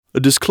A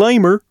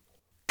disclaimer,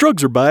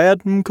 drugs are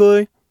bad,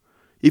 okay?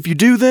 If you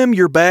do them,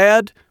 you're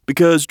bad,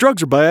 because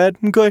drugs are bad,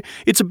 okay?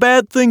 It's a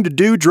bad thing to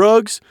do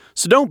drugs,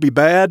 so don't be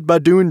bad by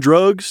doing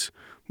drugs,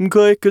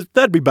 okay? Because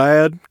that'd be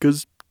bad,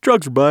 because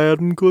drugs are bad,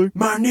 okay?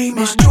 My name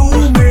is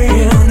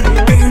Toolman,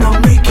 and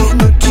I'm making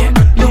the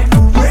techno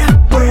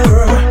rapper.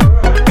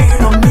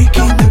 And I'm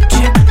making the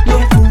techno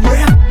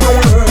rapper.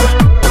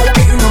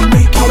 And I'm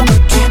making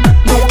the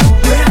techno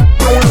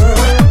rapper.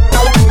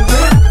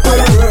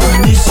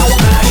 And this is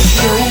my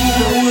show.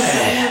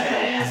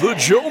 The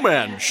Joe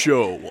Man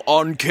Show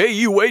on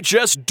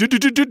KUHS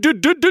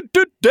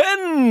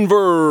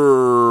Denver.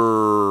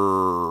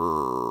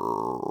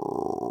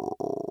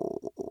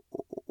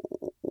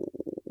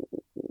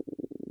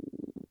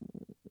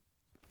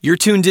 You're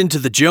tuned into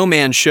The Joe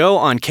Man Show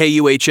on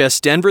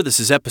KUHS Denver. This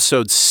is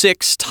episode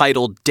 6,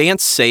 titled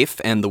DanceSafe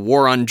and the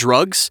War on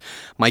Drugs.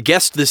 My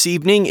guest this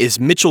evening is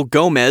Mitchell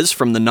Gomez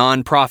from the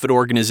nonprofit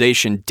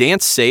organization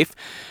DanceSafe.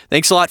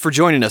 Thanks a lot for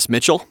joining us,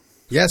 Mitchell.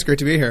 Yeah, it's great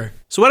to be here.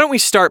 So why don't we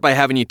start by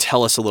having you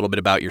tell us a little bit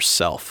about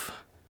yourself?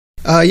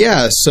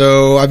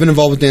 So I've been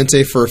involved with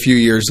DanceSafe for a few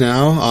years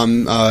now.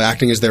 I'm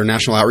acting as their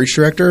national outreach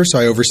director, so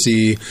I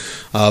oversee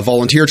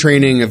volunteer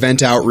training,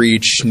 event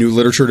outreach, new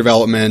literature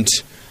development,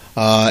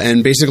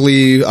 and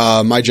basically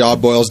my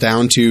job boils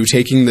down to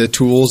taking the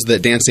tools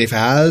that DanceSafe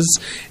has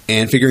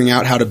and figuring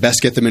out how to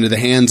best get them into the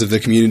hands of the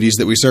communities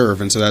that we serve.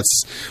 And so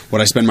that's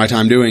what I spend my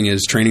time doing,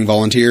 is training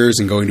volunteers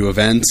and going to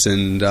events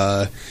and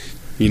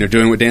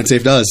doing what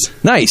DanceSafe does.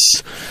 Nice.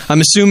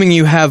 I'm assuming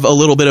you have a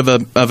little bit of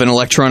an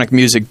electronic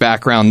music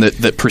background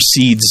that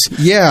precedes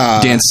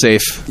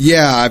DanceSafe.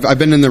 Yeah, I've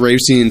been in the rave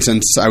scene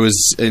since I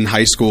was in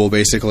high school,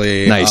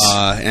 basically. Nice.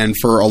 And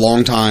for a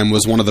long time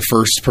was one of the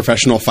first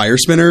professional fire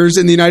spinners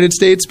in the United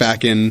States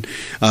back in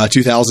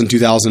 2000,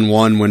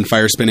 2001, when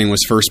fire spinning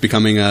was first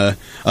becoming a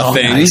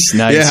thing. Nice.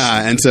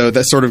 Yeah, and so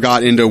that sort of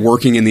got into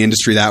working in the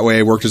industry that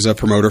way. Worked as a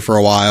promoter for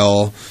a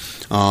while.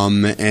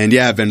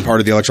 I've been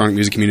part of the electronic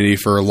music community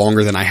for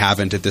longer than I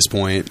haven't at this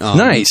point.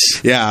 Nice.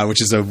 Yeah,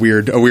 which is a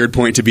weird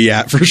point to be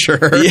at for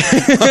sure.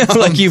 Yeah.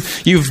 Like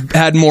you've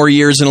had more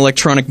years in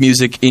electronic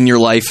music in your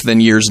life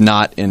than years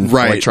not in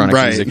electronic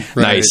music.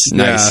 Right.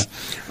 Nice.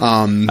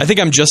 I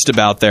think I'm just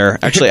about there.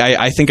 Actually,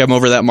 I think I'm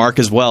over that mark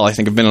as well. I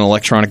think I've been in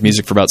electronic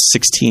music for about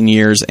 16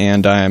 years,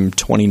 and I'm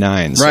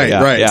 29. So right.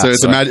 Yeah, so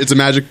it's a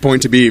magic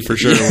point to be for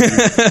sure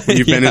when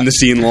you've been in the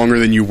scene longer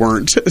than you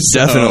weren't.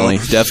 So.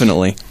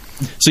 Definitely.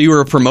 So you were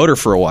a promoter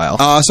for a while.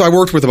 So I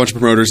worked with a bunch of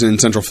promoters in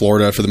Central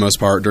Florida for the most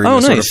part during the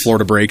sort of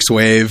Florida Breaks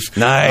wave.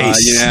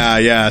 Nice.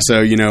 Yeah.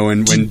 So,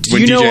 when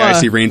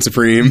DJIC reigned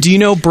supreme. Do you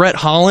know Brett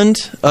Holland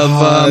of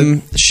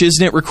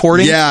Shiznit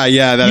Recording? Yeah.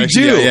 You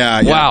do?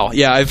 Yeah. Wow.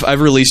 Yeah,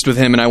 I've released with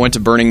him, and I went to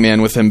Burning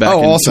Man with him back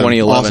in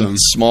 2011. Awesome.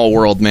 Small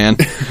world, man.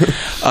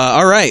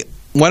 All right.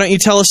 Why don't you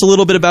tell us a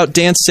little bit about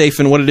DanceSafe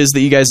and what it is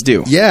that you guys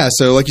do? Yeah,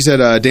 so like you said,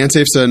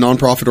 DanceSafe's a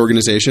nonprofit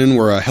organization.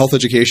 We're a health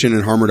education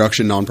and harm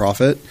reduction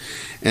nonprofit.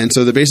 And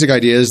so the basic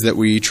idea is that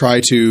we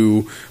try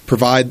to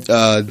provide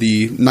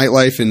the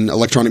nightlife and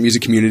electronic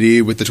music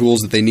community with the tools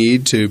that they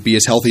need to be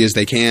as healthy as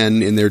they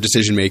can in their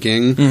decision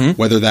making,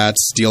 whether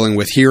that's dealing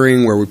with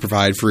hearing, where we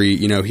provide free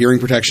hearing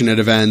protection at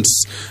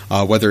events,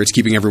 whether it's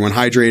keeping everyone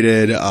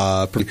hydrated,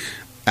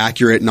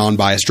 accurate,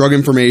 non-biased drug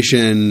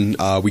information.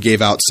 We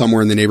gave out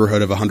somewhere in the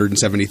neighborhood of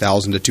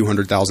 170,000 to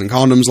 200,000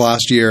 condoms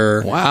last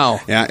year. Wow.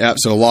 Yeah.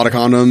 So a lot of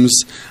condoms.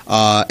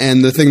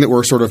 And the thing that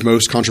we're sort of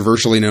most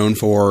controversially known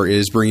for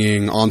is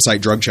bringing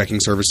on-site drug checking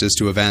services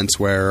to events,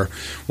 where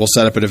we'll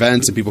set up at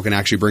events and people can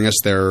actually bring us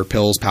their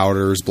pills,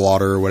 powders,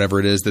 blotter, whatever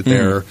it is that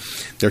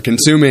they're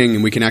consuming,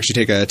 and we can actually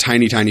take a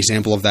tiny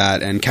sample of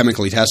that and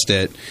chemically test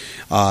it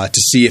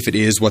to see if it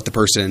is what the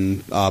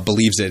person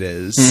believes it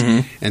is.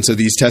 And so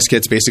these test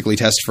kits basically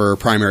test for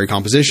primary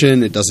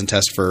composition. It doesn't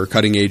test for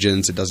cutting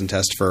agents. It doesn't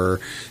test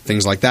for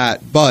things like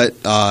that. But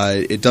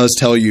it does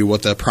tell you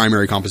what the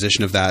primary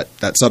composition of that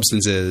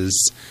substance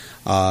is.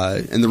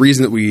 And the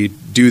reason that we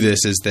do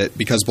this is that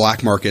because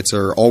black markets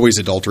are always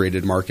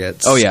adulterated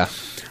markets. Oh, yeah.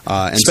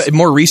 And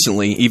more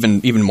recently,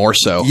 even more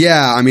so.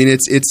 Yeah, I mean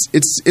it's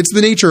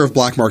the nature of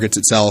black markets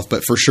itself,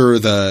 but for sure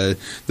the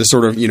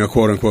sort of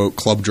quote unquote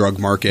club drug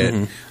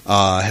market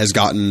has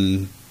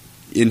gotten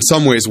in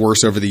some ways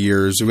worse over the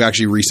years. We've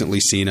actually recently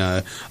seen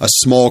a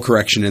small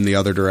correction in the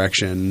other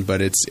direction,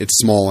 but it's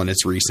small and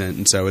it's recent,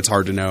 and so it's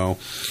hard to know.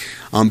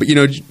 But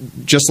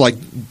just like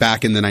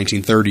back in the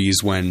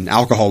 1930s when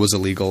alcohol was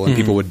illegal and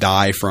people would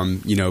die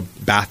from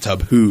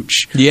bathtub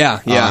hooch.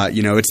 Yeah.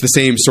 It's the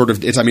same sort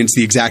of. It's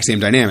the exact same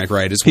dynamic,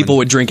 right? People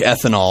would drink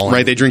ethanol.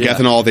 Right, they drink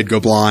ethanol, they'd go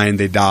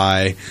blind, they'd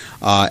die.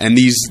 And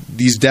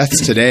these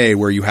deaths today,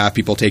 where you have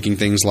people taking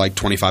things like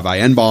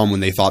 25-IN-bomb when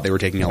they thought they were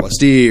taking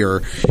LSD, or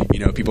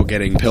people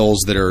getting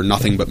pills that are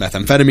nothing but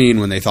methamphetamine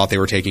when they thought they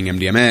were taking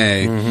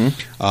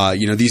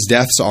MDMA. These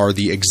deaths are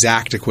the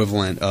exact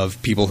equivalent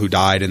of people who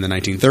died in the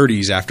 1930s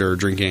booties after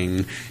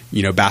drinking,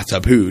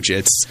 bathtub hooch.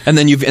 And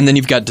then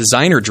you've got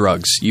designer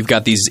drugs. You've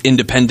got these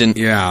independent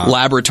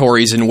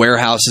laboratories and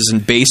warehouses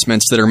and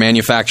basements that are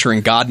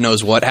manufacturing God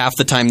knows what. Half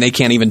the time they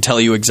can't even tell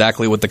you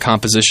exactly what the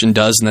composition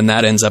does, and then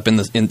that ends up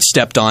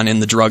stepped on in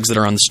the drugs that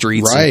are on the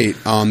streets. Right.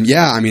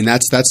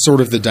 That's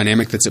sort of the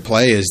dynamic that's at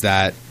play, is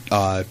that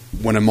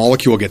when a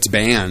molecule gets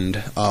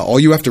banned, all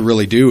you have to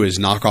really do is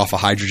knock off a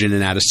hydrogen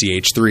and add a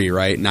CH3,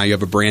 right? Now you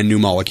have a brand new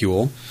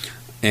molecule.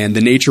 And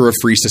the nature of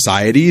free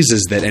societies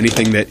is that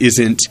anything that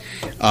isn't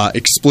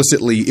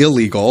explicitly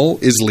illegal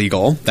is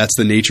legal. That's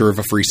the nature of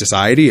a free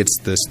society. It's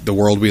the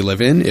world we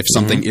live in. If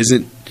something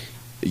isn't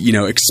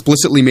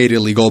explicitly made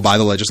illegal by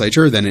the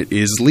legislature, then it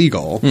is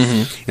legal.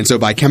 And so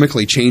by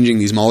chemically changing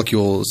these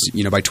molecules,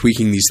 by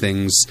tweaking these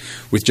things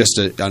with just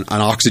an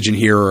oxygen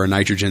here or a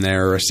nitrogen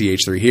there or a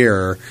CH3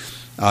 here,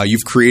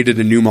 you've created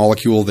a new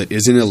molecule that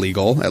isn't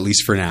illegal, at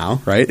least for now,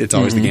 right? It's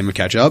always the game of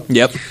catch up.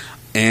 Yep.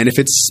 And if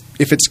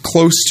it's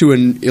close to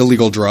an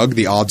illegal drug,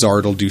 the odds are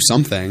it'll do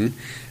something.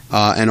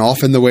 And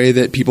often the way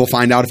that people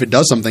find out if it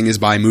does something is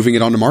by moving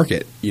it on the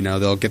market.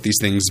 They'll get these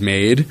things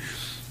made.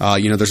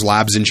 There's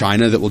labs in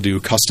China that will do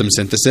custom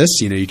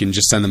synthesis. You can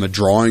just send them a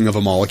drawing of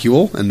a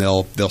molecule, and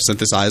they'll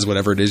synthesize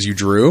whatever it is you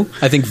drew.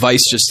 I think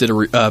Vice just did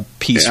a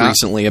piece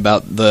recently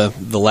about the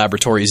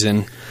laboratories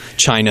in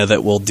China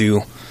that will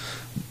do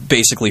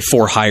basically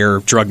for hire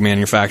drug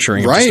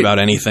manufacturing of just about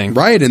anything.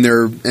 Right. And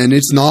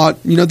it's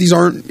not, these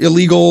aren't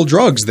illegal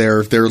drugs.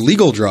 They're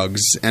legal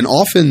drugs. And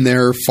often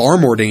they're far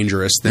more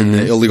dangerous than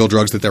the illegal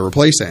drugs that they're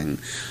replacing.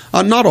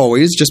 Not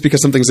always. Just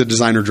because something's a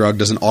designer drug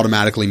doesn't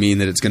automatically mean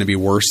that it's going to be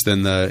worse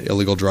than the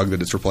illegal drug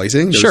that it's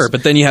replacing. Sure.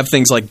 But then you have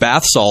things like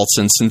bath salts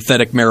and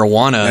synthetic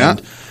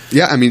marijuana.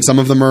 Yeah, some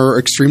of them are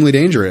extremely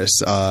dangerous.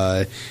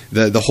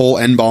 The whole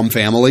N-bomb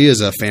family is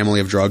a family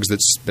of drugs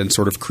that's been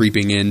sort of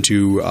creeping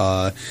into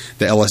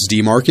the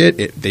LSD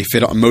market.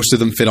 Most of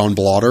them fit on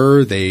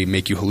blotter. They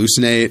make you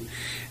hallucinate.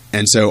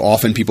 And so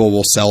often people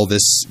will sell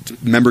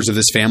members of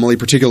this family,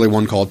 particularly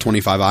one called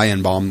 25I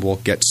N-bomb, will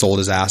get sold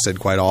as acid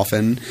quite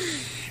often.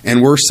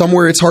 And we're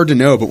somewhere, it's hard to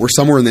know, but we're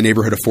somewhere in the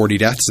neighborhood of 40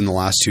 deaths in the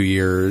last 2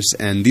 years.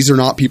 And these are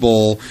not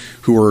people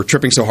who are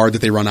tripping so hard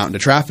that they run out into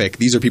traffic.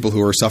 These are people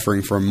who are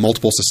suffering from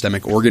multiple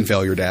systemic organ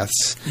failure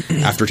deaths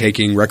after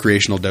taking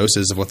recreational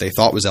doses of what they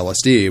thought was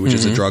LSD, which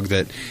is a drug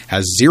that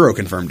has 0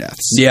 confirmed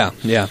deaths. Yeah.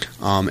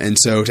 And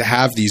so to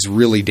have these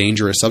really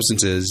dangerous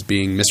substances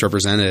being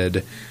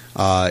misrepresented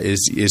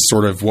is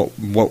sort of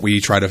what we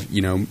try to,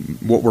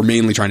 what we're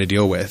mainly trying to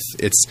deal with.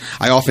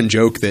 I often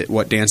joke that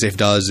what DanceSafe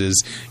does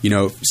is,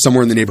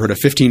 somewhere in the neighborhood of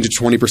 15 to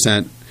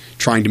 20%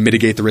 trying to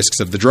mitigate the risks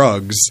of the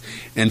drugs,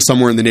 and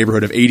somewhere in the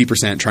neighborhood of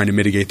 80% trying to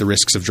mitigate the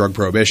risks of drug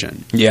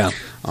prohibition. Yeah.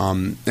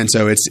 And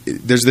so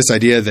there's this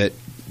idea that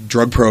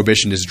drug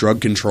prohibition is drug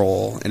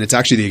control, and it's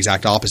actually the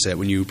exact opposite.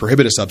 When you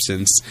prohibit a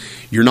substance,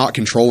 you're not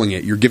controlling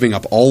it. You're giving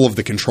up all of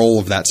the control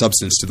of that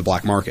substance to the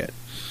black market.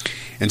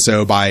 And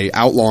so by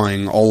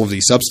outlawing all of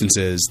these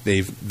substances,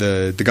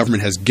 the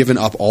government has given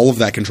up all of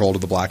that control to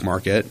the black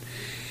market.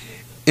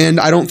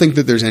 And I don't think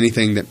that there's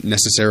anything that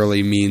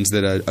necessarily means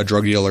that a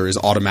drug dealer is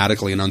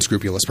automatically an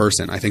unscrupulous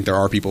person. I think there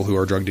are people who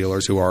are drug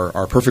dealers who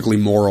are perfectly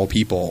moral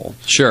people.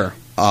 Sure.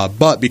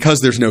 But because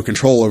there's no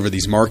control over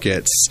these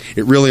markets,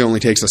 it really only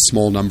takes a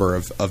small number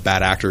of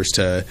bad actors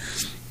to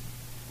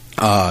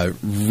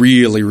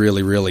really,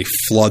 really, really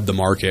flood the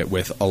market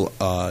with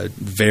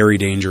very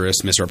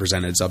dangerous,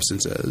 misrepresented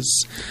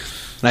substances.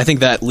 And I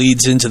think that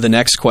leads into the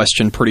next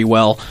question pretty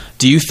well.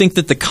 Do you think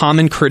that the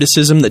common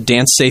criticism that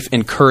DanceSafe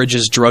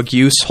encourages drug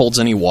use holds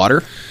any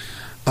water?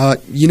 I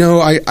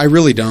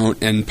really don't.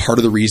 And part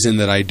of the reason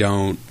that I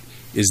don't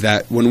is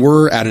that when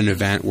we're at an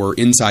event, we're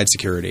inside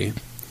security.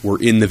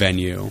 We're in the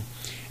venue.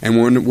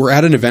 And when we're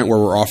at an event where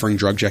we're offering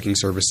drug checking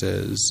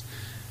services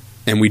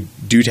and we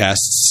do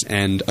tests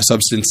and a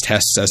substance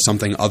tests as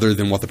something other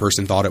than what the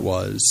person thought it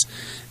was,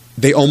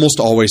 they almost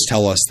always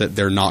tell us that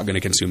they're not going to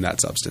consume that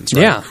substance.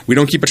 Right? Yeah. We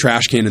don't keep a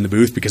trash can in the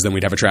booth because then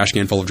we'd have a trash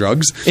can full of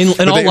drugs. In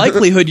all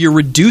likelihood, you're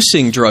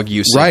reducing drug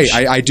usage. Right.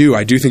 I do.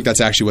 I do think that's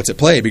actually what's at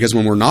play, because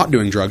when we're not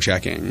doing drug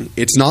checking,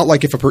 it's not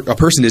like if a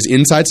person is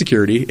inside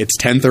security, it's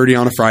 10:30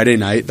 on a Friday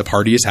night, the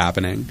party is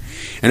happening.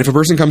 And if a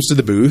person comes to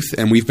the booth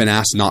and we've been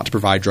asked not to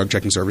provide drug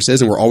checking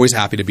services, and we're always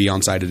happy to be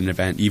on site at an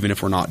event, even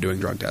if we're not doing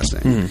drug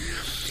testing.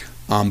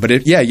 But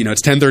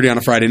it's 10:30 on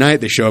a Friday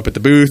night. They show up at the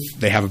booth.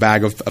 They have a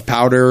bag of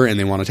powder and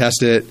they want to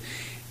test it.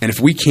 And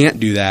if we can't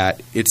do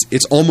that,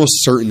 it's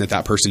almost certain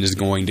that person is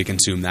going to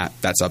consume that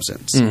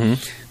substance.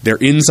 They're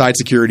inside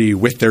security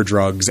with their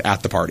drugs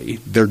at the party.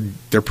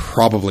 They're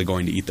probably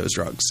going to eat those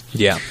drugs.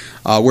 Yeah.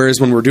 Whereas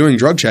when we're doing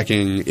drug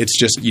checking, it's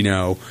just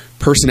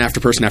person after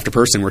person after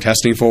person we're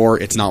testing for.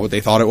 It's not what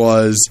they thought it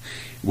was.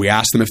 We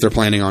ask them if they're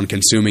planning on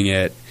consuming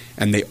it,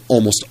 and they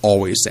almost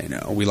always say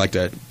no. We like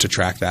to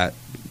track that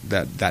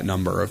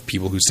number of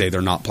people who say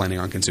they're not planning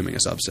on consuming a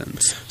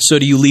substance. So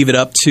do you leave it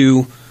up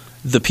to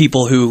the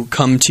people who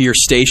come to your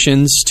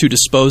stations to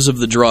dispose of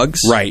the drugs?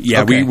 Right.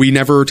 Yeah. Okay. We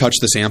never touch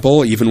the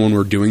sample, even when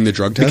we're doing the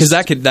drug test, because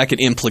that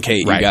could implicate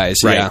you guys.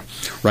 Right. Yeah.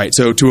 Right.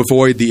 So to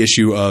avoid the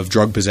issue of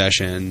drug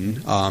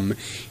possession,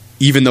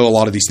 even though a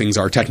lot of these things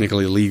are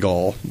technically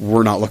legal,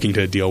 we're not looking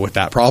to deal with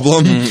that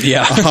problem.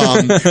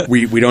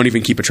 We don't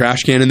even keep a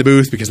trash can in the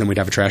booth, because then we'd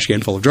have a trash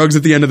can full of drugs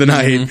at the end of the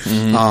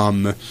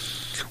night.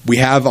 We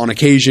have on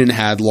occasion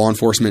had law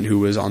enforcement who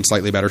was on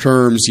slightly better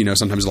terms.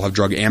 Sometimes they'll have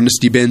drug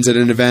amnesty bins at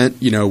an event,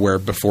 where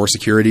before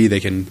security they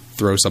can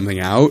throw something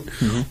out.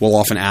 We'll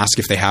often ask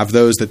if they have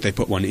those, that they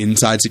put one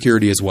inside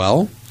security as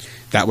well.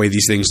 That way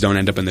these things don't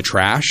end up in the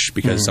trash,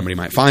 because somebody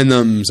might find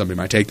them, somebody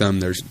might take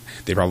them.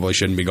 They probably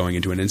shouldn't be going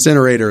into an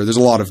incinerator. There's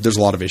a lot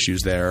of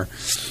issues there.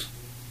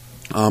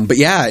 But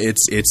yeah,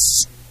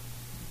 it's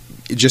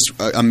just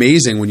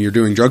amazing when you're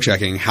doing drug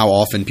checking how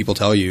often people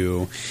tell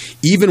you,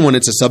 even when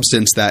it's a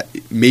substance that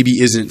maybe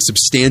isn't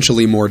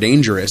substantially more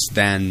dangerous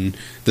than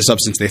the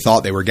substance they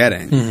thought they were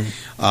getting.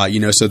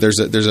 So there's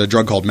a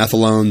drug called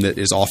methadone that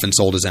is often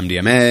sold as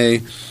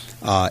MDMA.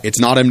 It's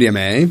not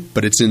MDMA,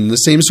 but it's in the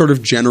same sort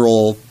of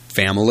general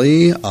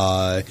family.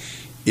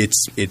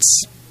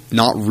 It's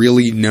not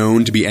really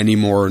known to be any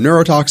more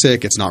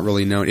neurotoxic. It's not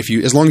really known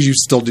as long as you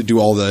still do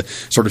all the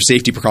sort of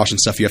safety precaution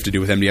stuff you have to do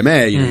with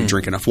MDMA. You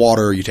drink enough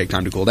water, you take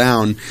time to cool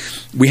down.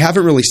 We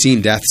haven't really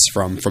seen deaths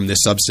from this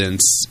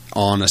substance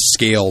on a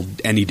scale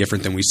any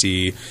different than we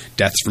see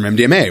deaths from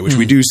MDMA, which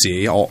we do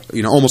see.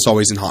 Almost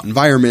always in hot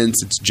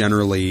environments.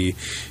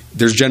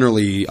 There's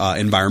generally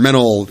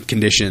environmental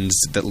conditions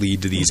that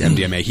lead to these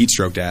MDMA heat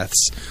stroke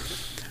deaths.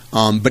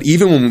 But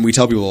even when we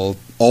tell people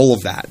all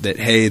of that,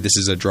 hey, this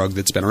is a drug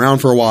that's been around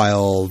for a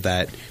while,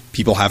 that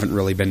people haven't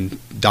really been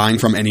dying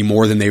from any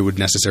more than they would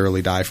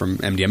necessarily die from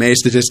MDMA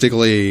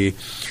statistically,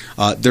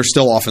 they're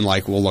still often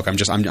like, well, look, I'm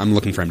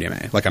looking for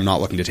MDMA. Like, I'm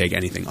not looking to take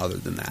anything other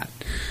than that.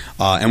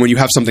 And when you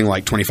have something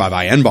like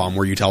 25-IN-bomb,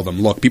 where you tell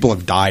them, look, people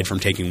have died from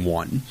taking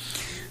one.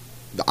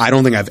 I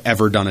don't think I've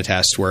ever done a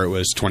test where it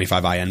was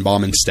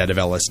 25-IN-bomb instead of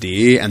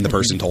LSD, and the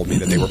person told me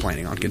that they were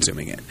planning on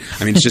consuming it.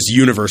 I mean, it's just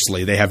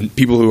universally they have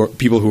people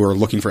who are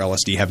looking for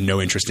LSD have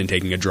no interest in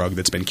taking a drug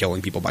that's been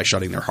killing people by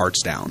shutting their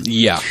hearts down.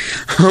 Yeah,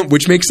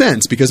 which makes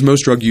sense, because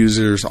most drug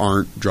users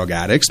aren't drug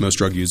addicts. Most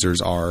drug users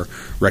are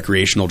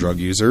recreational drug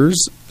users.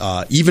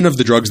 Even of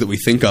the drugs that we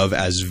think of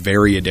as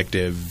very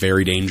addictive,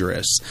 very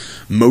dangerous,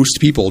 most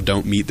people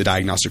don't meet the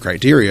diagnostic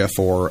criteria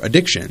for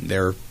addiction.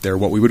 They're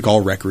what we would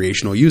call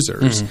recreational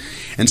users.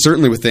 And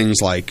certainly with things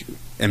like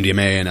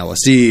MDMA and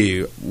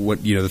LSD,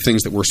 the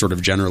things that we're sort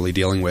of generally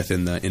dealing with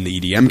in the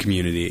EDM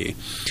community,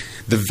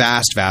 the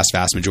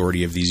vast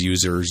majority of these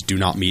users do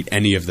not meet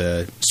any of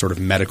the sort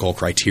of medical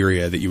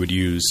criteria that you would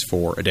use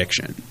for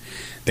addiction.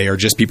 They are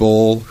just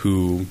people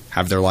who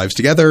have their lives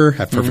together,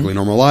 have perfectly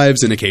normal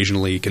lives, and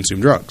occasionally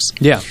consume drugs.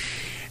 Yeah.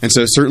 And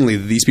so certainly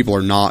these people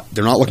they're not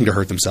looking to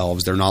hurt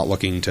themselves. They're not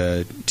looking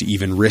to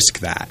even risk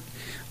that.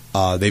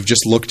 They've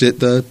just looked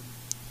at the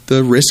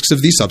risks of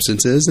these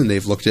substances, and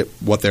they've looked at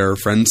what their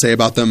friends say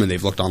about them, and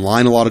they've looked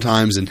online a lot of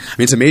times. And I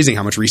mean, it's amazing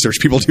how much research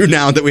people do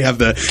now that we have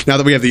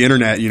the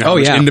internet. How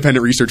much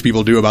independent research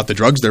people do about the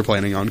drugs they're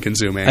planning on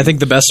consuming. I think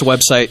the best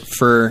website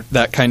for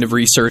that kind of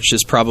research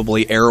is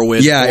probably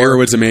Arrowhead. Yeah,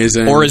 Arrowhead's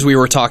amazing. Or, as we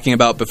were talking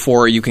about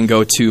before, you can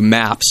go to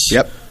MAPS.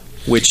 Yep.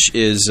 Which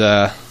is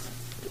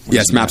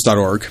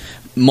maps.org.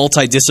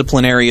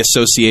 Multidisciplinary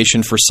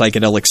Association for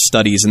Psychedelic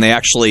Studies, and they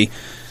actually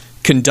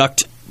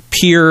conduct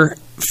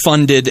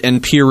peer-funded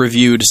and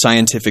peer-reviewed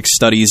scientific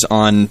studies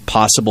on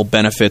possible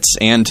benefits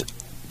and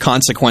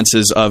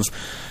consequences of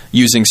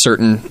using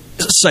certain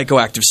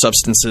psychoactive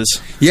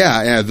substances.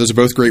 Yeah, those are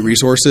both great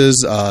resources.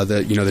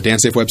 The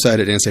DanceSafe website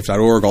at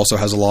dancesafe.org also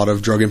has a lot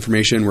of drug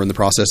information. We're in the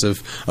process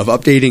of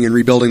updating and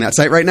rebuilding that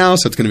site right now,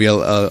 so it's going to be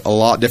a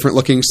lot different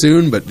looking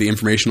soon, but the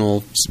information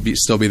will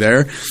still be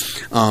there.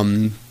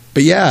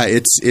 But yeah,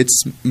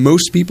 it's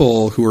most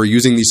people who are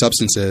using these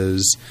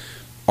substances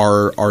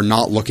are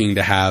not looking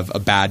to have a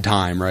bad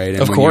time, right?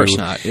 And of course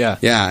not, yeah.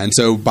 Yeah, and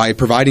so by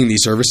providing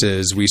these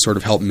services, we sort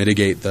of help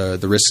mitigate the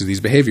risks of these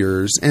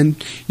behaviors. And,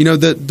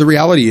 the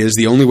reality is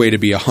the only way to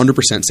be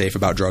 100% safe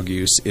about drug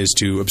use is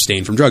to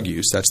abstain from drug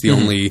use. That's the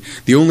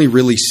only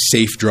really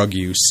safe drug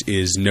use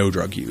is no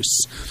drug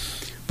use.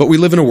 But we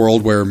live in a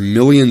world where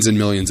millions and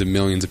millions and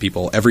millions of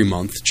people every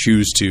month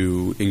choose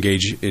to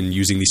engage in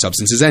using these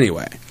substances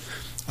anyway.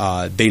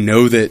 They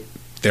know that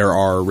there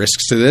are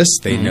risks to this.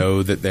 They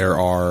know that there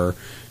are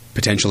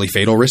potentially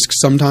fatal risks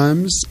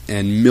sometimes,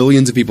 and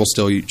millions of people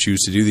still choose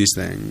to do these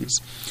things.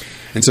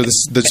 And so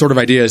the sort of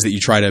idea is that you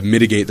try to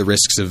mitigate the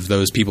risks of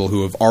those people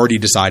who have already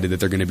decided that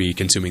they're going to be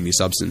consuming these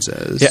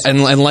substances. Yeah,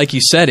 and like you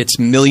said, it's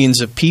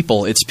millions of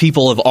people. It's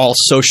people of all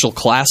social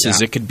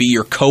classes. Yeah. It could be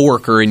your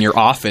coworker in your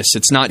office.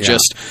 It's not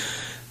just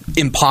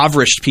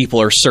impoverished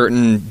people or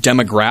certain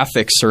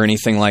demographics or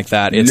anything like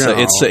that.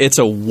 It's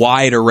a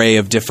wide array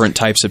of different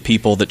types of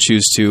people that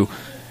choose to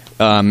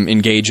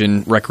engage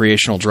in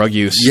recreational drug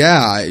use.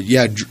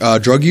 Yeah.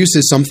 Drug use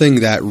is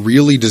something that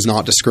really does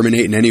not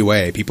discriminate in any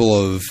way. People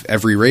of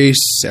every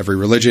race, every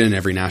religion,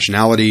 every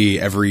nationality,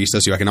 every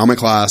socioeconomic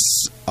class,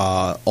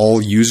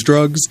 all use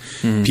drugs.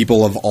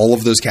 People of all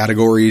of those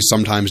categories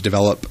sometimes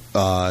develop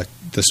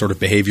the sort of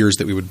behaviors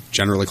that we would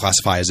generally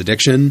classify as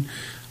addiction.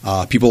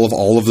 People of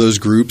all of those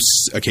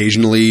groups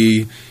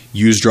occasionally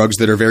use drugs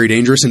that are very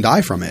dangerous and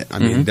die from it. I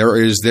mean, there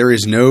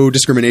is no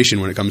discrimination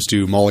when it comes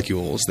to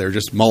molecules. They're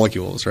just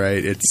molecules,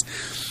 right? It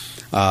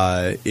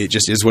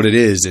just is what it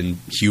is. And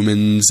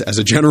humans, as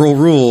a general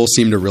rule,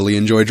 seem to really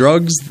enjoy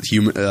drugs.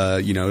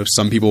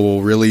 Some people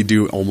will really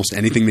do almost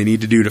anything they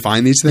need to do to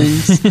find these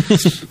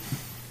things.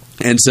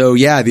 And so,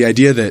 yeah, the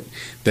idea that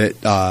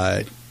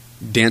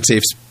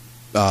DanceSafe's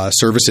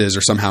services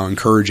are somehow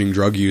encouraging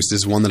drug use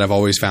is one that I've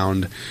always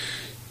found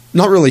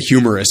not really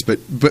humorous, but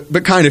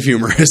kind of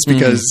humorous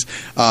because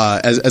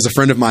as a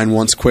friend of mine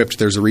once quipped,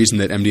 there's a reason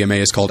that MDMA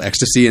is called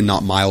ecstasy and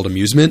not mild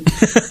amusement,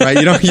 right?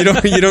 You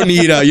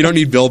don't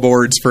need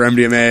billboards for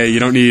MDMA. You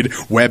don't need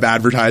web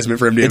advertisement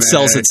for MDMA. It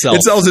sells itself.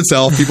 It sells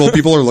itself.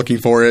 People are looking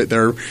for it.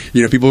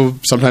 People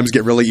sometimes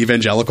get really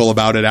evangelical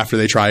about it after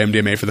they try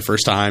MDMA for the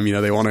first time.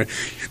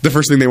 The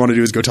first thing they want to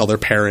do is go tell their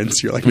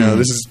parents. You're like, no,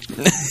 this is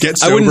get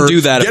sober. I wouldn't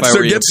do that if I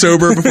were you. Get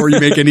sober before you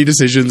make any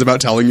decisions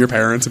about telling your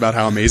parents about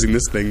how amazing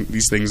these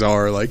things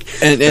are. Like,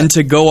 and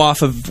to go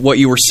off of what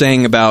you were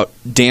saying about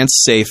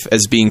DanceSafe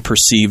as being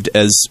perceived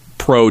as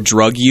pro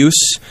drug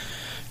use,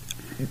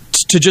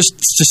 to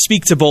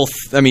speak to both.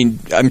 I mean,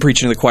 I'm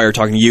preaching to the choir,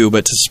 talking to you,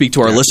 but to speak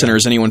to our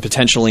listeners, anyone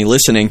potentially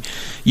listening,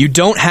 you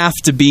don't have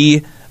to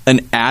be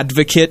an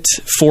advocate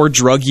for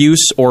drug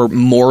use or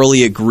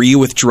morally agree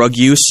with drug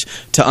use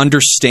to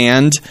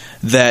understand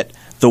that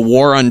the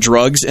war on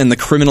drugs and the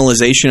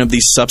criminalization of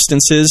these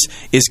substances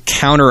is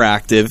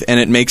counteractive, and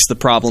it makes the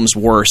problems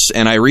worse.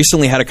 And I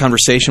recently had a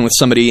conversation with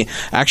somebody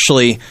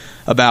actually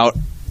about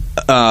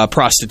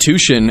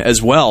prostitution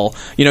as well.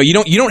 You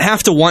don't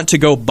have to want to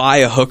go buy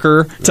a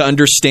hooker to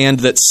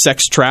understand that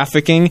sex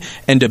trafficking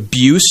and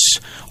abuse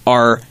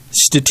are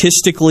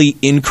statistically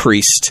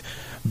increased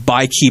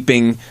by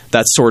keeping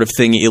that sort of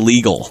thing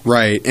illegal.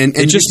 Right. And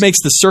it just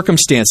makes the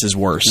circumstances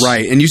worse.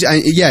 Right. And you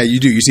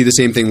do. You see the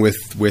same thing with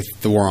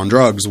the war on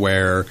drugs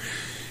where,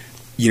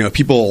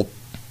 people,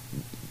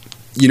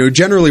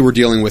 generally we're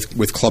dealing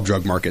with club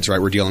drug markets,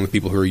 right? We're dealing with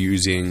people who are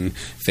using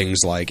things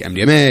like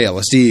MDMA,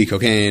 LSD,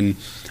 cocaine.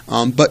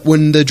 But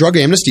when the drug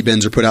amnesty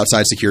bins are put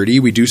outside security,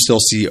 we do still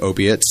see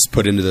opiates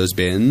put into those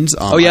bins.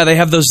 They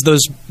have those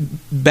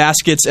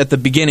baskets at the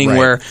beginning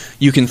where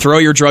you can throw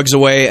your drugs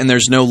away and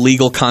there's no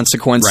legal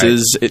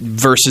consequences,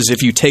 versus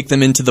if you take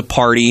them into the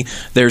party,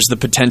 there's the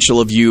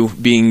potential of you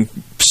being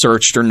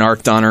searched or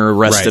narked on or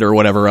arrested or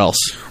whatever else.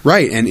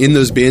 Right. And in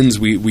those bins,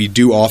 we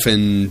do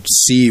often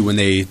see when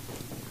they –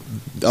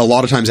 a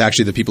lot of times,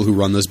 actually, the people who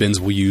run those bins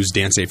will use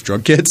DanceSafe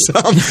drug kits.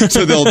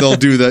 So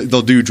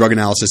they'll do drug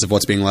analysis of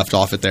what's being left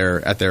off at their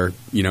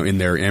in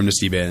their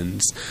amnesty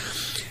bins.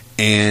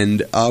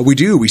 And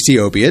we see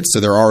opiates. So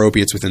there are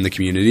opiates within the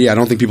community. I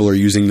don't think people are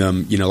using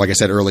them. Like I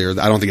said earlier,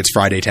 I don't think it's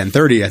Friday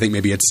 10:30. I think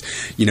maybe it's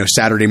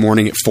Saturday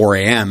morning at 4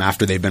 a.m.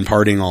 after they've been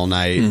partying all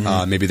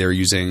night. Maybe they're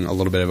using a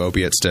little bit of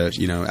opiates to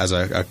as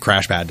a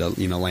crash pad to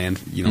land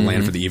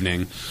for the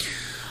evening.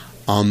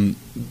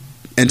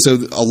 And so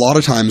a lot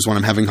of times when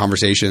I'm having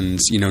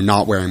conversations,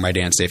 not wearing my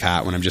DanceSafe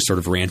hat, when I'm just sort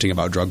of ranting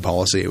about drug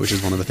policy, which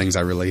is one of the things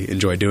I really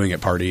enjoy doing at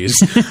parties,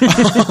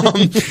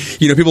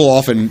 people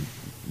often –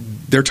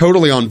 they're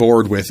totally on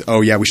board with,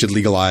 oh, yeah, we should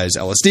legalize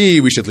LSD,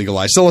 we should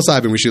legalize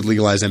psilocybin, we should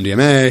legalize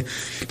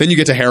MDMA. Then you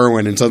get to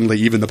heroin and suddenly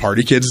even the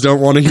party kids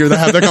don't want to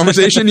have that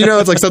conversation.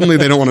 It's like suddenly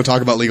they don't want to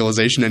talk about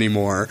legalization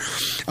anymore.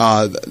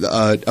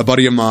 A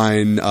buddy of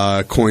mine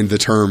coined the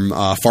term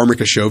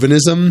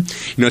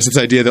pharmacachauvinism. It's this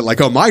idea that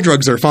like, oh, my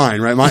drugs are fine,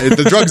 right?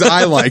 The drugs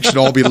I like should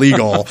all be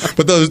legal.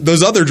 But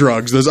those other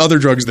drugs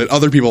that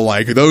other people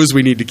like, those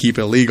we need to keep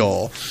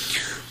illegal.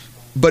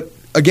 But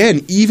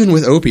again, even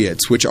with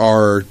opiates, which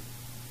are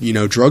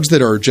drugs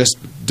that are just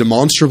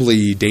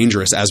demonstrably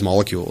dangerous as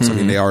molecules. I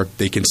mean,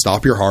 they can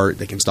stop your heart,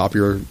 they can stop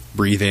your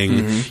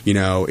breathing.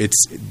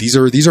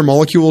 These are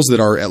molecules that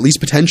are at least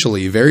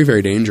potentially very,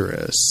 very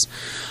dangerous.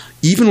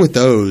 Even with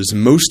those,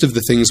 most of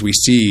the things we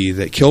see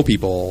that kill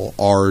people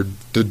are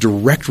the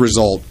direct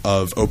result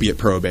of opiate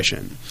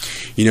prohibition.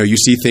 You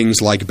see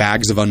things like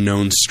bags of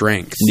unknown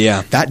strength.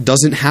 Yeah. That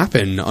doesn't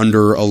happen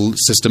under a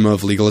system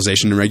of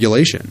legalization and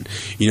regulation.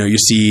 You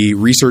see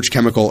research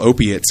chemical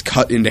opiates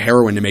cut into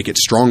heroin to make it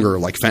stronger,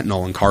 like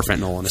fentanyl and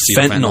carfentanil and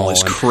acetylfentanyl. Fentanyl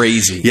is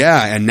crazy.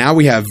 Yeah, and now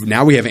we have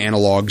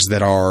analogs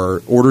that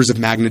are orders of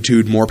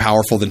magnitude more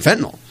powerful than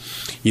fentanyl.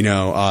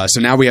 So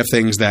now we have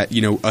things that,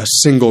 a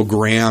single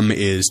gram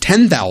is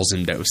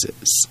 10,000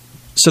 doses.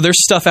 So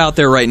there's stuff out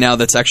there right now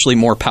that's actually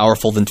more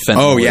powerful than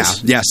fentanyl. Oh, yeah.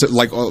 Is. Yeah, so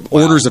like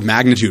orders of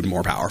magnitude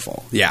more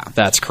powerful. Yeah.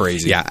 That's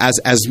crazy. Yeah,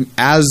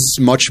 as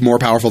much more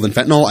powerful than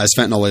fentanyl as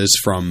fentanyl is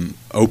from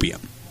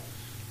opium.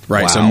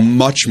 Right, so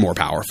much more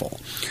powerful.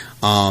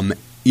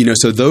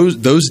 so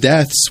those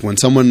deaths, when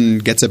someone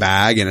gets a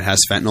bag and it has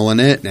fentanyl in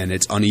it and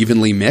it's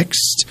unevenly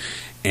mixed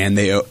and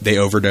they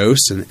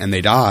overdose and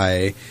they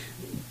die,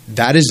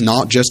 that is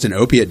not just an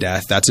opiate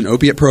death. That's an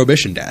opiate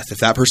prohibition death. If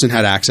that person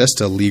had access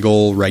to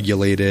legal,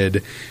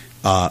 regulated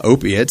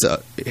opiates,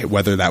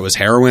 whether that was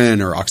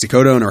heroin or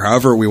oxycodone or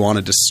however we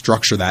wanted to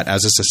structure that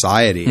as a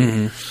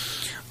society,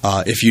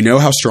 if you know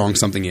how strong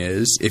something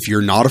is, if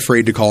you're not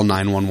afraid to call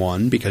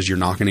 911 because you're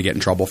not going to get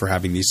in trouble for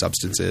having these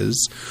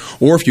substances,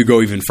 or if you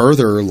go even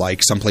further,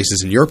 like some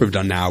places in Europe have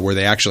done now, where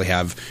they actually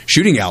have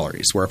shooting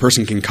galleries where a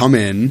person can come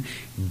in,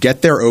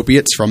 get their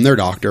opiates from their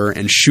doctor,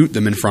 and shoot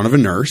them in front of a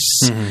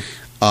nurse,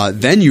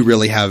 then you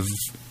really have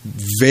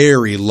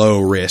very low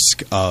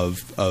risk of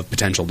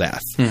potential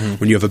death.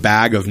 When you have a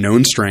bag of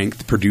known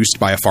strength produced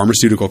by a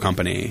pharmaceutical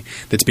company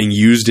that's being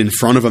used in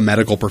front of a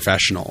medical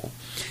professional,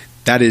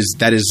 that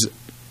is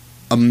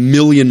a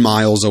million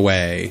miles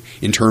away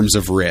in terms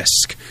of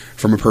risk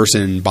from a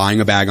person buying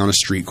a bag on a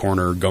street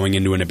corner, going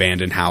into an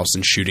abandoned house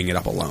and shooting it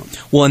up alone.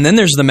 Well, and then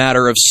there's the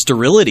matter of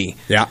sterility.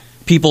 Yeah.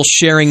 People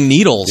sharing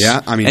needles.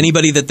 Yeah, I mean,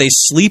 anybody that they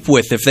sleep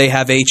with, if they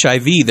have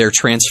HIV, they're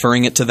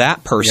transferring it to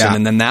that person,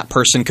 and then that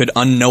person could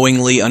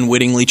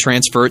unwittingly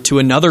transfer it to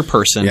another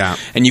person. Yeah.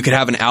 And you could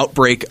have an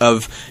outbreak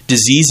of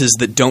diseases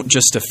that don't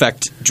just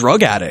affect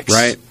drug addicts.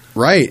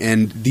 Right.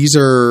 And these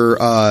are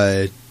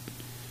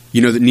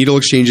the needle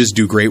exchanges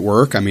do great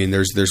work. I mean,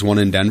 there's one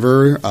in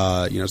Denver.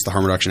 It's the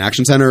Harm Reduction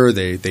Action Center.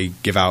 They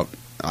give out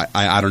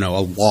I don't know, a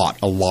lot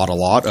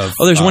of.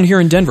 Oh, there's one here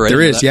in Denver. There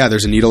is, yeah.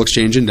 There's a needle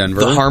exchange in Denver.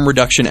 The Harm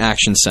Reduction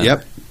Action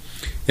Center.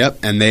 Yep.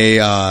 And they,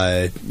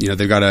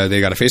 they've got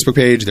a Facebook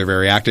page. They're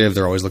very active.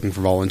 They're always looking for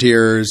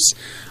volunteers.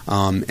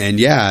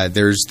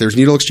 There's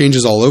needle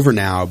exchanges all over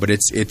now, but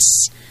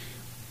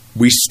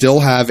we still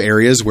have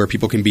areas where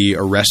people can be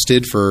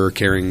arrested for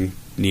carrying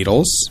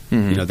needles.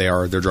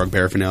 They're drug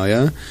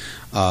paraphernalia.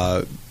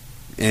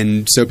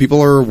 And so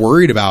people are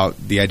worried about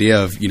the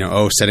idea of,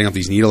 setting up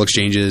these needle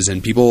exchanges,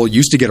 and people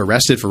used to get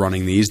arrested for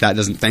running these.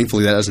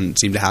 Thankfully that doesn't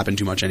seem to happen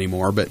too much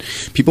anymore, but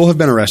people have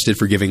been arrested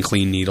for giving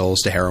clean needles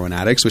to heroin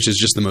addicts, which is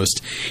just the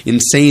most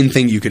insane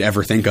thing you could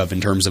ever think of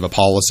in terms of a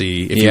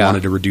policy if you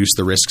wanted to reduce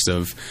the risks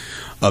of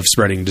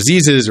spreading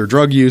diseases or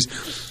drug use.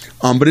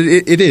 But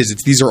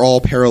these are all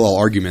parallel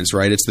arguments,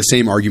 right? It's the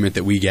same argument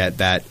that we get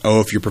that,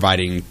 if you're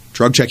providing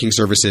drug checking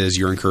services,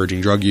 you're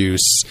encouraging drug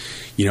use,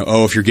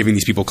 if you're giving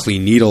these people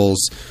clean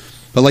needles.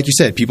 But like you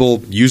said,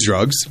 people use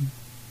drugs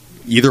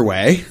either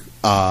way.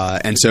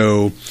 And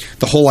so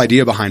the whole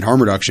idea behind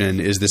harm reduction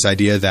is this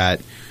idea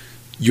that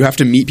you have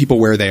to meet people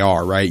where they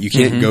are, right? You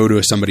can't go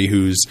to somebody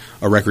who's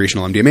a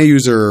recreational MDMA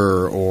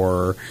user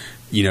or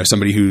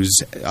somebody who's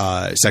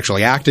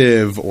sexually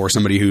active or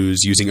somebody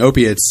who's using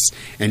opiates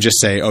and just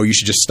say, you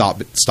should just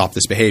stop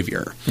this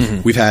behavior.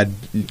 We've had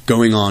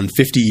going on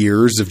 50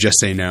 years of just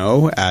say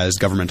no as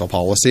governmental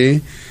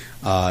policy.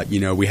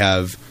 We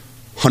have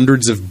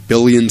hundreds of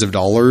billions of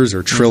dollars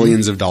or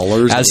trillions of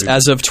dollars.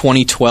 As of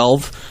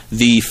 2012,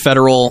 the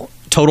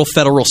total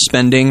federal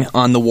spending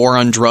on the war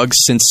on drugs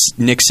since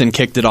Nixon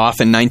kicked it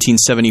off in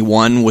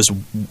 1971 was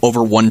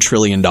over $1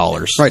 trillion.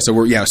 Right. So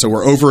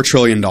we're over $1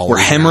 trillion. We're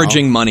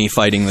hemorrhaging money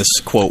fighting this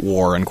quote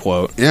war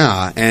unquote.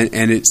 Yeah,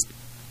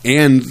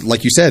 and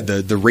like you said,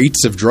 the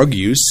rates of drug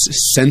use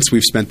since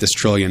we've spent this $1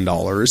 trillion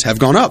have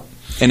gone up.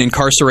 And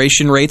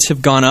incarceration rates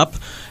have gone up,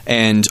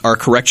 and our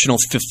correctional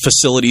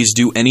facilities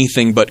do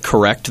anything but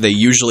correct. They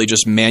usually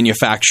just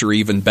manufacture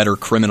even better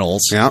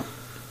criminals. Yeah.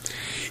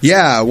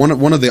 Yeah, one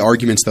of the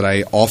arguments that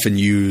I often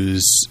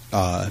use,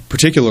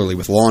 particularly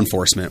with law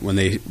enforcement,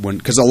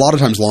 because a lot of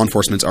times law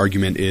enforcement's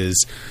argument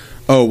is,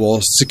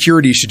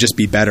 security should just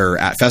be better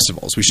at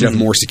festivals. We should have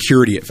more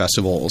security at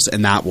festivals,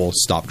 and that will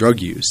stop drug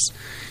use.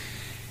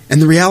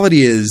 And the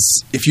reality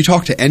is, if you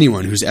talk to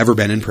anyone who's ever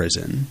been in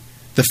prison,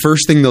 the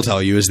first thing they'll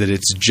tell you is that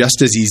it's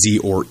just as easy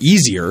or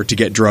easier to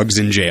get drugs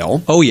in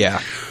jail. Oh,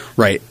 yeah.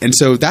 Right. And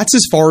so that's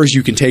as far as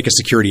you can take a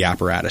security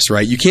apparatus,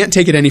 right? You can't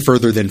take it any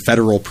further than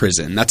federal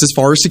prison. That's as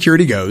far as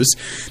security goes.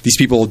 These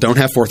people don't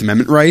have Fourth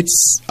Amendment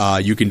rights.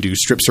 You can do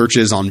strip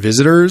searches on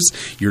visitors.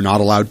 You're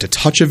not allowed to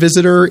touch a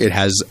visitor. It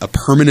has a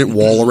permanent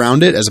wall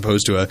around it as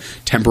opposed to a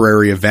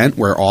temporary event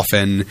where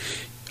often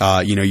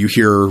you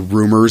hear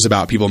rumors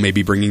about people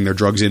maybe bringing their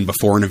drugs in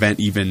before an event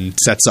even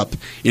sets up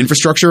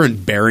infrastructure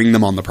and burying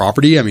them on the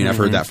property. I mean, I've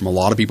heard that from a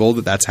lot of people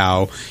that's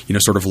how,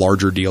 sort of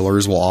larger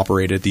dealers will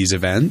operate at these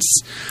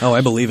events. Oh,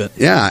 I believe it.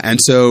 Yeah. And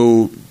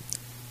so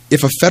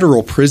if a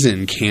federal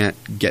prison can't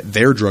get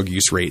their drug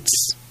use rates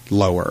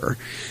lower,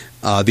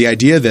 the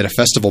idea that a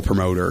festival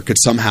promoter could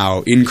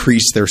somehow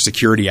increase their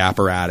security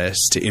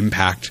apparatus to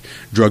impact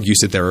drug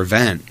use at their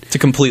event, to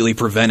completely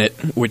prevent it,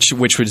 which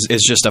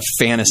is just a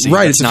fantasy.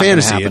 Right, it's a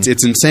fantasy.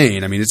 It's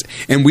insane. I mean,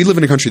 and we live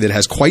in a country that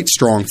has quite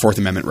strong Fourth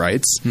Amendment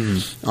rights.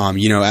 When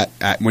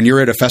you're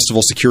at a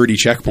festival security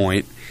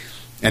checkpoint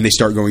and they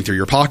start going through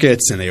your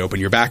pockets and they open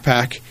your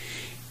backpack,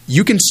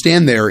 you can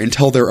stand there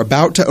until they're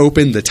about to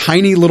open the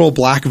tiny little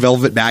black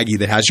velvet baggie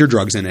that has your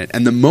drugs in it.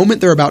 And the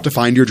moment they're about to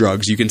find your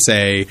drugs, you can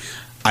say,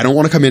 I don't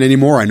want to come in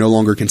anymore. I no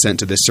longer consent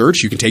to this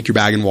search. You can take your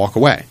bag and walk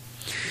away.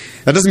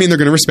 That doesn't mean they're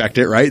going to respect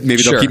it, right?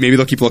 Maybe Sure.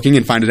 they'll keep looking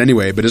and find it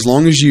anyway. But as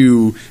long as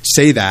you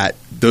say that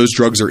those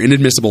drugs are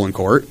inadmissible in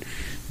court,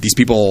 these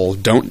people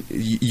don't.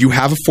 You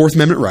have a Fourth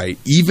Amendment right,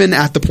 even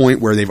at the point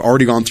where they've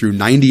already gone through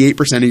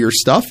 98% of your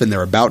stuff and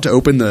they're about to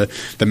open the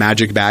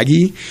magic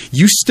baggie.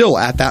 You still,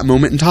 at that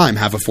moment in time,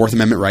 have a Fourth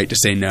Amendment right to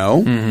say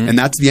no, and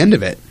that's the end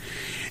of it.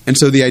 And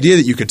so the idea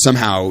that you could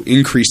somehow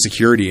increase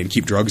security and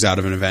keep drugs out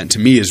of an event, to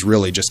me, is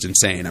really just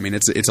insane. I mean,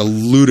 it's a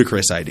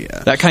ludicrous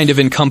idea. That kind of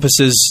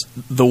encompasses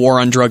the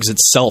war on drugs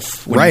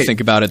itself when you think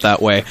about it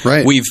that way.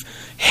 Right. We've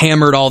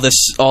hammered all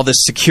this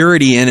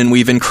security in, and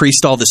we've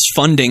increased all this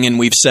funding, and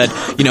we've said,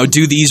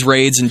 do these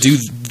raids and do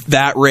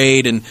that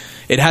raid, and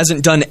it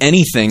hasn't done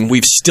anything.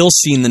 We've still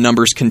seen the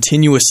numbers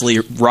continuously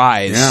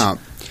rise.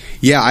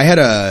 Yeah, I had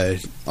a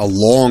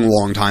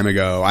long time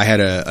ago, I had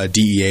a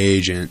DEA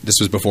agent. This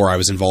was before I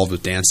was involved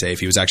with DanceSafe.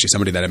 He was actually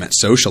somebody that I met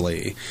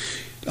socially.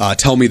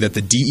 Tell me that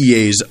the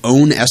DEA's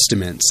own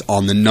estimates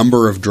on the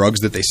number of drugs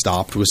that they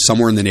stopped was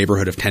somewhere in the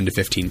neighborhood of 10 to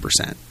 15%.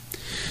 So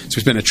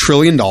we spent $1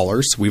 trillion.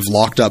 We've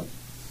locked up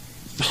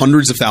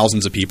hundreds of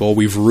thousands of people.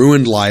 We've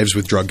ruined lives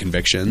with drug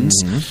convictions.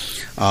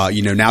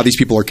 Now these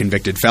people are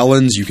convicted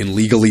felons. You can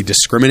legally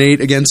discriminate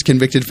against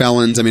convicted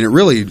felons. I mean, it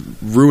really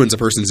ruins a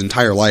person's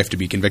entire life to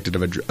be convicted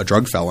of a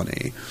drug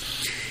felony.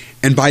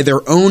 And by their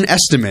own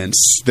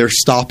estimates, they're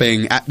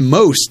stopping at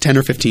most 10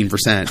 or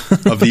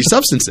 15% of these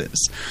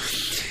substances.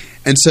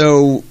 And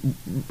so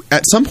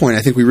at some point,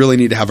 I think we really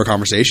need to have a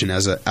conversation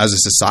as a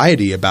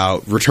society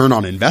about return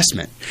on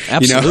investment.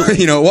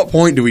 Absolutely. At what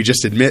point do we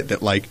just admit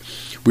that, like,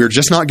 we're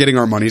just not getting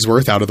our money's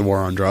worth out of the war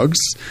on drugs,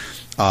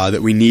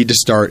 that we need to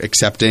start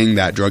accepting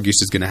that drug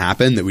use is going to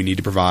happen, that we need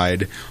to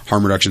provide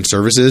harm reduction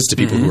services to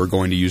people who are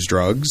going to use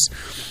drugs.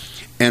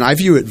 And I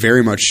view it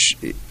very much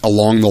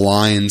along the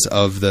lines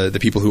of the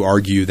people who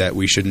argue that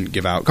we shouldn't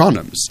give out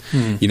condoms.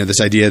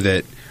 This idea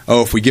that,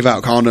 if we give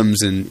out condoms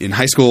in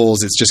high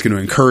schools, it's just going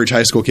to encourage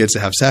high school kids to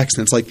have sex.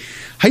 And it's like,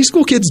 high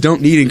school kids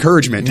don't need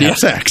encouragement to have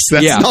sex.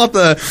 That's not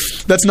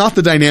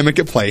the dynamic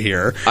at play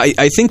here.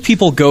 I think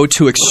people go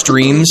to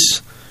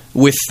extremes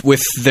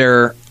with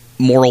their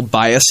moral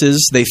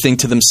biases. They think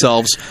to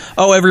themselves,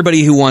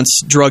 everybody who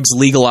wants drugs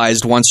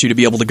legalized wants you to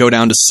be able to go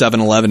down to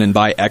 7-Eleven and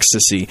buy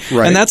ecstasy.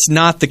 Right. And that's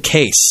not the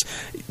case.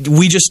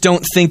 We just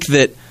don't think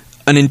that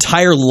an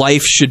entire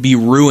life should be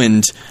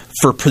ruined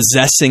for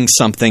possessing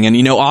something. And,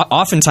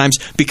 oftentimes,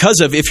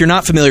 because of, if you're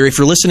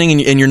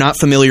listening and you're not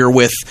familiar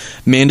with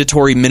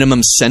mandatory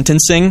minimum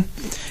sentencing,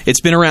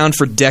 it's been around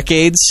for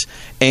decades,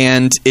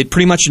 and it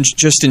pretty much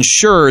just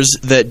ensures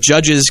that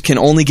judges can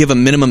only give a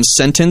minimum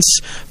sentence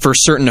for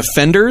certain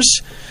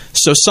offenders.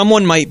 So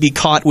someone might be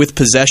caught with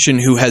possession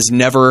who has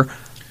never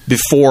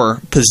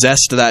before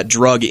possessed that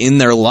drug in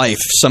their life.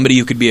 Somebody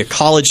who could be a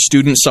college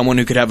student, someone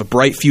who could have a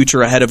bright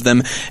future ahead of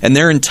them, and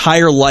their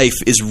entire life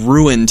is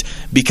ruined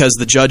because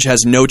the judge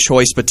has no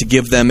choice but to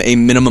give them a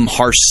minimum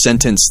harsh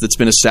sentence that's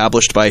been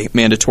established by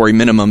mandatory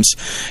minimums.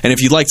 And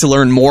if you'd like to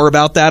learn more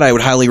about that, I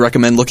would highly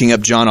recommend looking up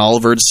John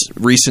Oliver's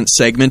recent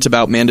segment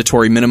about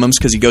mandatory minimums,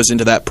 because he goes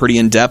into that pretty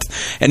in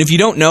depth. And if you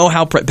don't know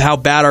how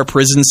bad our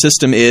prison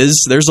system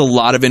is, there's a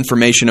lot of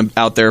information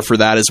out there for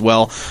that as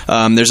well.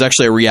 There's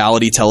actually a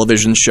reality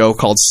television show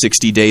called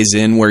 60 Days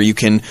In, where you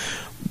can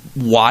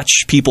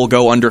watch people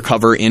go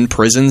undercover in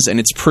prisons, and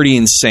it's pretty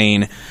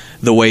insane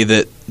the way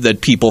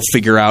that people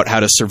figure out how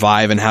to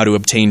survive and how to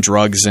obtain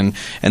drugs, and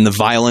the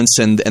violence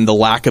and the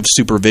lack of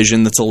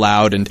supervision that's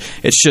allowed. And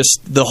it's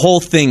just, the whole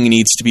thing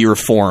needs to be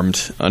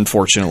reformed,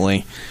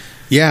 unfortunately.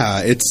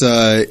 Yeah, it's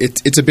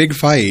a big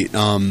fight.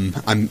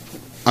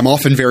 I'm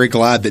often very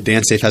glad that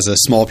DanceSafe has a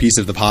small piece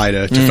of the pie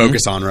to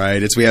focus on,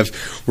 right?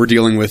 We're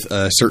dealing with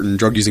a certain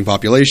drug using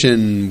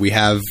population. We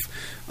have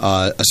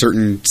a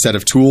certain set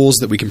of tools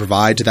that we can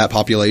provide to that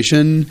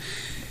population.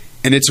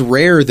 And it's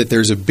rare that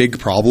there's a big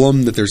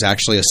problem that there's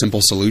actually a simple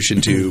solution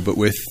to. But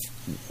with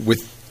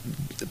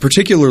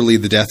particularly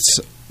the deaths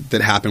that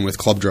happen with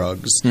club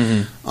drugs,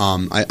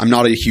 I'm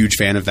not a huge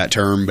fan of that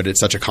term, but it's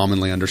such a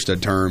commonly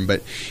understood term.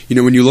 But,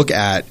 when you look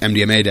at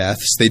MDMA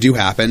deaths, they do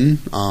happen.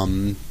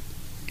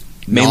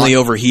 Mainly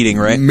overheating,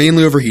 right?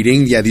 Mainly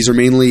overheating. Yeah, these are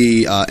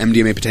mainly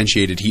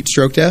MDMA-potentiated heat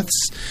stroke deaths.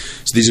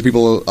 So these are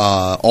people,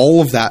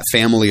 all of that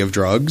family of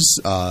drugs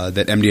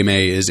that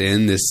MDMA is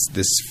in,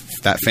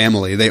 that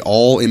family, they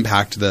all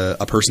impact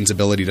a person's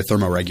ability to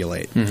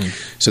thermoregulate.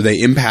 So they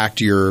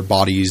impact your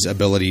body's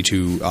ability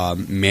to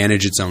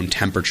manage its own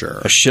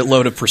temperature. A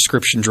shitload of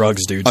prescription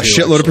drugs do, too.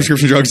 Of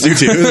prescription drugs do,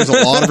 too. There's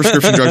a lot of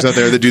prescription drugs out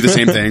there that do the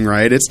same thing,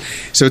 right?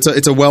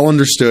 It's a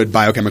well-understood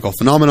biochemical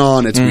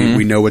phenomenon.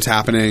 We know what's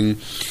happening.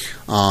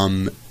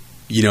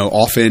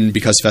 Often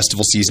because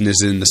festival season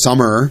is in the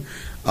summer,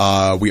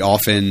 we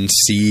often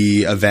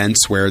see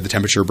events where the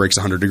temperature breaks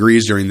 100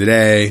 degrees during the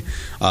day.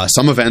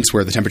 Some events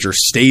where the temperature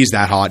stays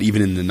that hot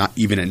even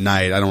at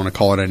night. I don't want to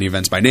call it any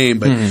events by name,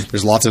 but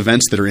there's lots of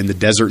events that are in the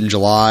desert in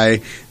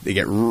July. They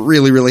get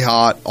really, really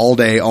hot all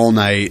day, all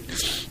night.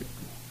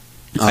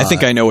 I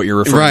think I know what you're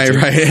referring to.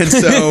 Right. And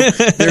so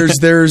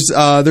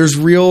there's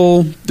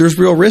real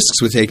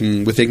risks with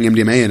taking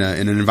MDMA in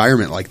an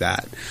environment like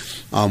that.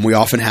 We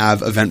often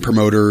have event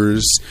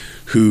promoters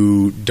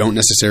who don't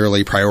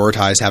necessarily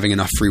prioritize having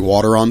enough free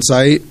water on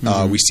site.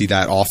 We see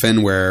that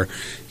often where,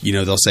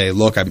 they'll say,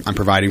 look, I'm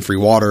providing free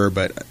water,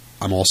 but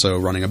I'm also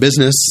running a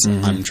business.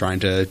 I'm trying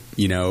to,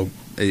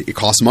 it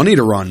costs money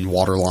to run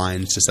water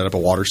lines, to set up a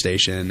water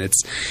station.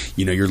 It's,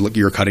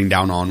 you're cutting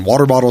down on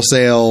water bottle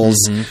sales.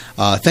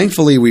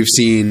 Thankfully, we've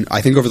seen,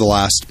 I think over the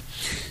last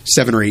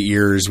 7 or 8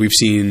 years, we've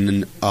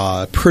seen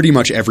pretty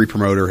much every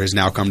promoter has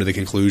now come to the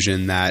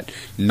conclusion that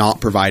not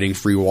providing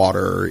free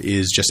water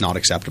is just not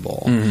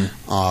acceptable.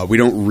 We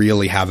don't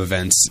really have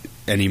events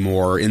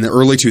anymore. In the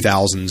early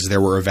 2000s,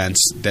 there were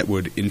events that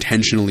would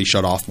intentionally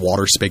shut off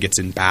water spigots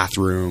in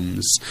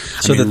bathrooms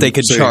so that they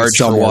could charge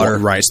for water.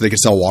 Right, so they could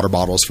sell water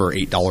bottles for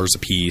 $8 a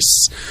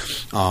piece.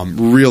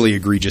 Really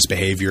egregious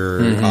behavior.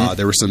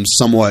 There were some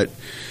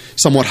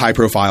somewhat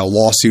high-profile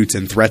lawsuits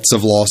and threats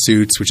of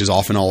lawsuits, which is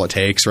often all it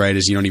takes, right,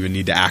 is you don't even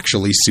need to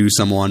actually sue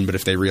someone, but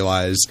if they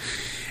realize,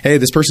 hey,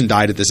 this person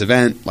died at this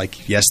event,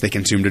 like, yes, they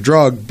consumed a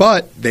drug,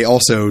 but they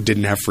also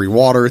didn't have free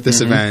water at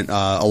this event.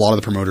 A lot of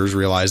the promoters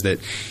realized that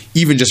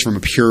even just from a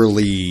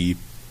purely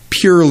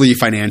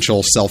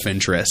financial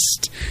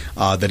self-interest,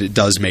 that it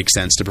does make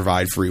sense to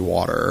provide free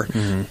water.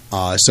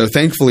 So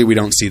thankfully we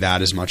don't see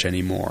that as much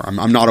anymore.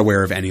 I'm not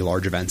aware of any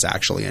large events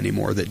actually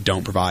anymore that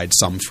don't provide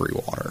some free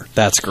water.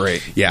 That's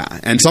great. Yeah,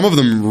 and some of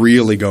them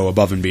really go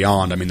above and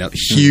beyond. I mean, they're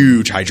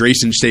huge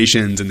hydration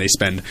stations, and they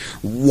spend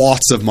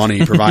lots of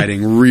money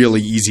providing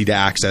really easy to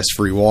access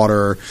free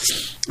water.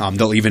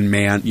 They'll even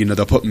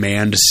they'll put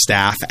manned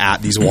staff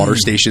at these water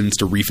stations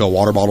to refill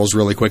water bottles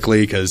really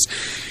quickly, because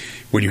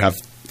when you have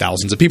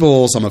thousands of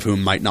people, some of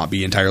whom might not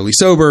be entirely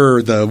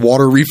sober, the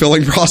water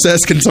refilling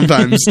process can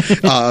sometimes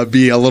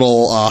be a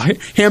little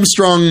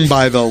hamstrung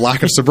by the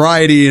lack of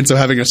sobriety, and so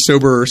having a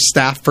sober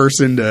staff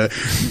person to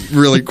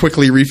really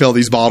quickly refill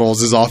these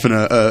bottles is often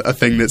a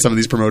thing that some of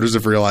these promoters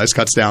have realized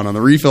cuts down on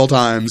the refill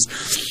times.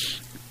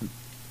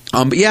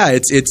 But yeah,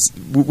 it's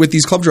with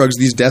these club drugs,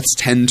 these deaths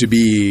tend to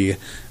be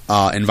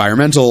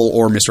environmental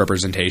or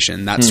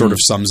misrepresentation. That sort of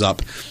sums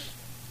up.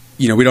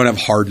 We don't have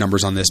hard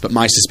numbers on this, but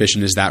my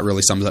suspicion is that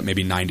really sums up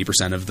maybe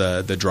 90% of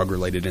the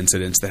drug-related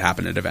incidents that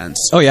happen at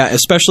events. Oh, yeah,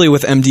 especially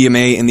with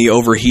MDMA and the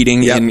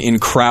overheating in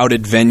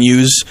crowded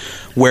venues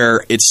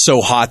where it's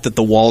so hot that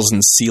the walls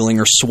and ceiling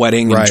are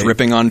sweating and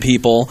dripping on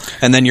people,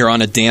 and then you're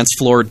on a dance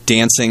floor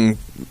dancing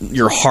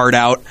your heart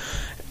out.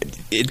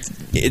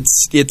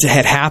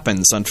 It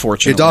happens,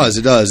 unfortunately.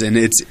 It does, and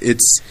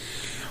it's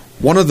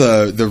one of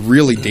the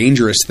really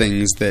dangerous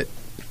things that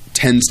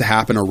tends to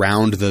happen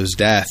around those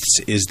deaths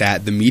is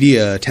that the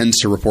media tends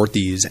to report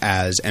these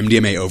as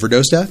MDMA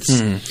overdose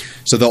deaths.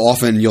 So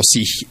you'll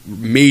see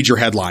major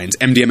headlines,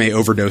 MDMA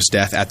overdose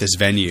death at this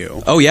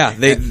venue. Oh yeah,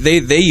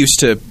 they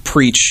used to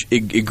preach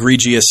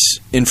egregious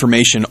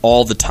information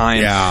all the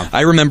time. Yeah.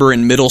 I remember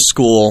in middle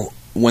school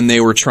when they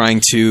were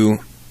trying to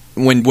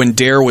when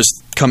DARE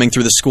was coming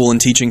through the school and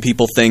teaching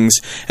people things,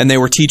 and they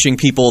were teaching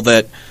people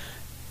that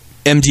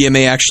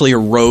MDMA actually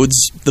erodes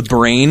the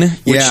brain,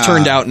 which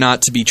turned out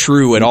not to be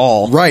true at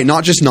all. Right,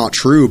 not just not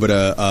true, but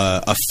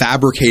a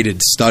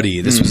fabricated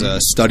study. This was a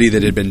study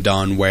that had been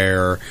done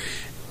where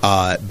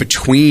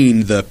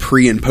between the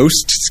pre and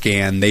post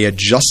scan, they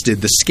adjusted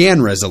the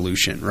scan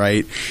resolution,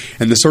 right?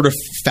 And the sort of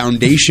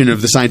foundation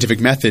of the scientific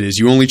method is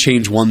you only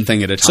change one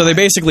thing at a time. So they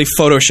basically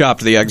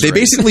photoshopped the X-rays. They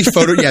basically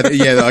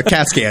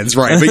CAT scans,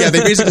 right? But yeah,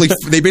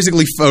 they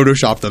basically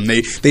photoshopped them.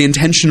 They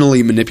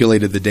intentionally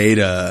manipulated the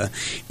data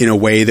in a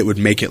way that would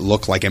make it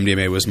look like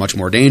MDMA was much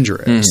more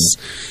dangerous.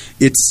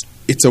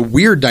 It's a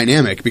weird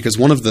dynamic, because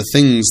one of the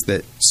things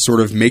that sort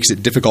of makes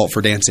it difficult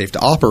for DanceSafe to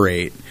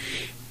operate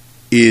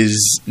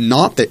is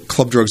not that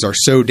club drugs are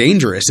so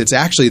dangerous. It's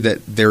actually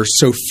that there's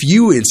so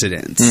few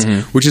incidents,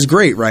 which is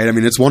great, right? I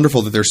mean, it's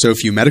wonderful that there's so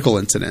few medical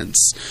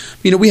incidents.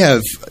 We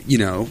have,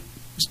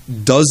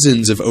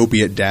 dozens of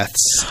opiate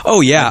deaths. Oh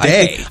yeah, a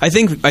day. I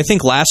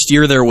think last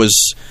year there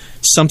was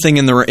something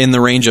in the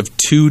range of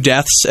 2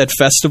 deaths at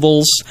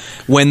festivals.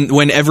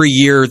 When every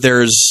year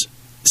there's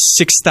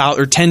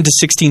 6,000 or 10 to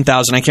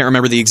 16,000. I can't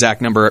remember the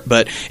exact number,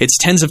 but it's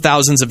tens of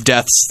thousands of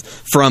deaths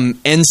from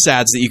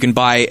NSAIDs that you can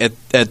buy at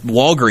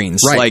Walgreens,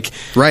 like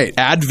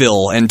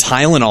Advil and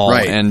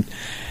Tylenol,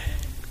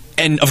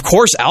 and of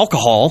course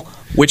alcohol,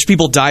 which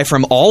people die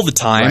from all the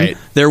time.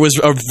 There was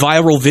a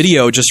viral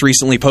video just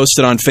recently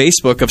posted on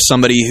Facebook of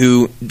somebody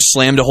who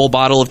slammed a whole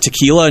bottle of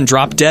tequila and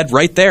dropped dead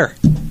right there.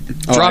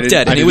 Dropped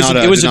dead. And it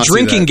was a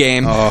drinking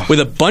game with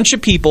a bunch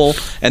of people,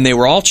 and they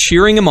were all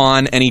cheering him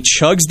on, and he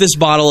chugs this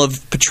bottle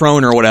of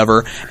Patron or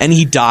whatever, and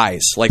he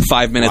dies like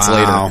 5 minutes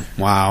later.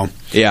 Wow.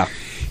 Yeah.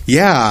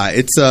 Yeah,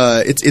 it's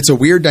a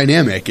weird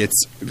dynamic.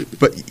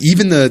 But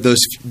even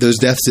those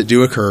deaths that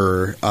do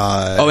occur.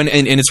 And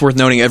it's worth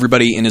noting,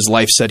 everybody in his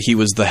life said he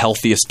was the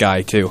healthiest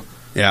guy too.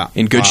 Yeah,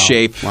 in good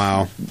shape.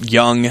 Wow,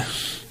 young,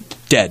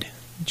 dead.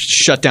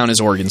 Shut down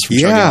his organs from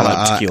chugging all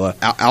that tequila.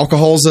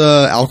 Alcohol's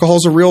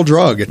a real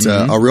drug. It's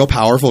a real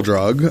powerful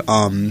drug.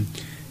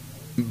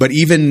 But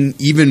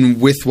even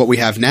with what we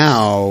have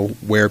now,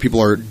 where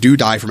people do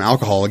die from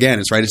alcohol, again,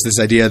 it's this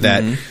idea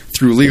that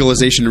through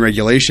legalization and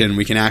regulation,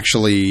 we can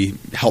actually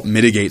help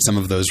mitigate some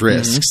of those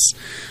risks.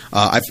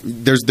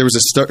 There was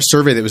a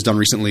survey that was done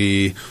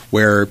recently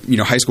where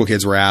high school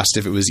kids were asked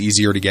if it was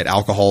easier to get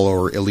alcohol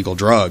or illegal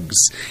drugs,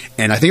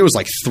 and I think it was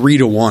like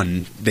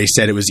 3-1. They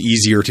said it was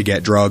easier to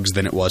get drugs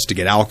than it was to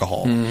get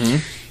alcohol.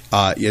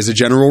 As a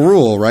general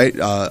rule, right,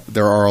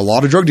 there are a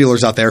lot of drug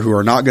dealers out there who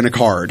are not going to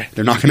card.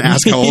 They're not going to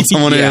ask how old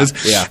someone is.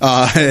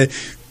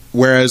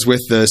 Whereas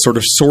with the sort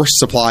of source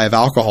supply of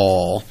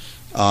alcohol,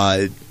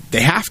 they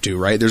have to,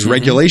 right? There's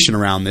regulation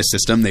around this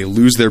system. They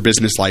lose their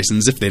business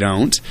license if they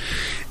don't.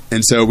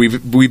 And so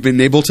we've been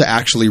able to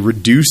actually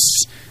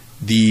reduce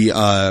the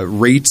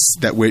rates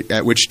at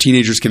which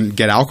teenagers can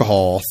get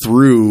alcohol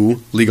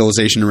through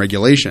legalization and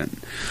regulation.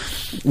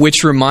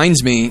 Which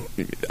reminds me,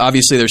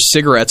 obviously there's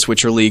cigarettes,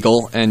 which are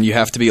legal, and you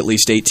have to be at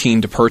least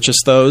 18 to purchase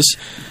those.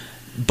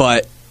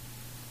 But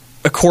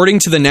according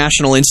to the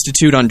National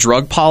Institute on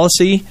Drug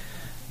Policy,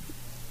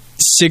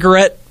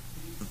 cigarette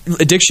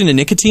addiction to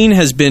nicotine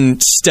has been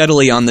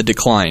steadily on the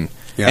decline.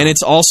 Yeah. And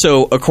it's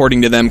also,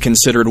 according to them,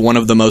 considered one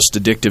of the most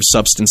addictive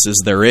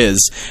substances there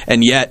is.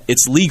 And yet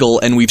it's legal,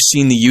 and we've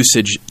seen the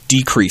usage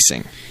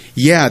decreasing.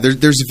 Yeah,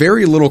 there's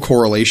very little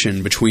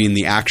correlation between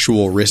the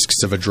actual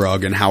risks of a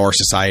drug and how our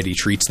society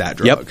treats that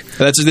drug.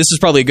 This is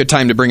probably a good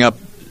time to bring up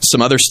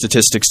some other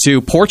statistics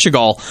too.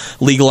 Portugal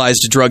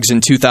legalized drugs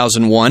in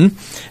 2001,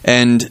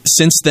 and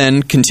since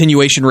then,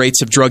 continuation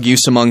rates of drug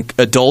use among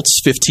adults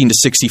 15 to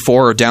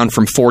 64 are down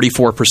from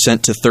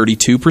 44% to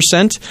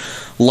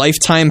 32%.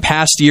 Lifetime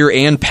past year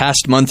and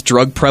past month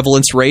drug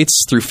prevalence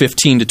rates through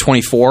 15 to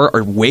 24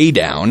 are way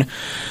down.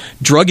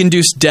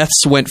 Drug-induced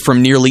deaths went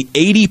from nearly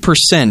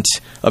 80%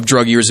 of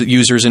drug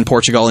users in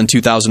Portugal in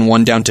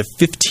 2001 down to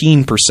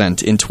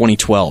 15% in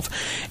 2012.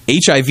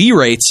 HIV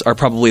rates are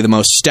probably the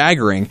most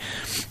staggering.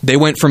 They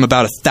went from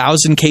about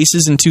 1,000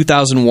 cases in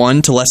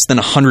 2001 to less than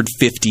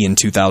 150 in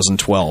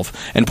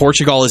 2012. And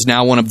Portugal is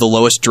now one of the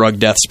lowest drug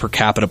deaths per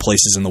capita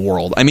places in the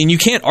world. I mean, you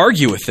can't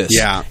argue with this.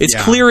 It's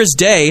clear as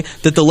day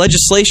that the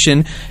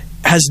legislation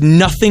has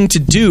nothing to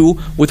do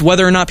with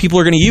whether or not people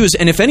are going to use.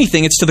 And if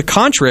anything, it's to the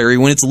contrary.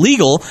 When it's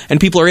legal and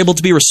people are able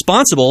to be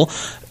responsible,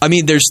 I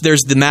mean, there's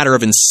the matter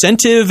of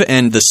incentive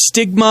and the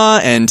stigma,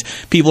 and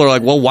people are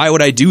like, well, why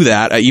would I do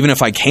that? Even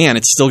if I can,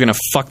 it's still going to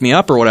fuck me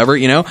up or whatever,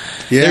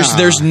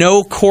 There's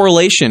no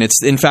correlation.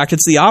 In fact,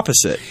 it's the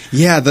opposite.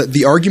 Yeah,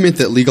 the argument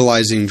that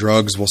legalizing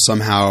drugs will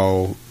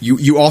somehow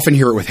you often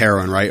hear it with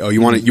heroin, right? Oh,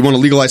 you want to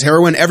legalize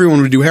heroin?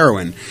 Everyone would do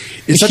heroin.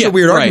 It's such a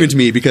weird argument to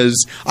me,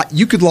 because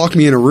you could lock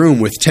me in a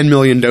room with 10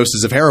 million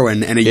doses of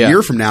heroin, and a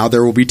year from now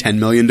there will be 10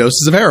 million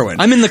doses of heroin.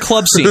 I'm in the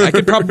club scene. I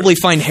could probably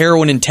find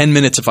heroin in 10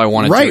 minutes if I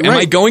wanted to. Am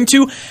I going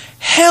to?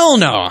 Hell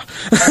no.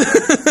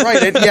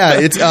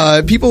 It's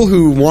people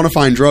who want to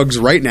find drugs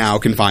right now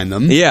can find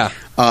them. Yeah.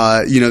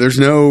 There's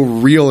no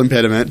real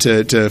impediment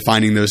to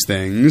finding those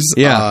things.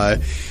 Yeah.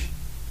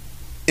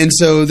 And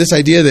so this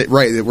idea that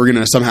we're going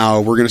to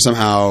somehow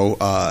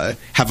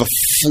have a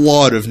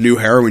flood of new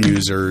heroin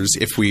users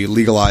if we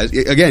legalize,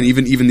 again,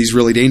 even these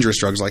really dangerous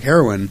drugs like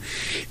heroin,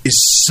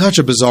 is such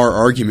a bizarre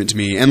argument to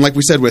me. And like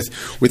we said with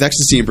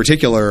ecstasy in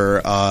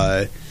particular,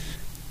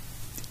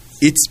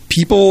 it's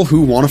people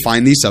who want to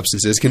find these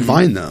substances can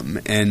find them,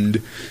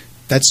 and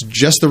that's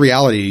just the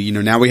reality.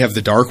 Now we have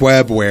the dark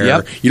web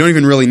where you don't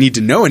even really need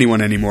to know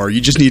anyone anymore. You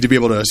just need to be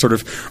able to sort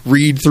of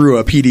read through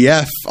a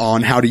PDF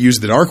on how to use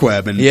the dark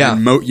web. And,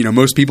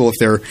 most people, if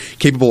they're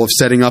capable of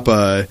setting up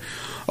a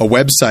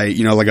website,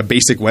 like a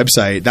basic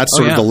website, that's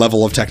sort of the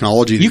level of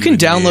technology that you can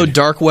download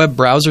dark web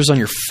browsers on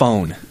your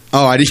phone.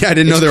 Oh, I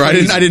didn't know there. I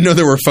didn't know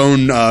there were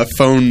phone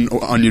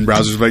onion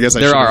browsers, but I guess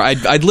there are.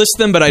 I'd list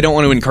them, but I don't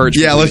want to encourage.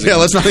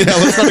 Let's not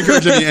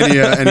encourage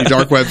any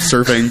dark web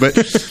surfing.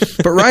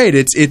 But right,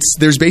 it's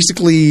there's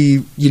basically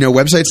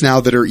websites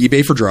now that are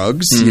eBay for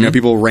drugs.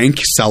 People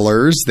rank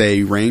sellers. They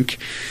use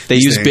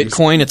things.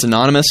 Bitcoin. It's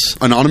anonymous.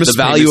 The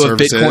value of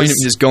Bitcoin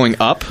is going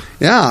up.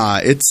 Yeah,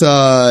 it's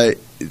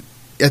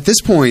at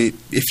this point,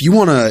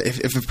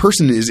 if a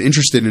person is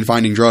interested in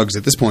finding drugs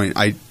at this point,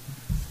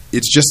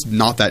 it's just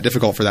not that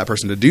difficult for that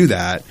person to do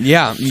that.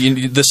 Yeah.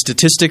 The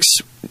statistics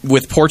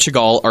with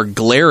Portugal are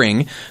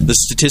glaring. The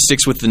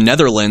statistics with the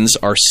Netherlands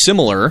are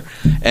similar.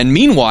 And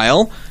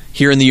meanwhile,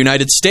 here in the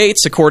United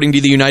States, according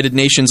to the United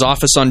Nations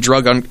Office on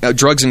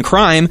Drugs and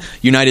Crime,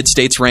 United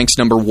States ranks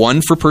number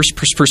 1 for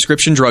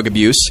prescription drug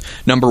abuse,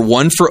 number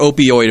 1 for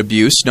opioid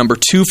abuse, number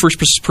 2 for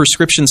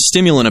prescription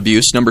stimulant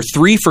abuse, number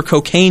 3 for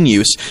cocaine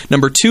use,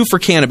 number 2 for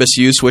cannabis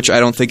use, which I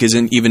don't think is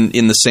even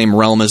in the same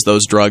realm as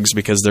those drugs,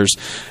 because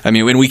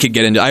when we could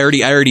get into, I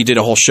already did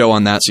a whole show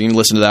on that, so you can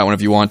listen to that one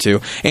if you want to.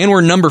 And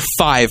we're number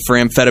 5 for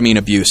amphetamine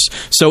abuse.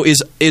 So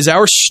is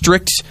our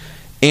strict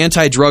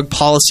anti-drug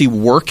policy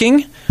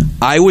working?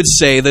 I would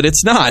say that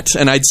it's not,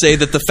 and I'd say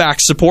that the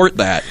facts support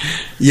that.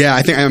 Yeah,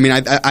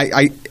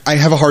 I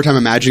have a hard time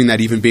imagining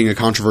that even being a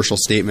controversial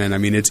statement. I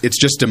mean, it's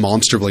just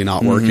demonstrably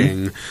not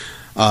working.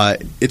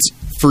 It's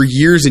for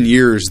years and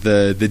years,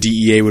 the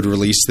DEA would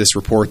release this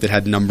report that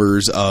had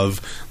numbers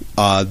of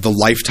the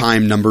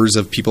lifetime numbers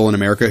of people in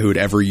America who had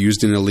ever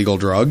used an illegal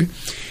drug.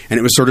 And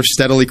it was sort of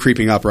steadily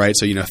creeping up, right?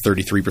 So,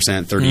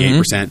 33%,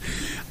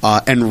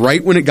 38%. And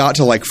right when it got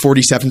to like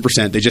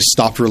 47%, they just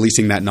stopped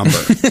releasing that number,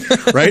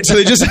 right?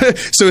 So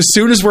so as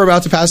soon as we're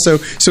about to pass, so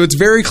it's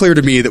very clear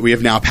to me that we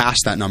have now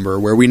passed that number,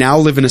 where we now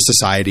live in a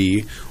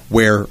society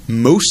where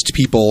most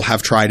people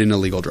have tried an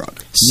illegal drug.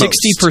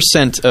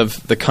 60%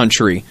 of the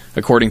country,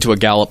 according to a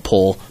Gallup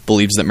poll,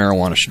 believes that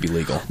marijuana should be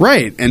legal.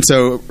 Right. And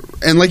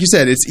like you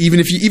said, it's even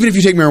if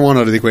you take marijuana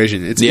out of the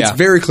equation, it's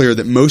very clear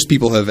that most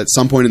people have at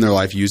some point in their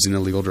life used an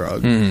illegal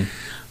drug,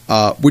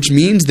 which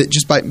means that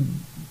just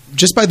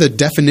by the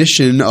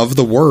definition of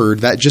the word,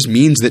 that just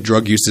means that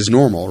drug use is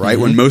normal, right?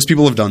 When most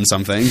people have done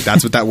something,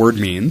 that's what that word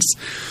means.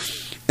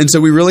 And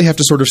so we really have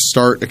to sort of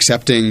start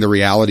accepting the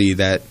reality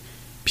that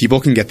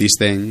people can get these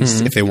things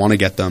if they want to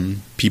get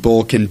them.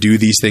 People can do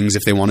these things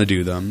if they want to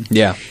do them.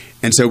 Yeah.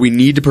 And so we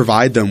need to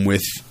provide them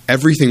with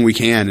everything we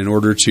can in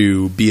order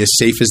to be as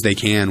safe as they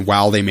can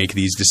while they make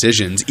these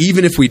decisions,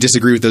 even if we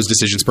disagree with those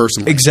decisions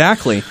personally.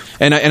 Exactly.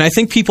 And I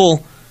think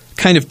people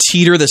kind of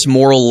teeter this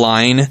moral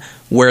line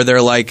where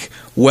they're like,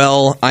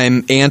 well,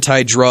 I'm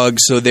anti-drug,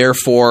 so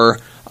therefore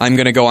I'm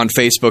going to go on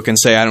Facebook and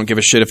say I don't give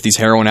a shit if these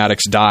heroin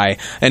addicts die.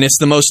 And it's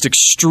the most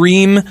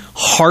extreme,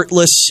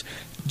 heartless,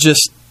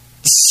 just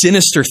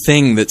sinister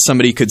thing that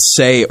somebody could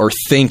say or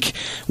think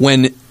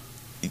when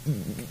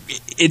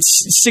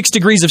it's 6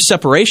 degrees of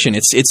separation.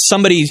 It's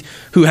somebody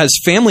who has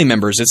family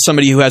members. It's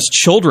somebody who has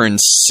children,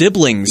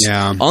 siblings,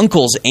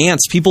 uncles,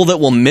 aunts, people that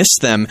will miss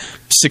them,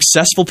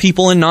 successful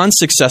people and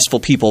non-successful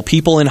people,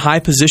 people in high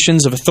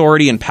positions of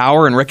authority and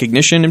power and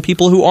recognition, and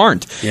people who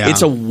aren't. Yeah.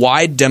 It's a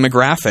wide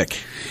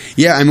demographic.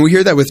 Yeah, I mean, we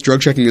hear that with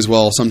drug checking as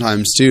well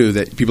sometimes too,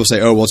 that people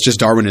say, oh, well, it's just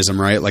Darwinism,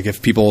 right? Like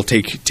if people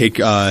take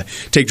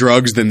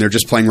drugs, then they're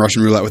just playing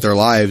Russian roulette with their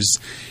lives.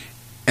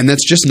 And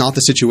that's just not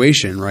the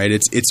situation, right?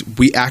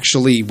 We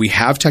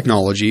have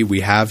technology,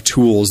 we have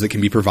tools that can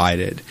be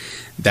provided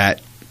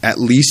that at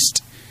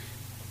least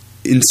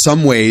in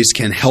some ways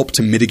can help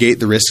to mitigate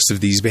the risks of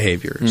these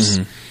behaviors.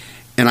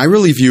 And I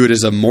really view it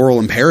as a moral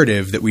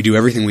imperative that we do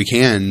everything we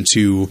can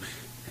to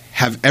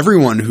have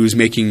everyone who's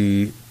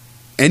making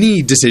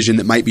any decision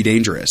that might be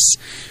dangerous.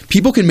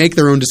 People can make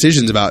their own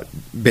decisions about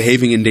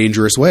behaving in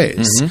dangerous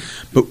ways.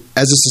 But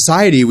as a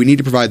society, we need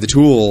to provide the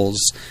tools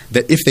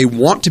that if they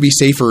want to be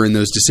safer in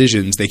those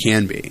decisions, they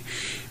can be.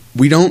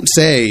 We don't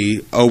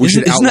say, oh, we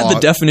should outlaw... Isn't that the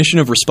definition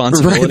of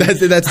responsibility? Right,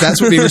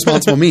 that's what being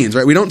responsible means,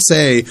 right? We don't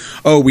say,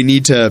 oh, we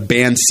need to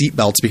ban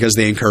seatbelts because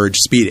they encourage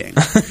speeding.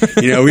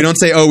 We don't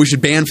say, oh, we should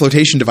ban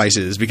flotation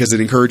devices because it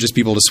encourages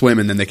people to swim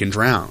and then they can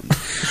drown.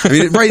 I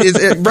mean,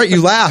 right,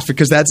 you laugh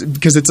because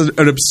it's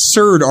an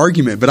absurd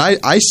argument, but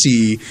I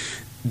see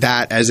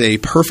that as a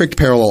perfect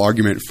parallel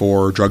argument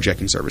for drug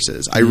checking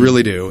services. I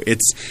really do.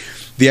 It's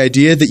the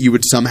idea that you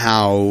would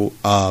somehow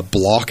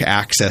block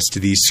access to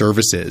these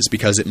services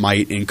because it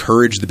might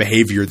encourage the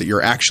behavior that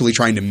you're actually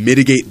trying to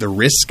mitigate the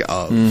risk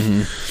of,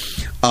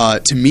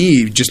 to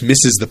me, just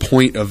misses the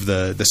point of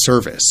the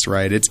service,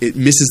 right? It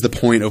misses the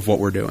point of what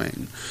we're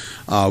doing.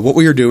 What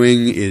we are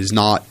doing is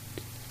not –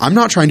 I'm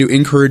not trying to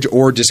encourage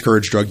or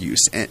discourage drug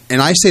use.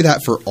 And I say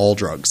that for all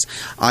drugs.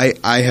 I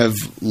have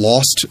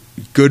lost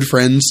good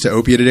friends to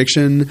opiate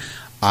addiction.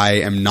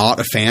 I am not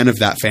a fan of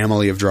that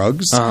family of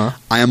drugs. I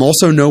am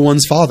also no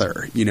one's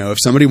father. If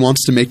somebody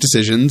wants to make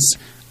decisions,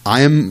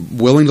 I am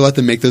willing to let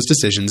them make those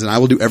decisions, and I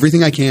will do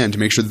everything I can to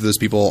make sure that those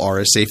people are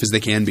as safe as they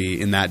can be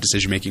in that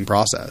decision-making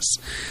process.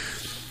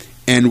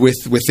 And with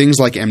things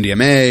like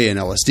MDMA and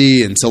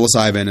LSD and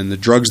psilocybin and the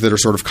drugs that are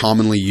sort of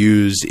commonly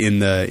used in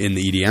the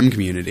EDM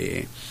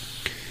community,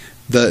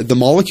 the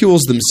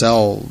molecules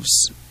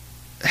themselves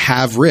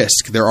have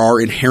risk. There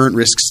are inherent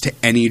risks to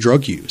any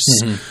drug use.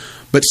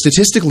 But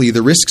statistically,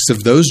 the risks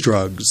of those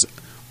drugs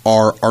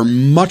are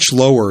much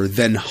lower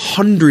than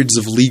hundreds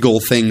of legal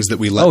things that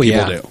we let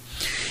people do.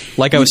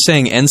 Like I was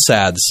saying,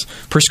 NSAIDs,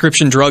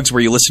 prescription drugs where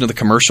you listen to the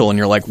commercial and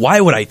you're like, why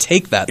would I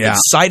take that? The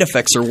side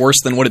effects are worse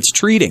than what it's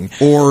treating.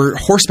 Or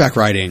horseback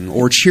riding,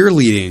 or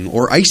cheerleading,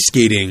 or ice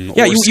skating, or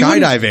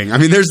skydiving. I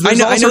mean, there's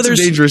all sorts of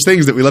dangerous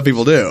things that we let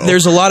people do.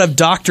 There's a lot of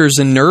doctors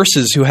and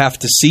nurses who have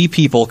to see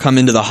people come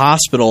into the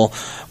hospital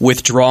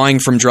withdrawing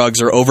from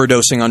drugs or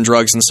overdosing on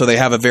drugs, and so they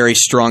have a very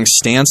strong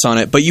stance on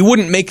it. But you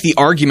wouldn't make the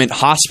argument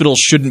hospitals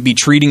shouldn't be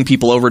treating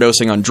people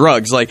overdosing on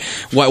drugs. Like,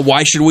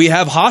 why should we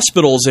have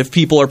hospitals if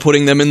people are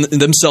putting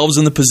themselves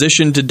in the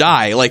position to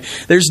die? Like,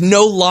 there's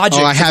no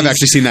logic. I have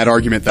actually seen that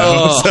argument,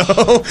 though.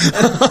 So,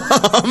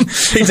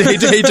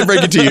 hate to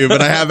break it to you,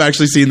 but I have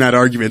actually seen that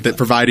argument that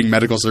providing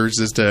medical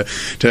services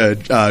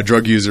to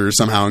drug users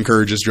somehow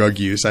encourages drug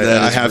use. I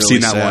have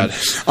really seen that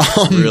sad.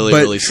 one.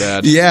 Really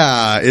sad.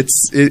 Yeah,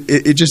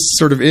 it just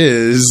sort of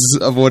is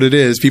of what it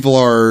is. People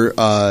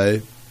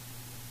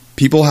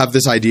have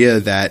this idea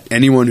that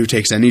anyone who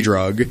takes any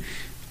drug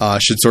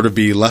should sort of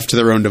be left to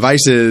their own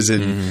devices,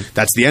 and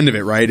that's the end of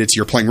it, right?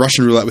 You're playing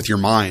Russian roulette with your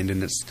mind,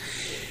 and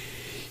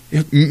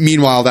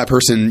meanwhile that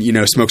person,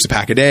 smokes a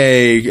pack a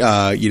day,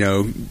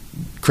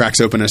 cracks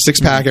open a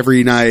 6-pack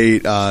every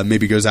night,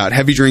 maybe goes out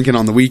heavy drinking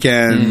on the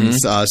weekends,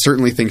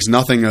 certainly thinks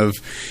nothing of,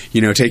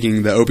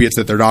 taking the opiates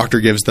that their doctor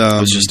gives them.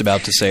 I was just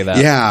about to say that.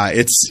 Yeah,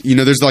 it's,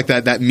 there's like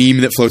that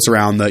meme that floats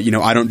around, the,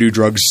 I don't do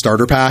drugs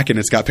starter pack, and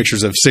it's got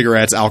pictures of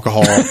cigarettes,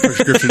 alcohol,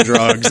 prescription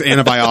drugs,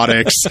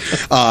 antibiotics,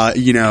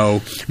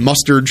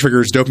 mustard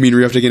triggers dopamine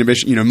reuptake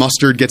inhibition,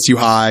 mustard gets you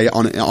high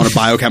on a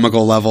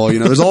biochemical level.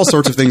 There's all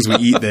sorts of things we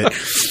eat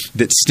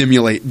that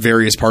stimulate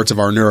various parts of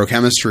our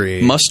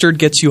neurochemistry. Mustard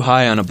gets you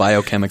high on a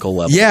biochemical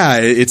level. Yeah,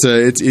 there's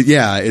an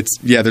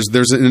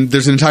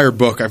entire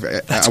book.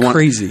 That's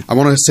crazy. I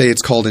want to say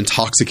it's called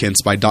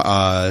Intoxicants by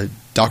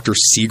Dr.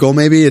 Siegel,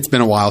 maybe. It's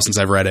been a while since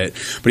I've read it.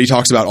 But he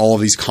talks about all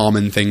of these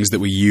common things that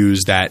we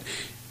use that,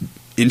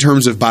 in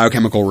terms of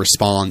biochemical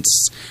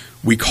response,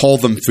 we call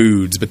them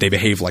foods, but they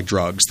behave like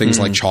drugs. Things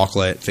like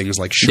chocolate, things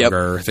like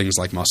sugar, things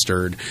like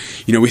mustard.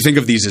 We think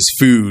of these as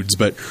foods,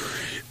 but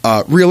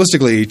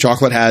realistically,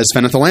 chocolate has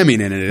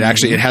phenethylamine in it. It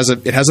actually it has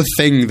a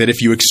thing that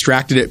if you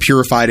extracted it,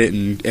 purified it,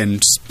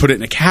 and put it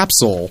in a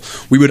capsule,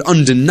 we would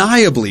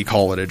undeniably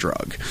call it a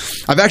drug.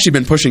 I've actually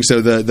been pushing.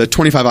 So the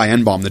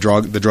 25-I-N-bomb, the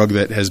drug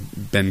that has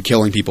been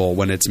killing people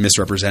when it's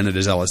misrepresented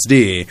as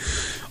LSD,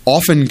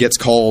 often gets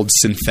called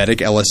synthetic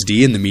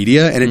LSD in the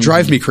media, and it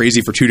drives me crazy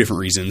for two different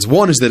reasons.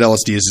 One is that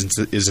LSD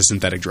is a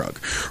synthetic drug,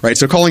 right?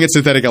 So calling it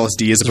synthetic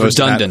LSD as opposed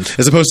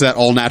to that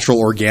all natural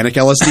organic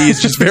LSD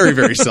is just very,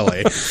 very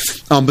silly.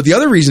 But the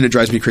other reason it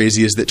drives me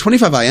crazy is that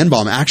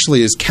 25-I-N-bomb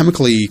actually is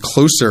chemically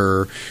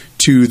closer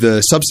to the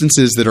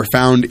substances that are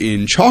found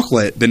in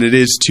chocolate than it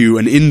is to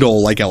an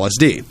indole like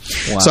LSD.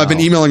 Wow. So I've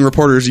been emailing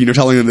reporters,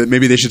 telling them that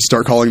maybe they should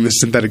start calling this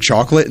synthetic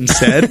chocolate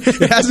instead.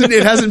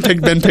 It hasn't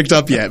been picked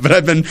up yet, but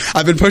I've been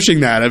pushing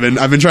that.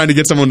 I've been trying to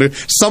get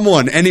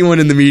anyone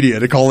in the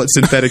media to call it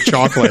synthetic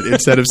chocolate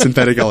instead of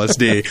synthetic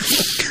LSD.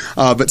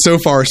 But so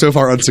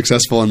far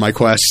unsuccessful in my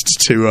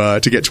quest to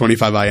get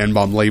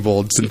 25-I-N-bomb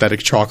labeled synthetic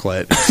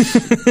chocolate.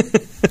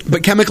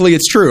 But chemically,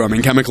 it's true. I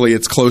mean, chemically,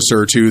 it's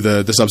closer to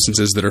the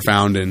substances that are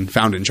found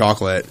in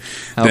chocolate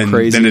than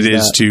it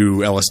is to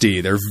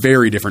LSD. They're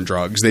very different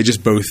drugs. They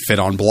just both fit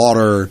on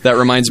blotter. That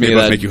reminds me of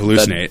that, make you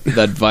hallucinate.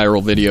 That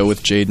viral video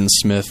with Jaden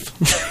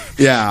Smith.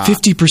 Yeah.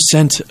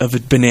 50% of a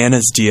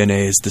banana's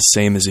DNA is the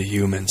same as a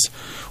human's.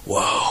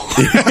 Whoa.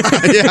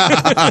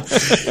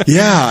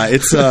 Yeah.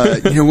 It's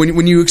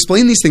when you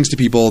explain these things to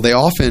people, they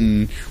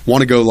often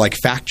want to go like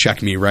fact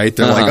check me, right?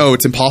 They're like, oh,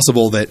 it's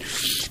impossible that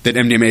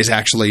MDMA is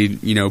actually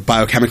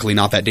biochemically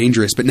not that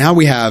dangerous. But now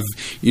we have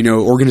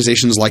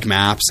organizations like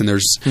MAPS, and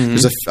there's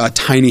a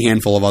tiny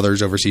handful of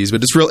others overseas,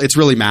 but it's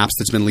really MAPS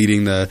that's been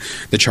leading the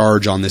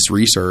charge on this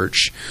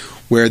research,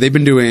 where they've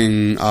been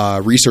doing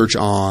research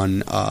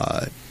on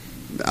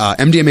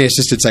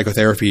MDMA-assisted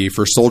psychotherapy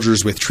for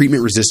soldiers with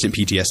treatment-resistant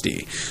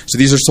PTSD. So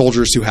these are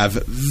soldiers who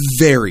have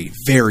very,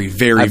 very,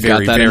 very, I've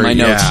got that in my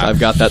notes. I've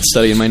got that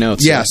study in my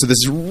notes. Yeah, so this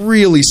is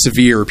really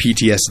severe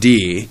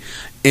PTSD.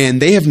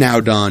 And they have now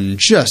done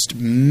just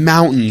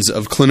mountains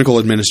of clinical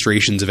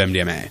administrations of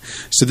MDMA.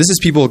 So this is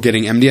people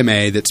getting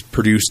MDMA that's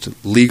produced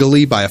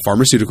legally by a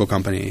pharmaceutical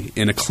company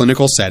in a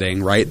clinical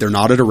setting, right? They're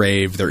not at a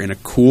rave. They're in a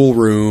cool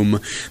room.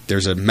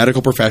 There's a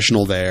medical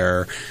professional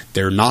there.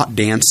 They're not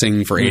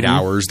dancing for 8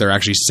 hours. They're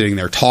actually sitting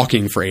there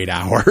talking for 8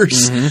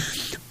 hours.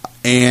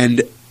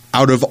 And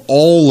out of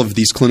all of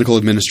these clinical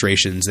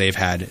administrations, they've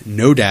had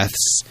no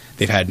deaths.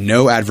 They've had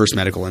no adverse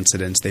medical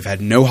incidents. They've had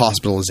no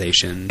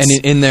hospitalizations. And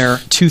in their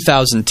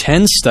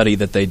 2010 study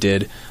that they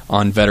did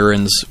on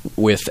veterans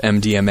with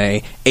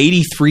MDMA,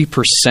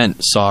 83%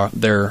 saw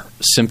their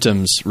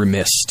symptoms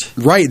remissed.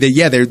 Right.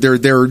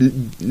 They're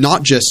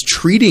not just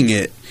treating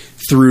it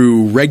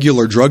through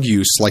regular drug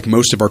use like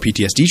most of our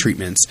PTSD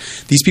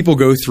treatments. These people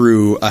go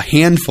through a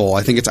handful.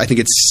 I think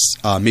it's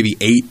maybe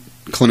 8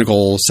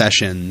 clinical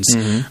sessions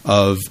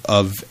of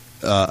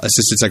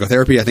assisted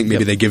psychotherapy. I think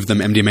maybe they give them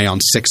MDMA on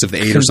 6 of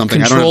the 8 or something.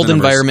 Controlled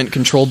environment,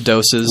 controlled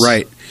doses.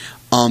 Right.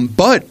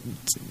 But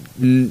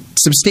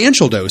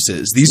substantial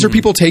doses. These are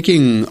people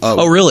taking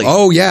oh, really?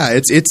 Oh, yeah.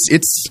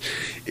 It's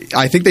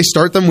I think they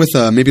start them with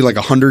maybe like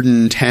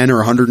 110 or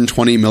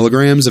 120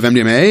 milligrams of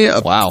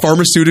MDMA. Wow.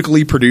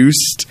 Pharmaceutically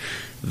produced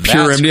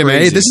pure That's MDMA.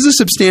 crazy. This is a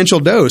substantial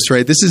dose,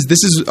 right? This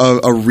is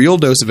a real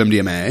dose of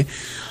MDMA.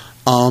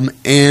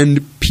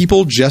 And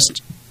people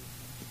just,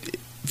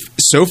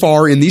 so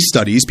far in these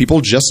studies,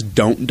 people just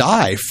don't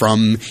die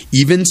from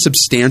even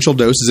substantial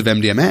doses of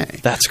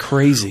MDMA. That's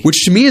crazy.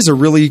 Which to me is a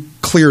really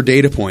clear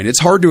data point. It's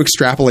hard to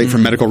extrapolate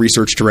from medical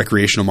research to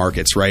recreational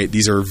markets, right?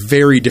 These are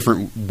very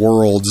different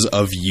worlds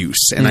of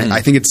use. And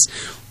I think it's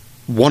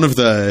one of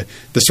the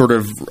sort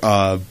of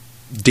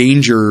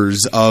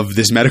dangers of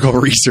this medical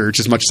research,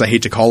 as much as I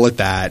hate to call it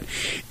that,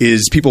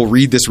 is people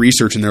read this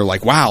research and they're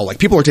like, wow, like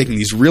people are taking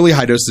these really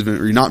high doses of,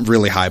 or not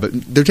really high, but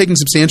they're taking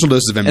substantial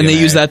doses of MDMA. And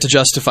they use that to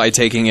justify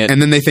taking it.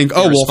 And then they think,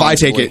 oh, well, if I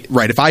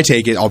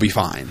take it, I'll be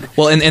fine.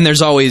 Well, and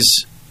there's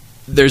always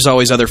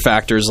other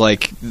factors,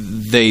 like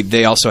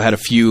they also had a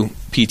few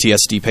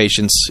PTSD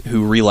patients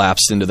who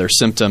relapsed into their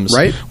symptoms,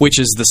 right? Which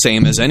is the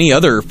same as any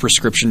other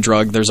prescription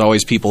drug. There's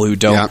always people who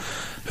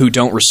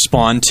don't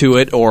respond to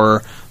it,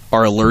 or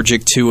are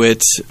allergic to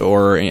it,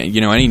 or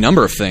any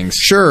number of things.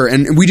 Sure,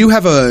 and we do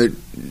have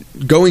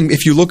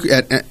if you look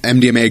at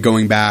MDMA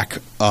going back,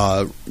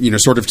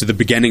 sort of to the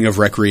beginning of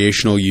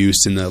recreational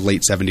use in the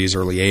late 70s,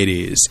 early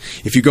 80s,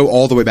 if you go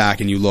all the way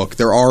back and you look,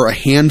 there are a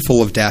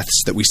handful of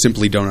deaths that we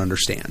simply don't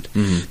understand.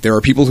 There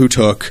are people who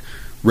took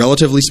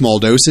relatively small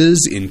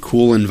doses in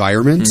cool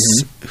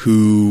environments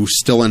who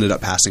still ended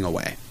up passing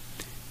away.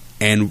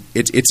 And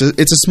it's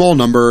a small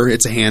number,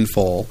 it's a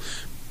handful.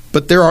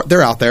 But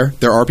they're out there.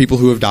 There are people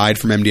who have died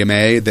from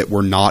MDMA that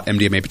were not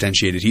MDMA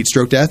potentiated heat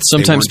stroke deaths.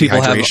 Sometimes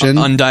people have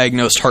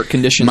undiagnosed heart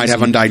conditions. Might have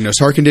undiagnosed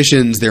heart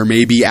conditions. There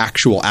may be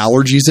actual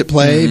allergies at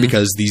play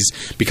because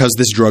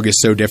this drug is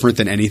so different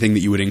than anything that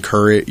you would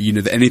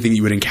anything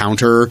you would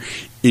encounter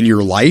in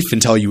your life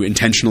until you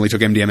intentionally took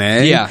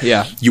MDMA.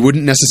 Yeah. You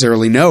wouldn't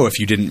necessarily know if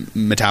you didn't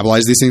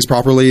metabolize these things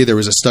properly. There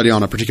was a study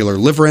on a particular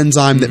liver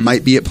enzyme that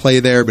might be at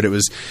play there, but it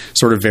was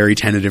sort of very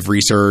tentative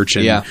research.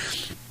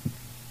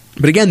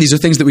 But again, these are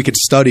things that we could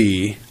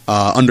study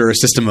under a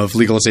system of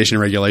legalization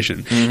and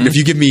regulation. And if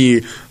you give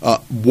me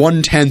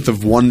 1/10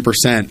 of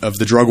 1% of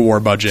the drug war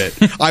budget,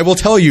 I will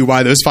tell you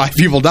why those 5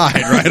 people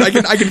died. Right?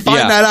 I can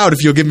find that out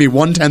if you'll give me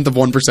 1/10 of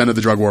 1% of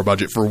the drug war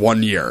budget for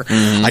 1 year.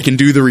 I can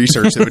do the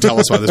research that would tell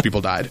us why those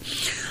people died.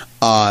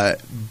 But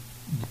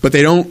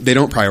they don't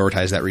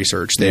prioritize that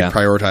research. They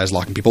prioritize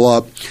locking people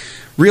up.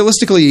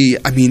 Realistically,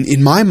 I mean,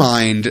 in my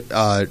mind,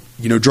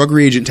 drug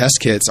reagent test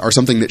kits are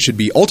something that should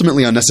be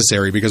ultimately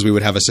unnecessary because we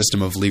would have a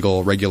system of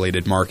legal,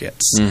 regulated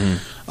markets.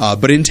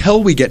 But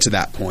until we get to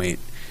that point,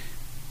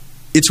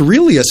 it's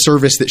really a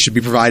service that should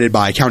be provided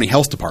by county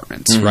health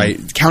departments, right?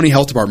 County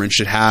health departments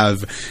should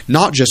have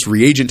not just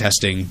reagent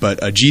testing, but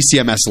a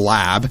GCMS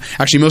lab.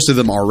 Actually, most of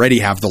them already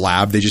have the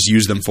lab. They just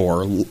use them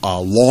for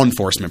law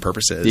enforcement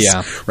purposes,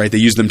 right? They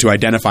use them to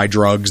identify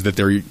drugs that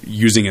they're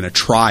using in a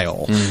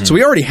trial. So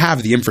we already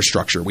have the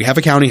infrastructure. We have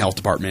a county health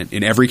department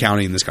in every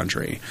county in this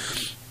country.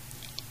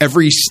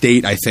 Every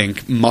state, I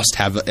think, must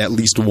have at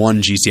least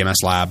one GCMS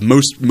lab.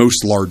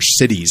 Most large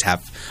cities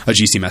have a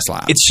GCMS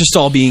lab. It's just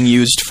all being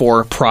used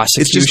for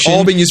prosecution. It's just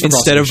all being used for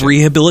instead of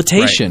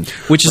rehabilitation,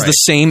 which is the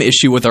same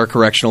issue with our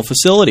correctional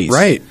facilities.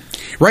 Right.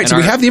 So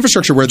we have the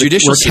infrastructure where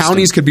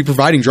counties could be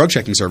providing drug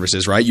checking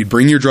services, right? You'd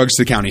bring your drugs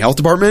to the county health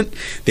department.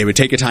 They would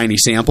take a tiny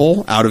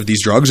sample out of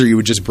these drugs, or you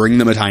would just bring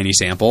them a tiny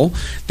sample.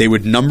 They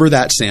would number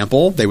that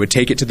sample. They would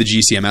take it to the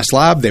GCMS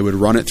lab. They would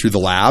run it through the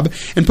lab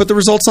and put the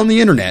results on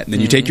the internet. And then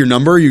you take your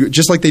number,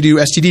 just like they do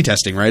STD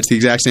testing, right? It's the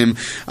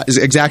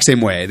exact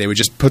same way. They would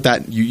just put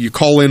that, you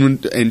call in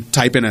and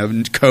type in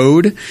a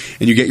code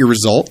and you get your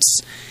results.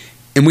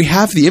 And we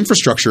have the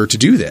infrastructure to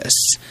do this.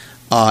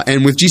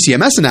 And with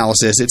GCMS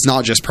analysis, it's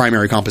not just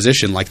primary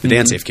composition like the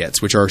DanceSafe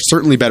kits, which are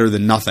certainly better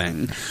than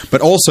nothing,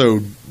 but also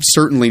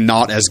certainly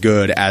not as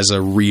good as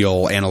a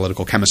real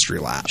analytical chemistry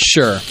lab.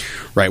 Sure.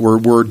 Right.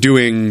 We're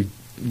doing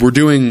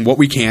what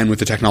we can with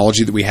the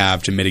technology that we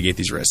have to mitigate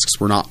these risks.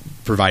 We're not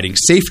providing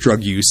safe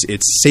drug use,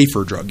 it's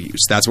safer drug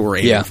use. That's what we're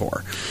aiming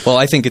for. Well,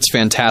 I think it's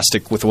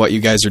fantastic with what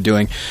you guys are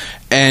doing.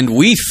 And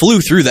we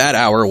flew through that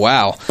hour.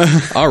 Wow.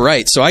 All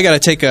right. So I got to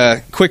take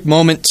a quick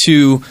moment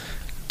to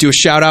do a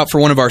shout out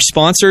for one of our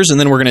sponsors, and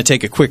then we're going to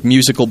take a quick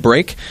musical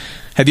break.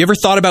 Have you ever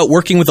thought about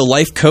working with a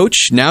life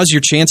coach? Now's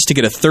your chance to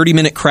get a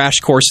 30-minute crash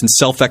course in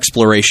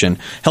self-exploration,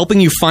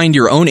 helping you find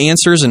your own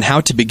answers and how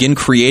to begin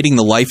creating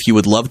the life you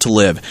would love to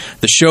live.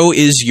 The show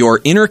is Your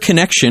Inner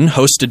Connection,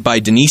 hosted by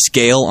Denise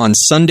Gale on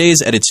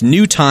Sundays at its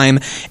new time,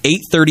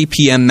 8:30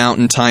 p.m.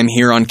 Mountain Time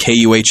here on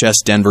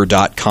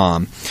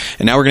KUHSdenver.com.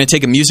 And now we're going to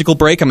take a musical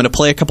break. I'm going to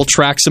play a couple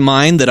tracks of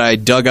mine that I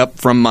dug up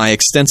from my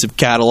extensive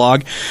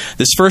catalog.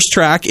 This first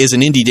track is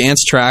an indie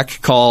dance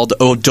track called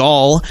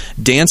O'Doll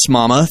Dance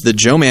Mama, the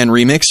Joe Man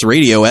remix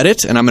radio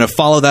edit, and I'm going to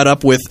follow that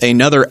up with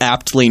another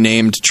aptly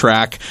named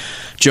track,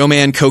 Joe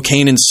Man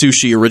Cocaine and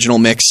Sushi original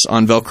mix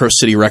on Velcro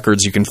City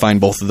Records. You can find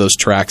both of those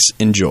tracks.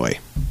 Enjoy.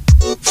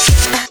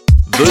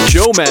 The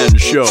Joe Man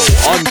Show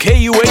on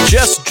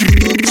KUHS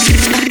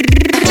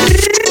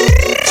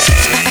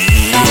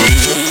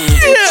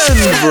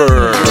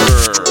Denver.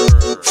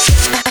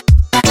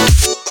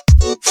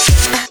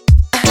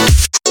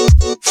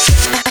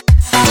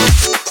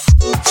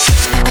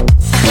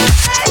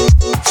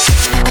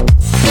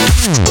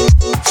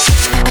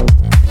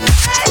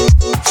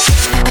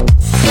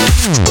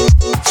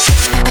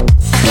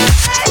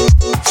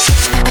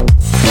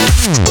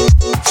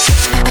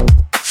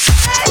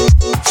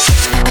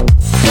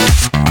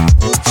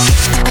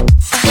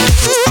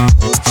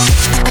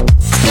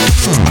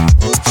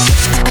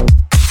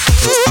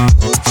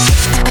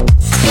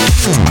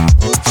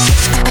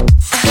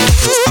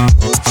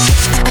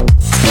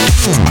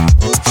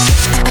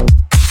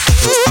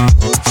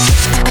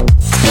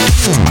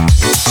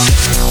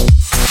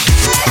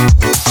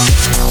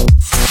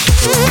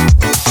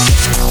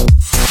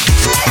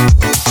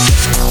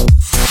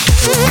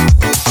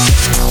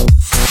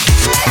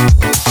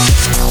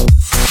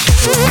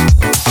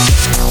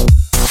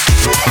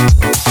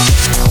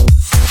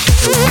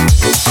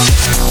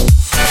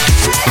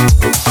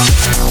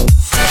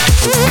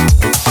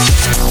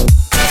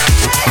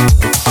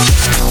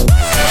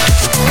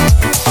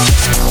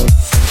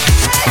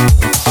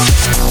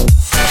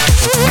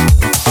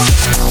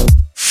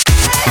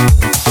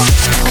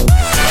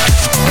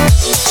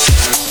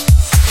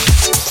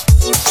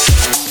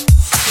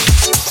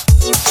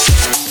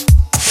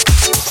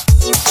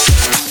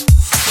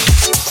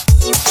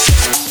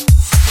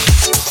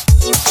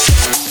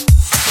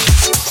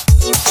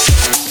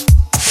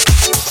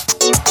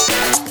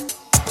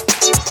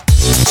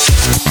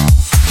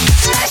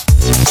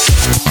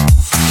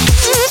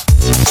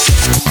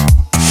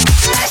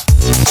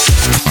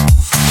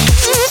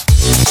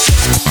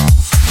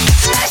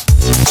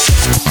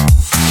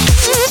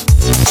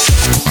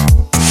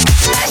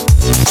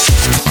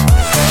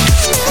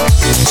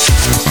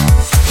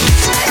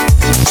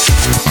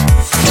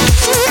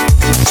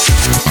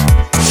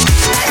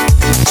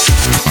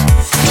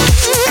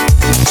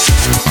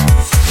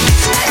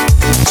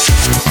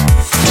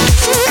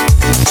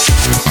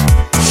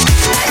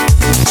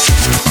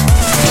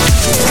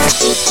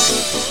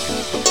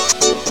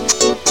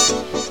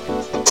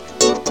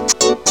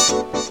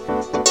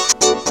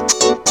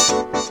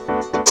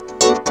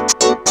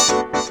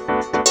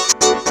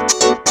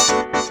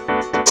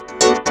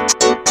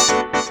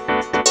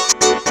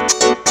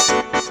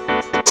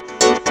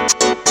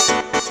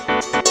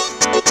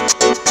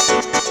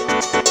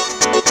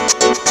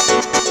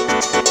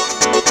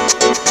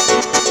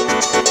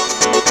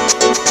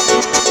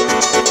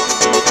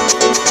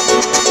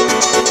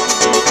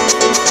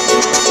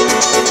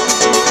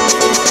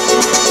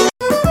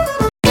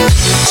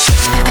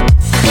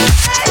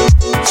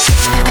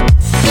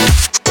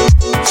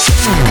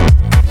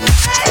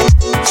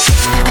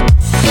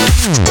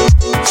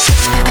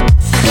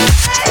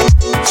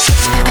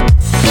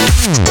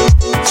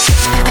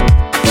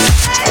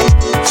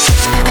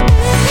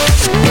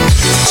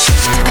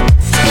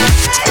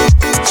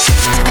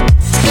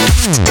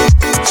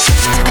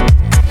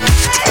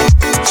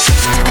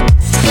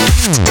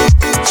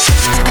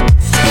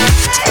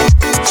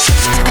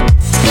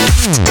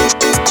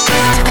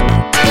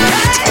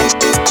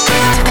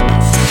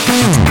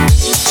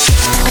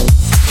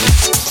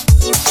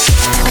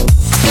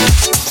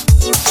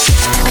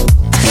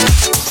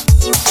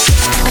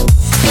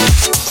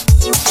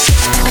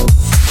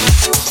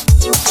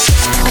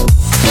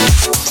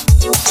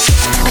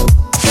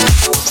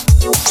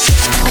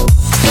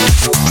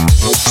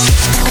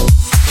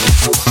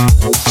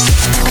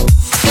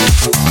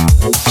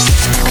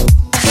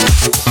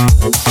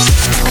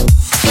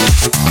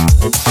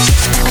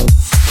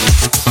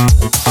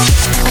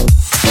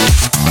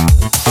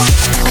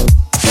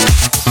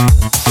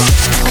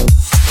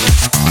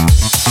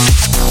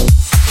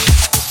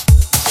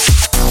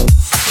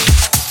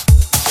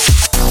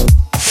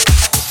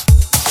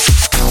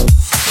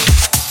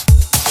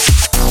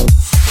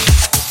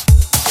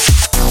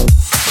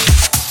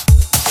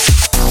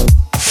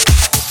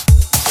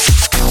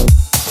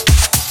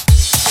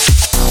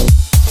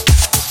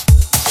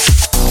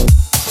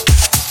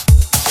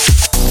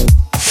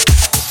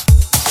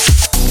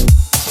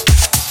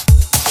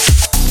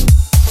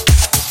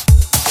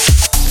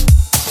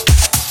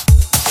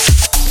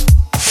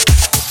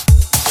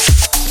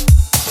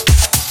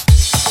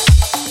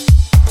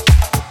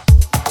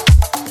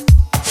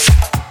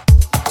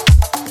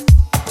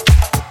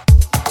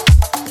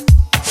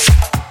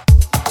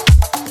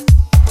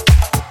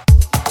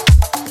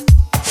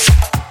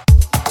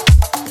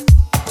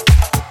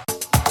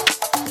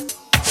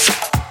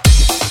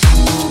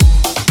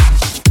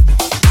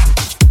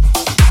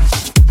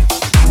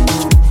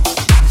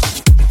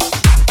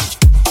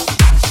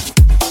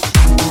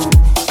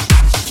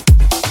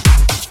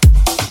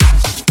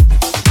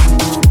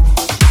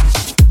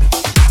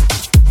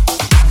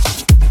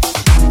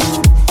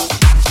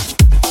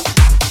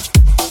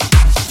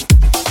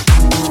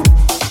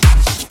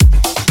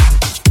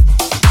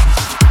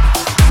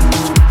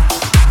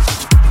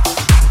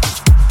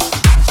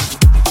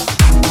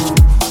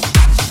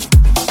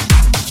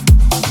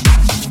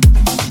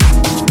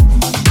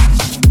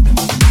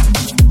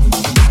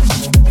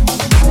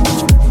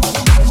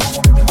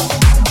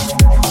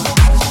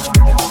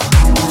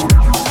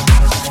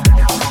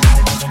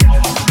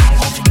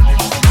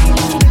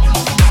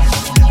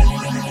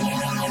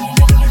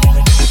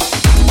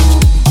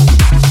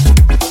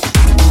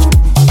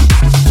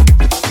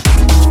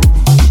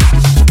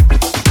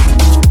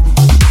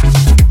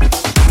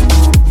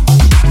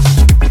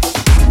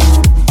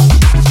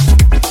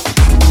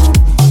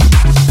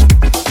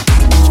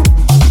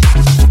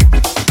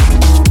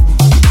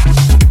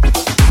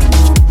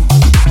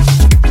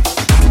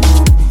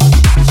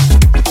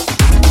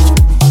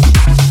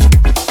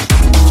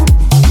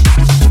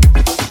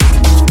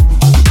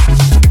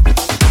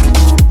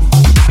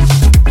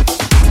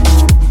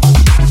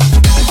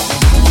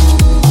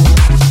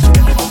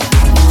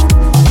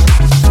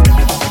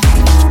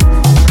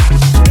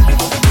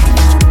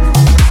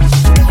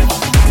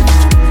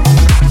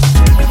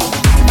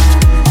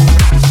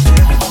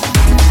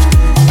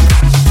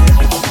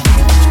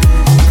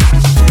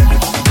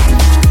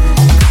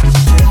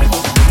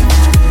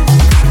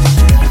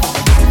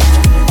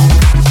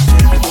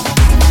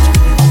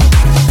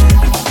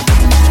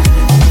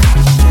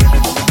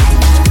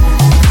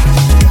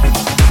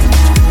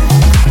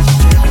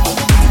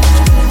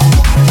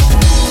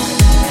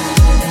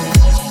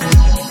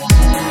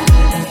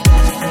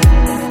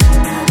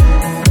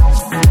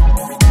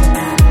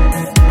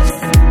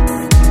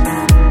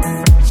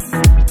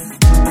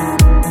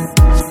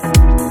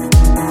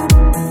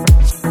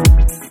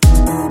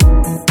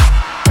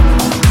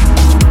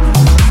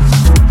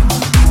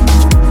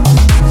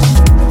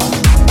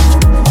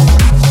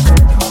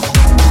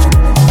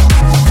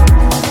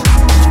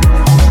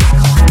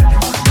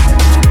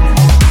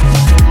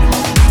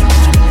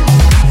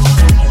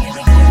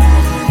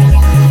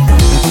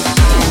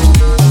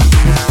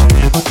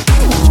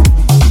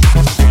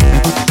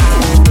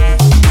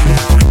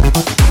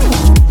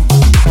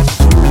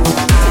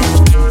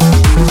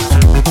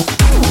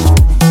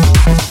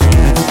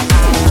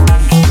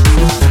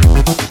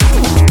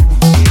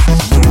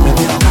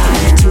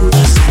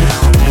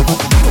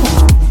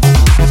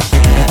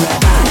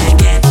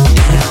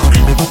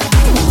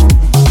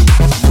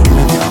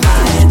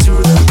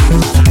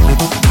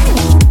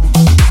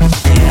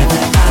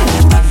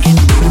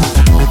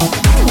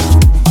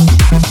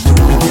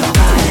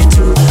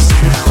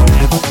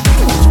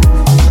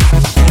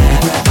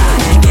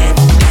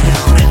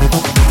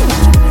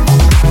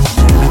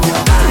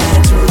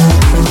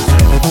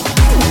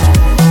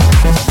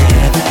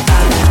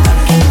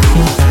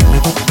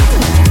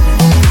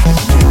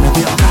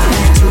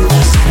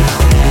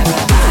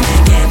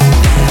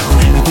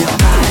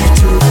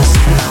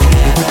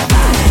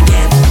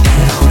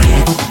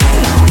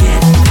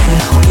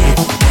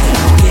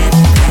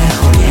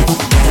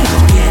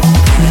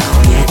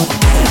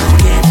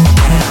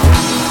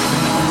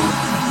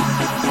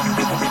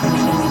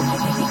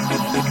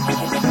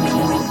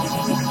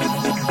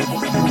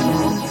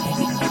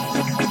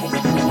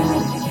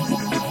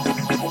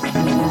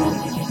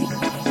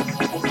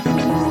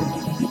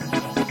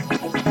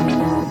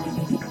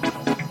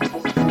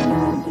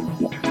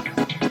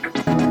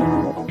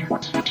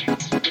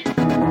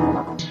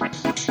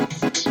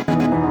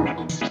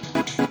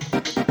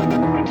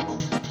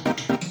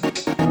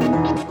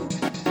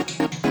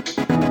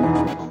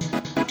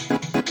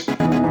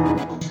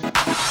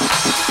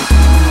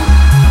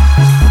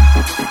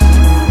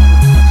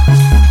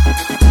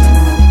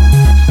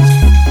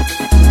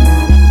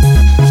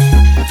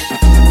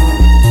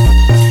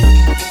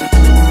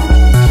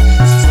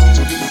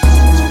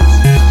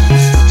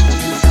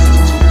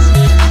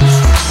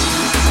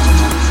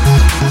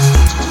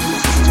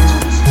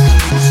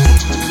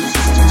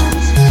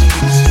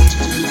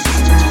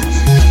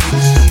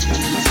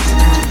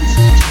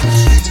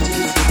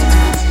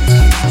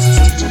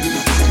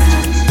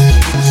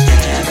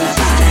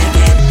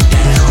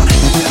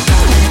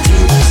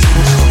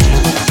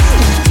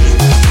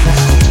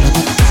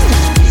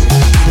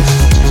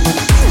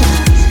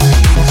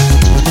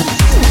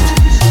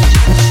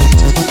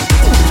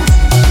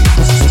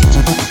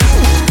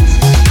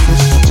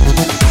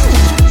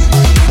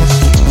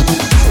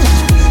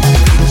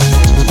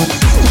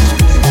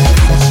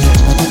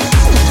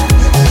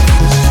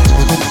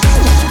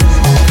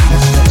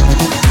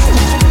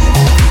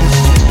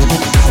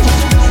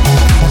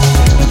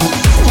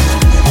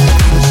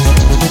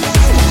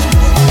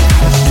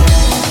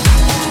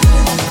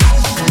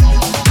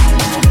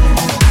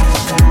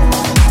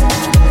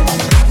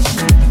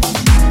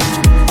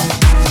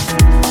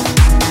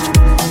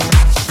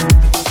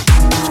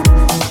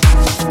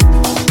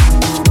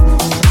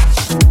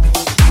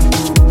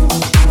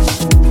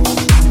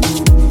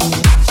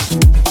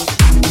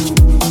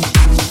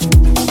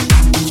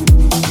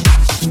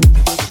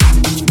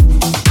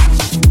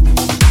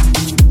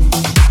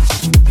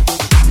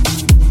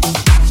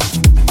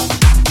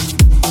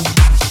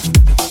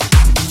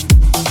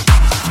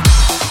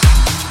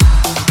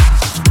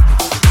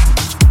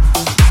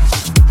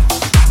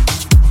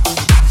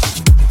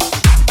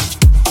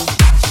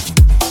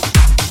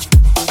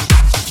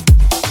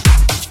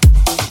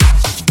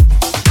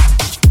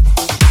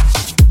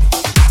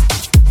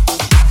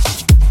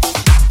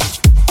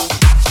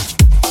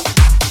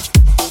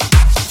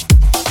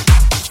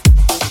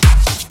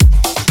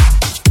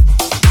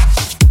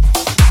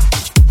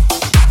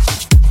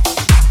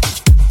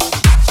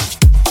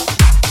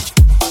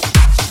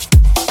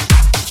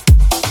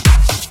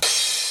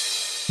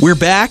 We're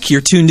back.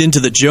 You're tuned into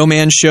the Joe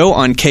Man Show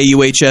on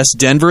KUHS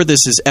Denver.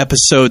 This is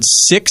episode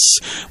 6.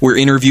 We're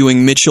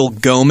interviewing Mitchell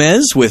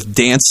Gomez with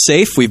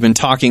DanceSafe. We've been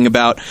talking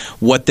about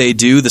what they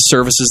do, the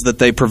services that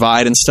they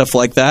provide, and stuff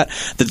like that.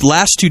 The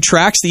last 2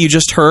 tracks that you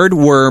just heard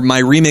were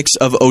my remix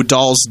of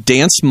Odal's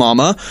Dance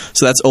Mama.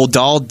 So that's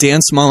Odal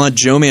Dance Mama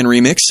Joe Man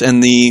remix.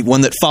 And the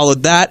one that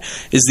followed that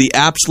is the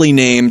aptly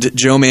named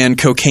Joe Man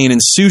Cocaine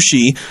and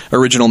Sushi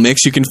original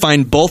mix. You can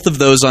find both of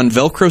those on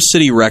Velcro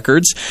City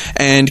Records.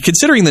 And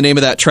considering the name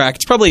of that track,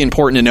 it's probably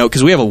important to note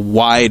because we have a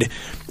wide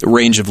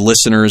range of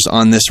listeners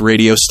on this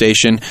radio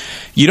station.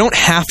 You don't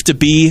have to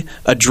be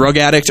a drug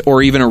addict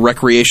or even a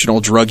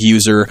recreational drug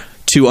user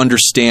to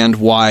understand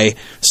why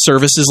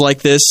services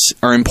like this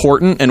are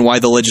important and why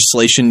the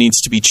legislation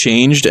needs to be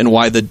changed and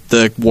why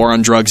the war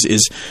on drugs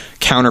is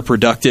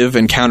counterproductive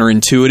and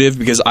counterintuitive,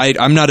 because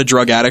I'm not a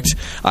drug addict.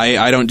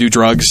 I don't do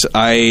drugs.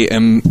 I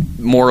am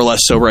more or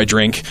less sober. I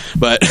drink,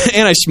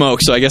 and I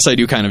smoke, so I guess I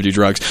do kind of do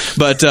drugs.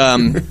 But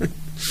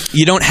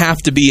you don't have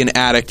to be an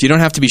addict. You don't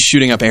have to be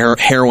shooting up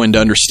heroin to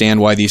understand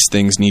why these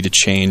things need to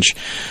change.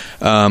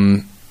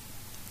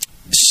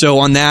 So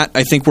on that,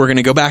 I think we're going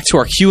to go back to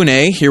our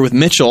Q&A here with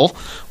Mitchell.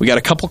 We got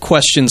a couple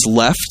questions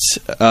left.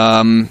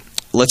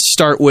 Let's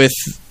start with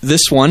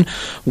this one.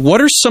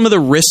 What are some of the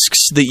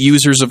risks that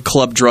users of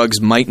club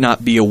drugs might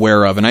not be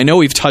aware of? And I know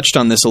we've touched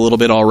on this a little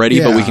bit already,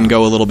 but we can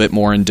go a little bit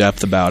more in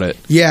depth about it.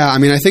 Yeah, I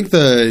mean, I think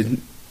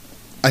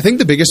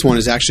the biggest one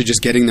is actually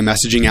just getting the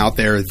messaging out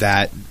there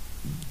that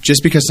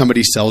just because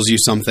somebody sells you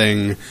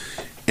something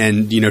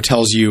and,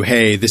 tells you,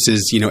 hey, this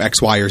is,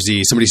 X, Y, or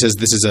Z. Somebody says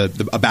this is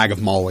a bag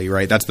of Molly,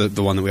 right? That's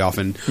the one that we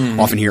often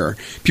hear.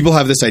 People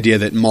have this idea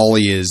that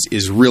Molly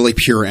is really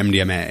pure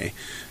MDMA.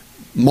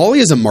 Molly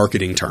is a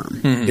marketing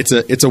term.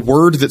 It's a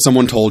word that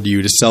someone told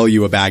you to sell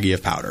you a baggie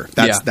of powder.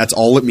 That's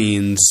all it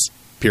means,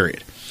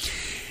 period.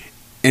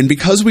 And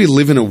because we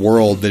live in a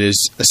world that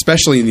is,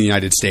 especially in the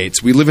United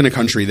States, we live in a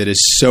country that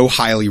is so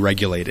highly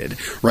regulated,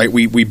 right?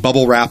 We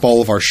bubble wrap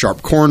all of our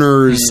sharp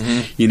corners.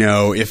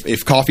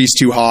 If coffee's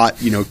too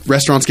hot,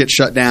 restaurants get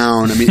shut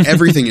down. I mean,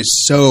 everything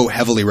is so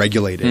heavily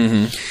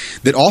regulated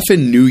that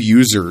often new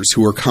users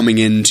who are coming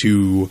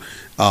into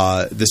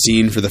the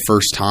scene for the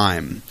first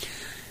time,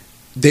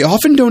 they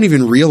often don't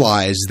even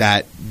realize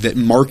that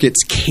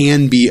markets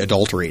can be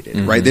adulterated,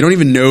 right? They don't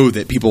even know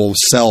that people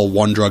sell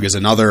one drug as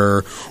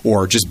another,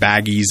 or just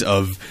baggies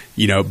of,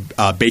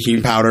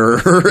 baking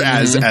powder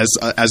as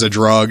a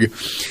drug.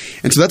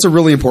 And so that's a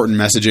really important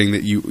messaging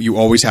that you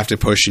always have to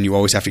push and you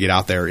always have to get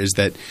out there, is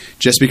that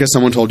just because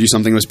someone told you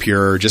something was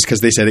pure, just because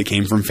they said it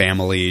came from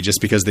family,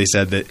 just because they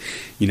said that,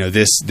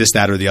 this,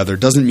 that, or the other,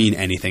 doesn't mean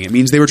anything. It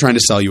means they were trying to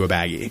sell you a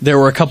baggie. There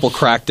were a couple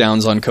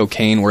crackdowns on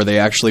cocaine where they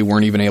actually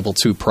weren't even able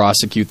to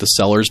prosecute the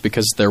sellers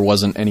because there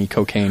wasn't any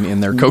cocaine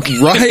in their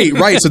cocaine.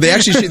 Right. So they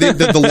actually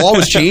the law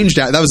was changed.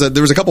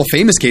 There was a couple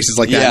famous cases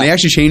like that, Yeah. and they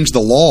actually changed the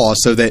law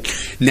so that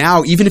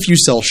now even if you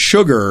sell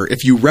sugar,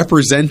 if you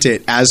represent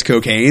it as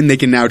cocaine, they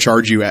can now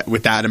charge you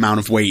with that amount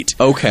of weight.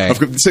 Okay.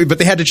 But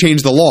they had to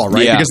change the law,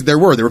 right? Yeah. Because there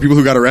were people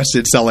who got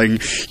arrested selling,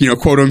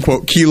 quote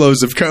unquote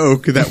kilos of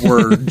coke that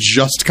were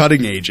just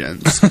cutting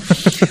agents.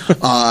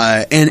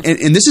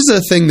 And this is a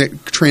thing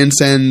that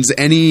transcends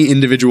any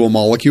individual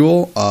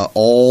molecule.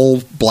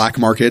 All black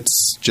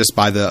markets, just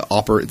by the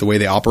way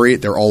they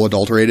operate, they're all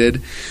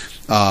adulterated.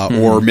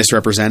 Or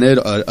misrepresented.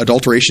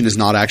 Adulteration is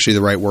not actually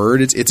the right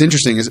word. It's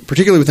interesting,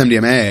 particularly with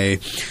MDMA.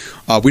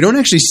 We don't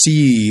actually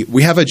see.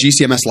 We have a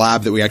GCMS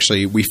lab that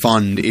we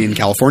fund in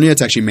California.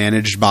 It's actually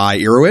managed by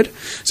Irowid,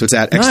 so it's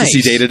at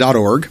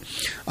ecstasydata.org.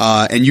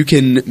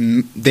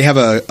 And they have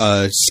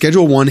a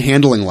Schedule I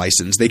handling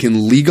license. They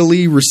can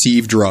legally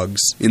receive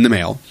drugs in the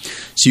mail,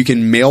 so you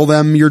can mail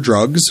them your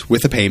drugs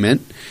with a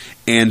payment,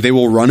 and they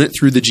will run it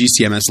through the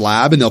GCMS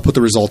lab, and they'll put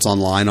the results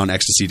online on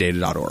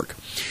ecstasydata.org.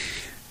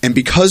 And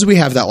because we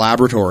have that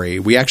laboratory,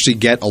 we actually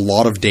get a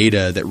lot of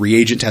data that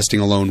reagent testing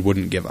alone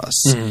wouldn't give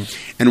us.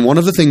 And one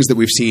of the things that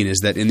we've seen is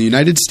that in the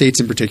United States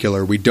in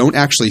particular, we don't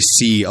actually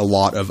see a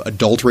lot of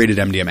adulterated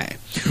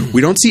MDMA.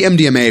 We don't see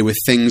MDMA with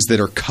things that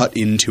are cut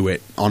into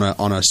it on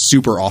a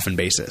super often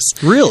basis.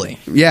 Really?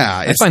 Yeah.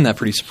 I find that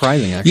pretty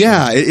surprising, actually.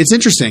 Yeah, it's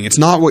interesting. It's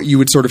not what you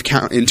would sort of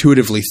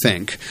intuitively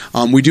think.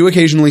 We do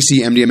occasionally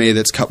see MDMA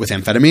that's cut with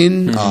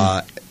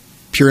amphetamine.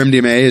 Pure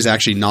MDMA is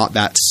actually not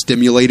that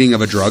stimulating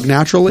of a drug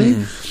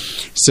naturally.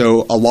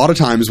 So a lot of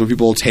times when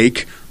people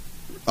take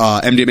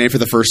MDMA for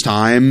the first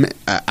time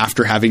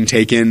after having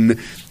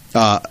taken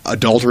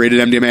adulterated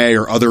MDMA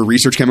or other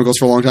research chemicals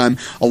for a long time,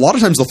 a lot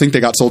of times they'll think they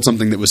got sold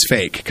something that was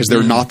fake because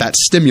they're not that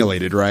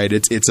stimulated, right?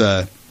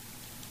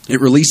 It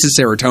releases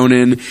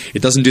serotonin.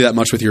 It doesn't do that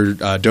much with your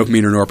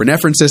dopamine or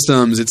norepinephrine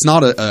systems. It's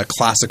not a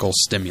classical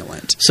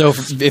stimulant. So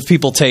if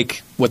people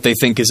take what they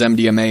think is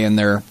MDMA and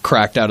they're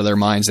cracked out of their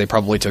minds, they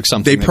probably took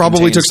something. They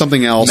probably took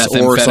something else,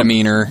 or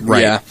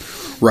right.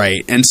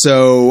 Right. And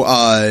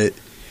so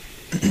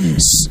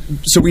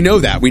we know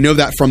that. We know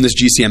that from this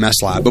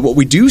GCMS lab. But what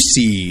we do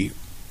see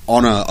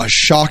on a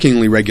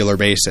shockingly regular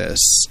basis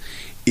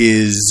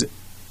is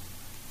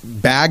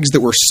bags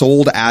that were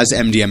sold as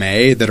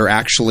MDMA that are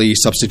actually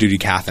substituted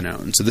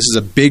cathinone. So this is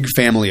a big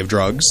family of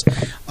drugs.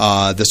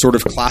 The sort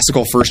of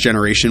classical first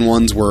generation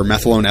ones were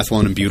methylone,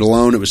 ethylone, and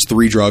butylone. It was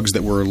 3 drugs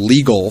that were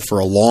legal for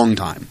a long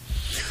time.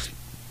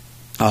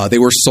 They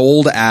were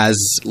sold as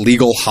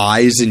legal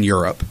highs in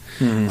Europe,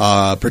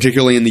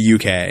 particularly in the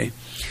UK.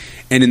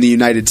 And in the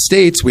United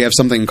States, we have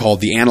something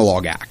called the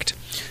Analog Act.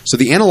 So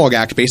the Analog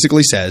Act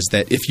basically says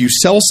that if you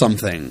sell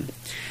something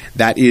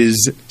that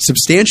is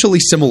substantially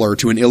similar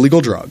to an illegal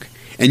drug,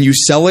 and you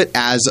sell it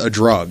as a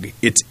drug,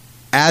 it's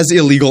as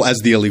illegal as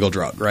the illegal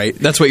drug, right?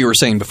 That's what you were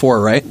saying before,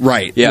 right?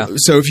 Right. Yeah.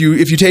 So if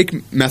you take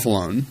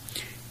methylone,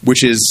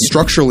 which is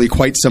structurally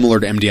quite similar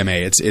to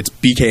MDMA, it's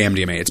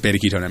BK-MDMA, it's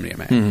beta-ketone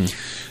MDMA.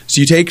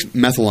 So you take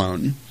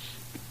methylone,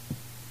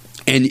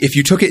 and if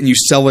you took it and you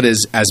sell it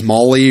as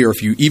Molly, or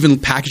if you even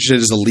packaged it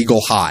as a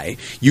legal high,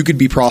 you could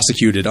be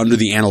prosecuted under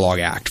the Analog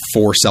Act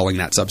for selling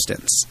that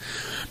substance.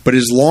 But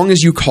as long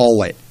as you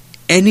call it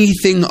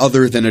anything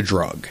other than a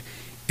drug,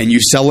 and you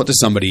sell it to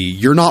somebody,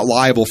 you're not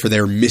liable for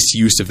their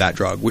misuse of that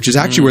drug, which is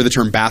actually where the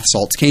term bath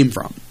salts came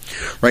from,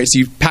 right? So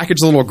you package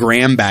little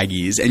gram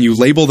baggies and you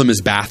label them as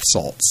bath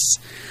salts.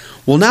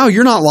 Well, now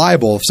you're not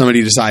liable if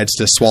somebody decides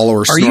to swallow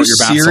or snort your bath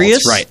salts. Are you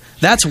serious? Right.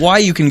 That's why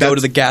you can go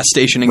to the gas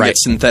station and get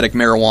synthetic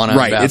marijuana.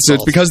 Right. And It's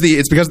because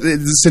the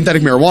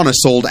synthetic marijuana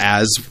is sold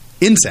as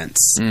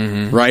incense,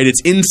 right?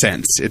 It's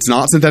incense. It's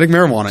not synthetic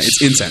marijuana.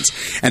 It's incense.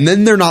 And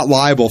then they're not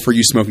liable for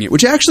you smoking it,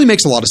 which actually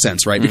makes a lot of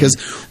sense, right? Because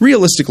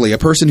realistically, a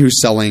person who's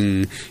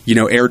selling,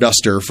 air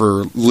duster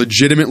for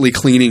legitimately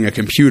cleaning a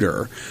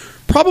computer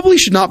probably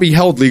should not be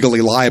held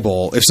legally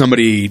liable if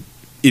somebody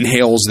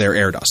inhales their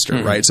air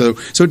duster, right? So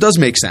it does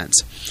make sense.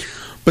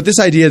 But this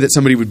idea that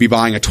somebody would be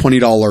buying a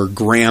 $20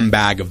 gram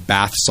bag of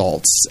bath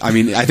salts, I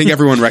mean, I think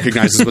everyone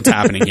recognizes what's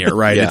happening here,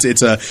 right? Yeah.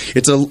 It's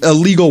a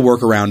legal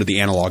workaround of the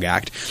Analog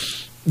Act.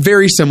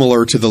 Very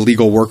similar to the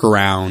legal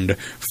workaround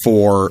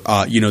for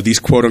these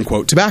quote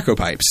unquote tobacco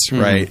pipes,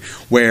 right?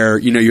 Where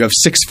you have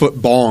 6-foot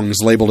bongs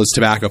labeled as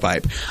tobacco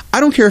pipe. I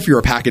don't care if you're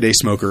a pack-a-day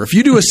smoker. If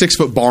you do a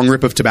 6-foot bong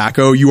rip of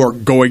tobacco, you are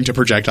going to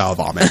projectile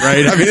vomit,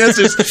 right? I mean, that's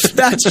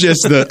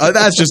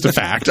just a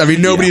fact. I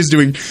mean, nobody is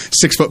doing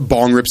 6-foot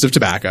bong rips of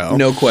tobacco.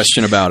 No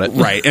question about it.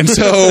 Right. And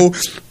so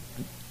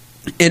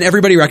and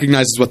everybody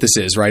recognizes what this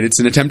is, right? It's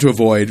an attempt to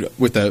avoid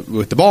with the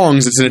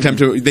bongs. It's an attempt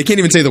to. They can't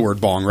even say the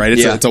word bong, right?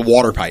 It's a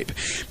water pipe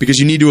because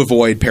you need to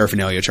avoid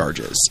paraphernalia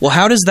charges. Well,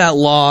 how does that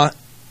law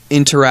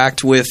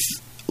interact with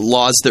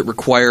laws that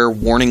require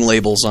warning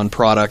labels on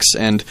products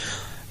and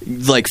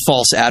like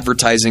false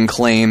advertising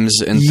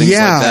claims and things like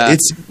that?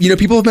 It's,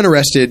 people have been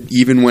arrested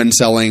even when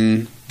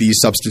selling these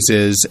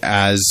substances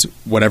as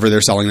whatever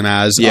they're selling them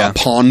as.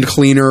 Pond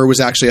cleaner was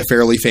actually a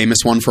fairly famous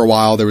one for a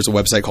while. There was a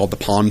website called The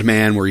Pond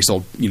Man where he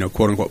sold,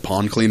 quote unquote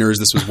pond cleaners.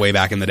 This was way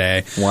back in the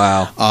day.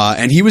 Wow.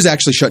 And he was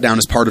actually shut down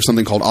as part of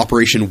something called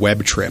Operation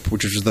Web Trip,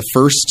 which was the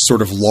first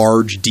sort of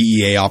large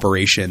DEA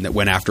operation that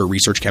went after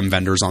research chem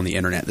vendors on the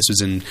internet. This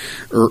was in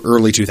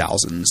early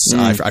 2000s.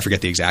 I forget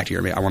the exact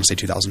year. I want to say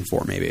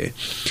 2004 maybe.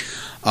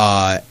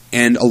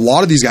 And a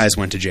lot of these guys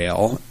went to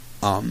jail.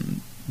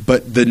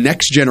 But the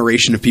next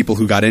generation of people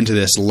who got into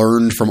this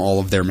learned from all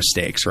of their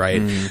mistakes, right?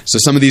 So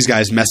some of these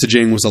guys'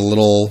 messaging was a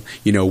little,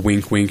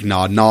 wink, wink,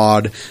 nod,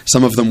 nod.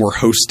 Some of them were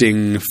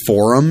hosting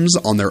forums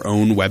on their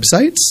own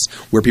websites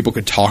where people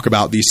could talk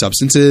about these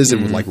substances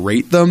and would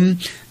rate them.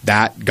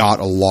 That got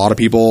a lot of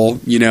people,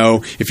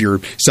 if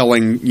you're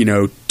selling,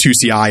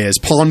 2CI as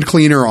pond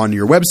cleaner on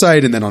your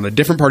website, and then on a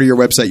different part of your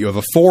website you have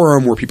a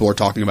forum where people are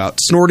talking about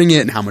snorting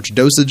it and how much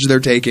dosage they're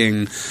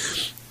taking.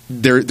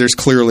 There's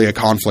clearly a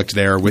conflict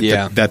there with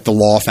that the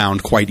law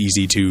found quite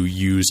easy to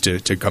use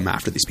to come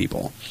after these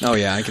people. Oh,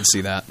 yeah, I can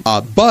see that.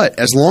 But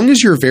as long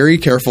as you're very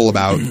careful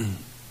about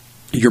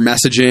your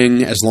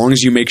messaging, as long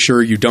as you make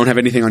sure you don't have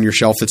anything on your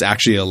shelf that's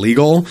actually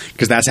illegal,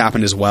 because that's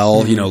happened as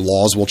well.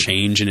 Laws will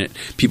change and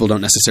people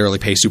don't necessarily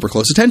pay super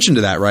close attention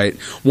to that, right?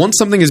 Once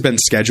something has been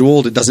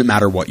scheduled, it doesn't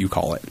matter what you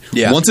call it.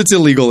 Yeah. Once it's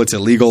illegal, it's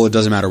illegal. It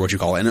doesn't matter what you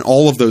call it. And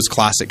all of those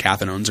classic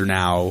cathinones are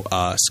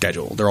now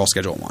scheduled. They're all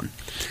Schedule 1.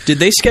 Did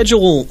they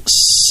schedule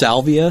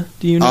salvia?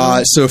 Do you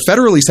know? So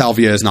federally,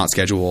 salvia is not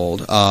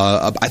scheduled.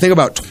 I think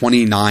about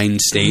 29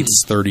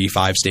 states,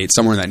 35 states,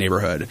 somewhere in that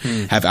neighborhood,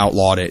 have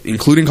outlawed it,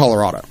 including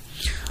Colorado.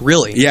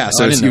 Really? Yeah.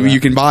 So you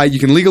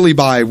can legally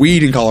buy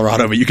weed in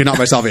Colorado, but you cannot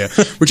buy salvia.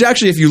 Which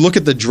actually, if you look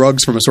at the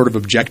drugs from a sort of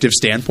objective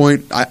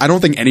standpoint, I don't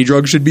think any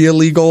drug should be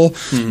illegal.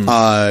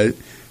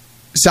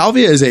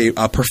 Salvia is a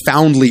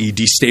profoundly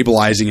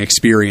destabilizing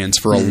experience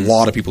for a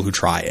lot of people who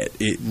try it.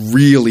 It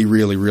really,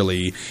 really,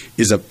 really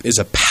is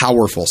a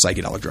powerful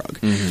psychedelic drug.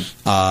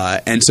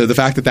 And so the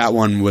fact that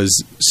one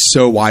was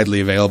so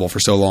widely available for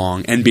so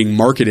long and being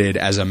marketed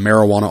as a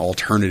marijuana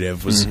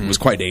alternative was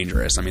quite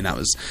dangerous. I mean, that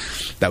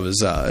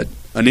was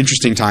an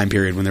interesting time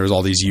period when there was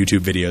all these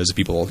YouTube videos of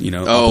people,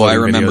 I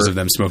remember videos of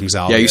them smoking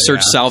salvia. Yeah, you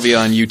search salvia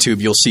on YouTube,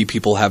 you'll see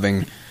people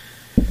having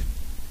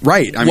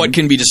what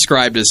can be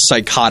described as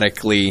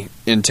psychotically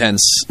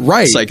intense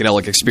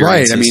psychedelic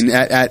experiences. Right. I mean,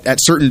 at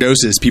certain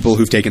doses, people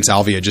who've taken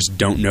salvia just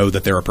don't know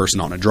that they're a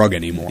person on a drug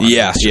anymore.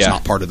 Yeah, it's just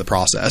not part of the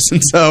process.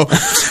 And so,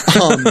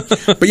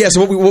 but yeah,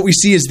 so what we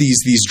see is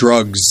these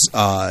drugs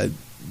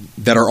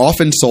that are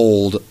often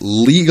sold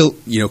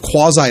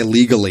quasi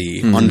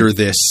legally under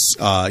this,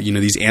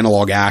 these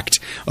Analog Act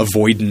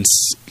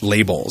avoidance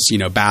labels,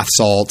 bath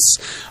salts,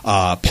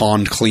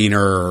 pond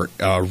cleaner,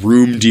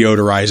 room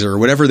deodorizer,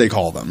 whatever they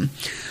call them.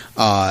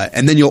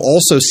 And then you'll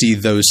also see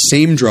those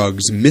same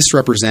drugs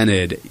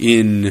misrepresented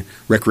in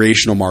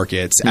recreational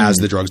markets as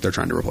the drugs they're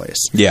trying to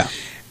replace. Yeah.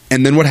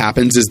 And then what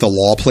happens is the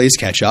law plays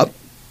catch up.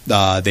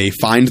 They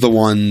find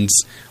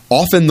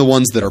often the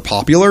ones that are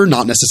popular,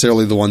 not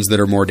necessarily the ones that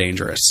are more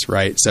dangerous,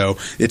 right? So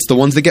it's the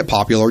ones that get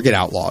popular, get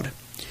outlawed.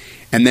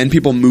 And then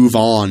people move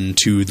on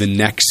to the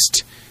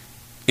next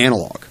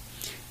analog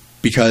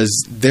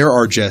because there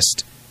are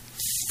just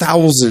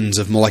thousands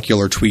of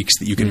molecular tweaks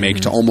that you can make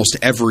to almost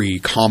every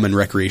common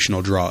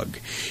recreational drug.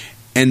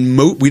 And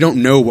we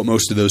don't know what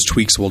most of those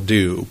tweaks will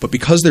do, but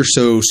because they're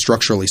so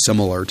structurally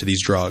similar to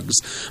these drugs,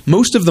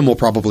 most of them will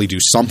probably do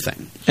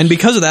something. And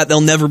because of that,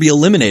 they'll never be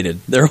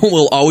eliminated. There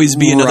will always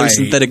be another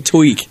synthetic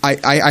tweak.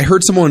 I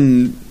heard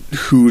someone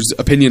whose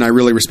opinion I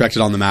really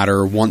respected on the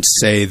matter once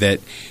say that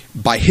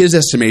by his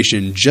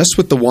estimation, just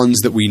with the ones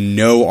that we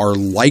know are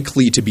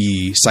likely to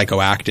be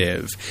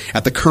psychoactive,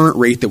 at the current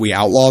rate that we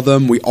outlaw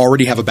them, we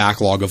already have a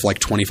backlog of like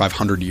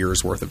 2,500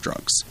 years worth of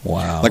drugs.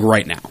 Wow. Like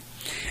right now.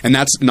 And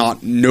that's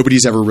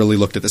nobody's ever really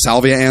looked at the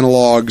salvia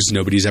analogs.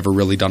 Nobody's ever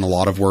really done a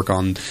lot of work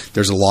on,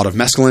 there's a lot of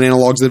mescaline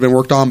analogs that have been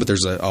worked on, but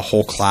there's a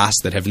whole class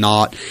that have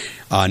not.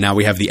 Now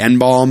we have the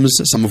N-bombs,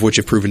 some of which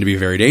have proven to be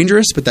very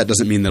dangerous, but that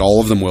doesn't mean that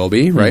all of them will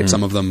be, right?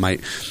 Some of them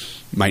might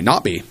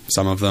not be.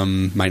 Some of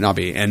them might not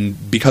be.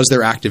 And because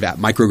they're active at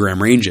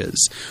microgram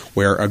ranges,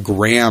 where a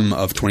gram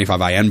of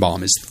 25I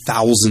N-bomb is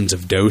thousands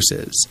of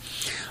doses,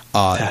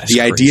 the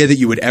idea that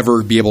you would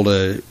ever be able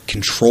to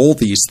control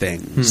these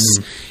things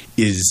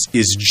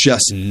is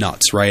just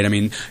nuts, right? I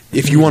mean,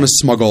 if you want to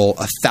smuggle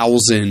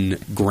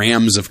 1,000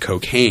 grams of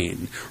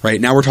cocaine, right,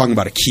 now we're talking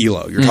about a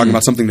kilo. You're talking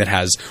about something that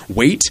has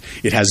weight,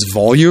 it has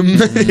volume,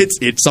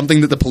 it's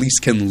something that the police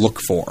can look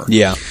for.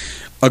 Yeah.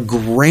 A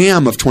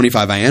gram of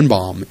 25I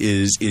N-bomb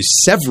is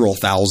several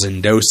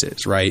thousand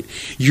doses, right?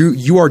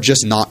 You are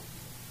just not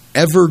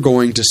ever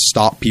going to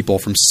stop people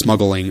from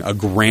smuggling a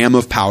gram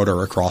of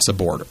powder across a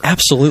border.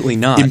 Absolutely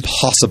not.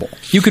 Impossible.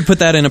 You could put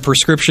that in a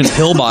prescription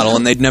pill bottle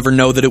and they'd never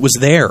know that it was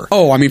there.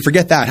 Oh, I mean,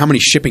 forget that. How many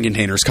shipping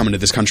containers come into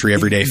this country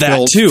every day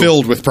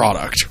filled with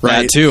product,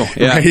 right? That too,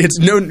 yeah. Right? It's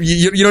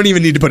you don't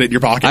even need to put it in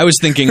your pocket. I was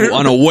thinking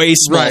on a way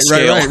small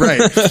scale.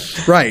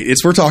 Right.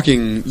 We're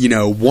talking,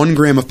 1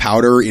 gram of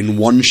powder in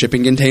one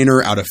shipping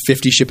container out of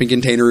 50 shipping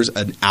containers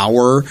an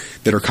hour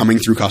that are coming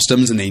through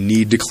customs, and they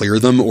need to clear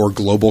them or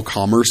global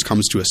commerce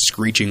comes to a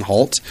screeching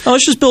halt. Oh,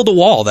 let's just build a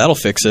wall. That'll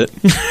fix it.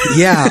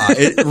 Yeah,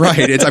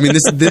 right.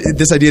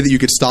 This idea that you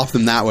could stop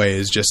them that way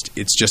is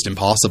just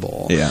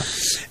impossible. Yeah.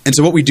 And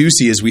so what we do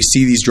see is we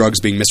see these drugs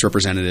being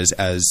misrepresented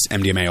as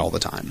MDMA all the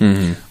time.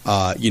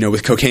 Mm-hmm.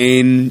 With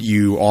cocaine,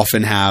 you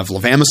often have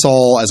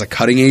levamisole as a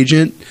cutting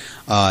agent.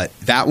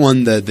 That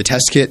one, the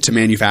test kit to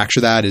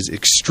manufacture that is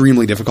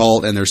extremely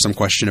difficult, and there's some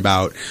question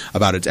about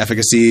its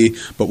efficacy.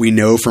 But we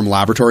know from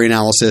laboratory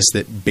analysis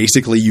that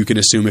basically you can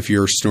assume if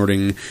you're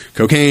snorting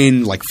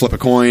cocaine, like flip a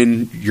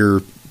coin, you're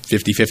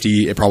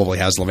 50-50, it probably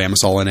has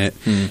levamisole in it,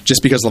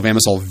 just because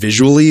levamisole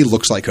visually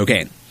looks like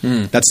cocaine.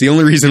 That's the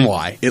only reason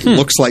why. It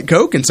looks like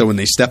coke, and so when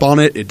they step on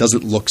it, it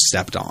doesn't look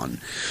stepped on.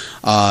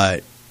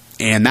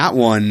 And that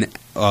one,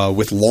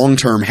 with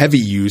long-term heavy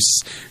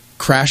use,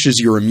 crashes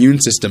your immune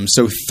system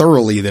so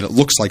thoroughly that it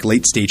looks like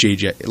late-stage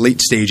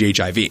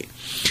HIV.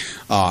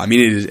 It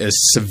is a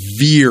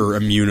severe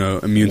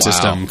immune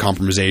system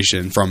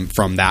compromisation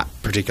from that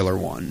particular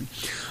one.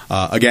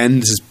 Again,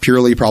 this is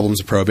purely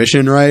problems of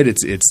prohibition, right?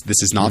 This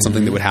is not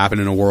something that would happen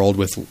in a world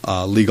with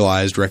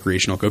legalized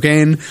recreational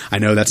cocaine. I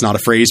know that's not a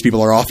phrase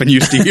people are often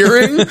used to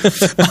hearing,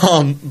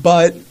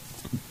 but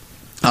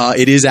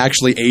it is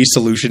actually a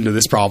solution to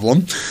this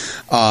problem.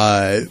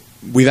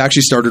 We've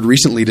actually started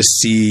recently to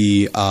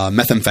see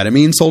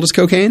methamphetamine sold as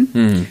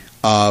cocaine,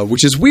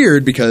 which is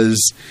weird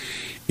because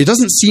it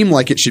doesn't seem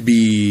like it should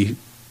be.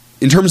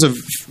 In terms of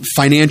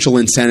financial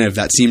incentive,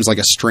 that seems like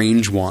a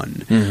strange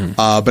one.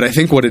 But I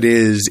think what it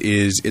is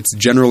it's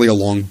generally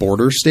along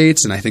border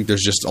states, and I think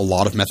there's just a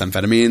lot of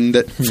methamphetamine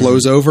that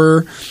flows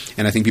over,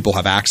 and I think people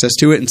have access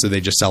to it, and so they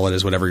just sell it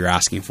as whatever you're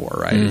asking for,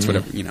 right? It's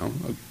whatever,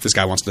 if this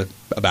guy wants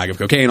a bag of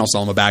cocaine, I'll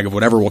sell him a bag of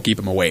whatever will keep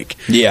him awake.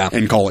 Yeah.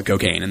 And call it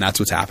cocaine, and that's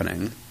what's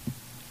happening.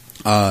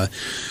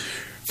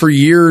 For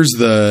years,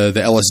 the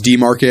LSD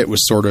market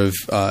was sort of,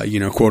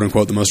 quote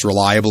unquote, the most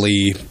reliable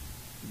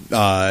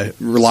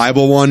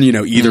one.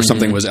 Either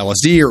something was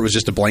LSD or it was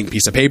just a blank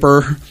piece of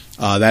paper.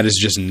 That is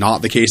just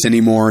not the case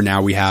anymore.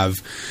 Now we have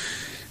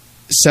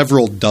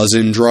several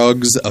dozen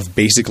drugs of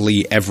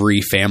basically every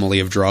family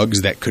of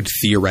drugs that could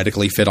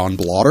theoretically fit on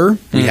blotter.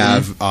 We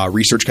have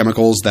research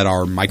chemicals that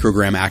are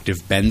microgram active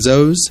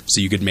benzos,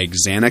 so you could make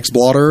Xanax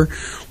blotter.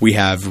 We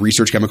have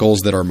research chemicals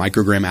that are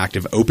microgram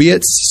active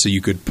opiates, so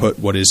you could put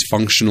what is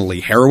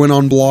functionally heroin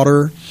on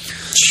blotter.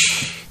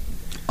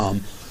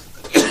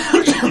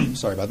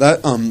 Sorry about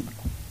that.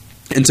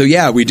 And so,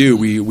 yeah, we do.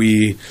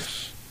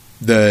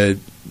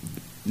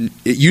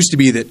 It used to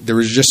be that there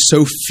was just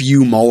so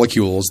few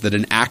molecules that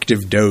an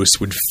active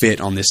dose would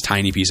fit on this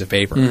tiny piece of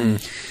paper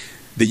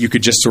that you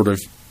could just sort of.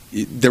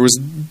 There was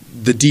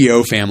the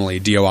DO family,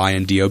 DOI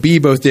and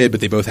DOB both did,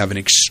 but they both have an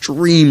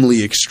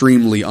extremely,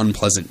 extremely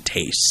unpleasant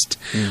taste.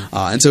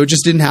 And so it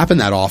just didn't happen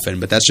that often,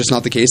 but that's just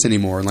not the case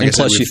anymore. And like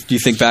plus, you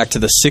think back to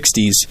the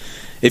 60s,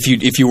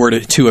 if you were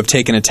to have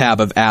taken a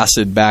tab of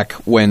acid back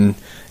when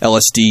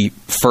LSD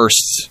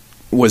first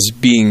was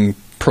being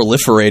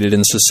proliferated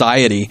in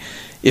society,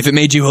 if it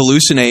made you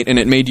hallucinate and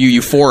it made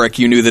you euphoric,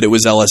 you knew that it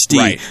was LSD.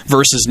 Right.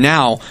 Versus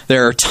now,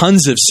 there are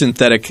tons of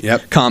synthetic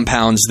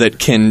compounds that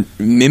can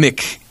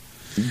mimic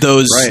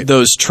those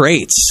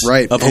traits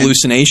of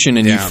hallucination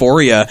and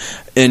euphoria,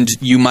 and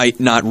you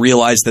might not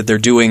realize that they're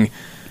doing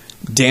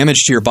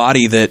damage to your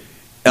body that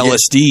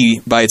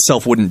LSD by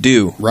itself wouldn't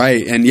do.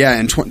 Right, and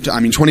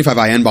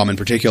 25I N-bomb in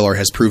particular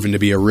has proven to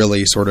be a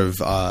really sort of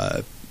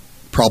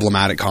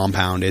problematic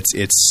compound.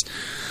 It's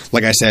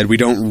like I said, we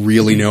don't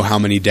really know how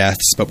many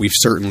deaths, but we've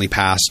certainly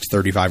passed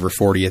 35 or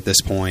 40 at this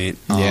point.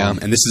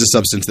 And this is a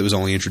substance that was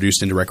only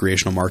introduced into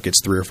recreational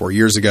markets 3 or 4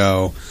 years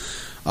ago.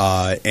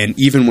 And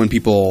even when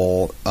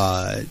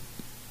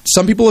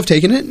some people have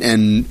taken it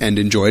and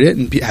enjoyed it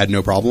and had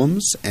no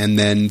problems, and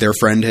then their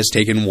friend has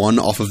taken one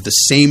off of the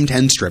same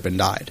 10 strip and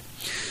died.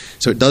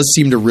 So it does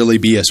seem to really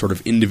be a sort of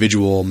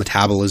individual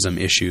metabolism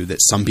issue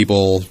that some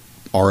people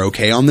are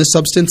okay on this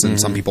substance and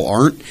some people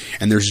aren't,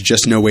 and there's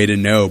just no way to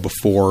know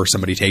before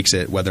somebody takes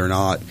it whether or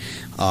not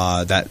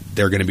that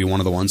they're going to be one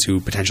of the ones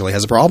who potentially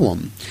has a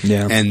problem.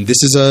 And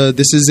this is a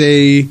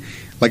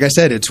like I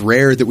said, it's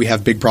rare that we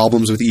have big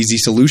problems with easy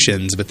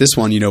solutions, but this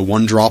one,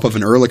 one drop of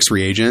an Ehrlich's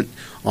reagent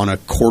on a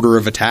quarter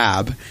of a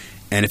tab,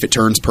 and if it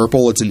turns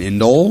purple, it's an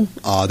indole.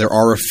 There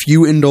are a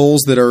few indoles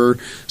that are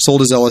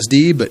sold as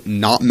LSD, but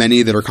not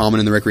many that are common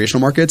in the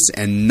recreational markets,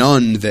 and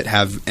none that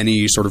have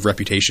any sort of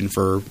reputation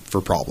for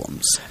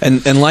problems.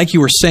 And like you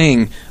were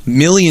saying,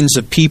 millions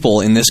of people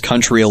in this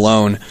country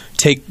alone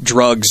take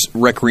drugs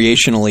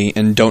recreationally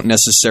and don't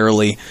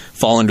necessarily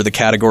fall under the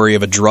category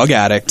of a drug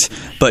addict.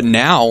 But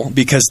now,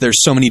 because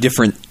there's so many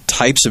different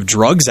types of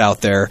drugs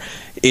out there.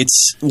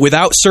 It's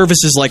without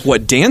services like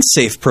what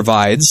DanceSafe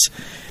provides.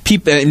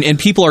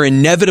 People are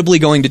inevitably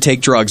going to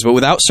take drugs, but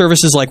without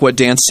services like what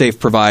DanceSafe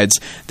provides,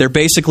 they're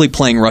basically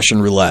playing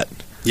Russian roulette.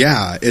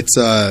 Yeah,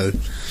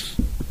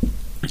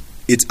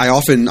 I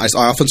often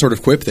sort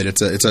of quip that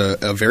it's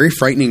a very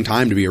frightening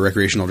time to be a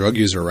recreational drug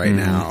user right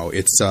now.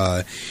 It's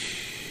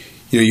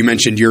you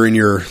mentioned you're in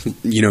your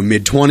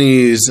mid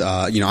 20s.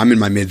 I'm in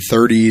my mid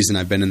 30s, and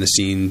I've been in the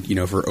scene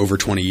for over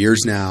 20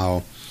 years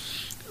now.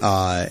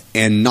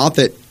 And not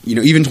that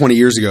even 20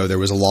 years ago there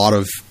was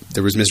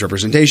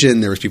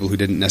misrepresentation. There was people who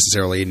didn't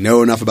necessarily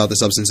know enough about the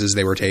substances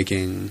they were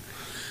taking,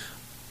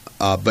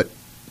 but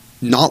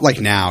not like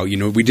now.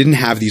 We didn't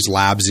have these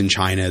labs in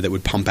China that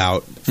would pump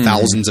out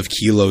thousands of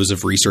kilos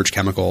of research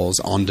chemicals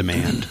on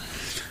demand.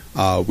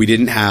 We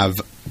didn't have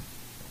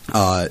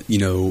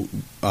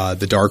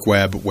the dark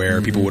web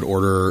where people would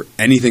order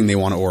anything they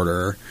want to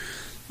order.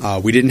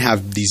 We didn't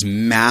have these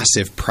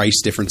massive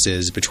price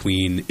differences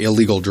between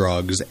illegal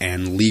drugs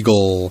and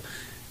legal,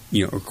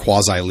 or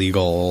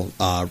quasi-legal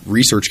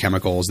research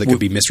chemicals that could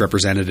be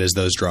misrepresented as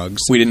those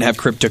drugs. We didn't have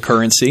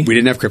cryptocurrency.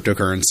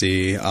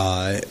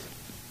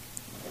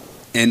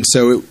 And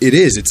so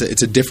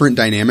it's a different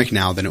dynamic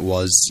now than it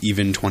was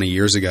even 20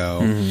 years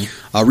ago.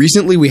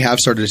 Recently, we have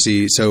started to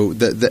see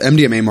the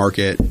MDMA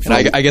market. And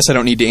I guess I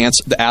don't need to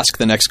ask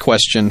the next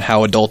question: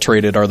 how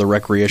adulterated are the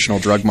recreational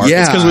drug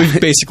markets? Because we've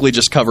basically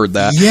just covered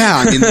that. Yeah,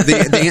 I mean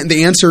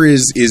the answer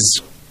is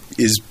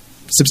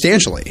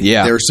substantially.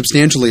 Yeah, they're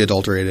substantially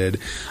adulterated.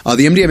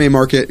 The MDMA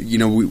market,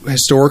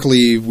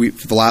 historically,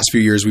 for the last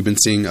few years, we've been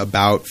seeing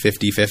about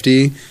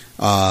 50-50.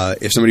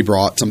 If somebody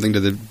brought something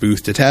to the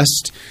booth to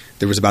test,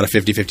 there was about a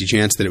 50-50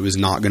 chance that it was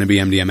not going to be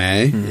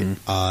MDMA.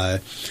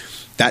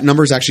 That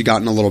number has actually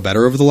gotten a little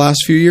better over the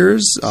last few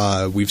years.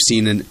 We've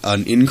seen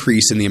an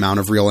increase in the amount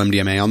of real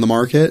MDMA on the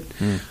market.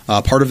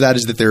 Part of that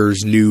is that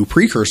there's new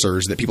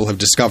precursors that people have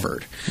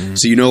discovered.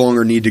 So you no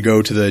longer need to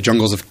go to the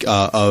jungles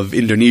of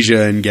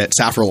Indonesia and get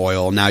saffron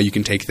oil. Now you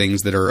can take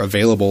things that are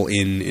available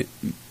in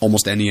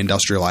almost any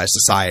industrialized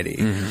society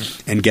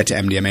and get to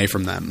MDMA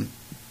from them.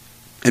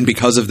 And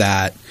because of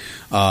that,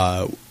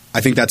 I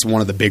think that's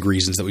one of the big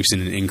reasons that we've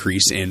seen an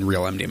increase in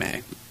real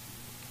MDMA.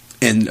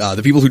 And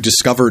the people who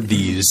discovered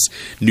these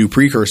new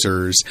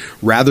precursors,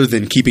 rather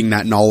than keeping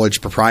that knowledge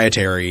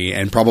proprietary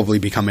and probably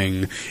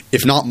becoming,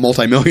 if not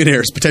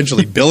multimillionaires,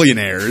 potentially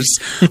billionaires,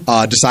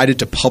 decided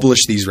to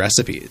publish these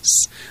recipes.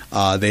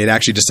 They had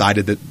actually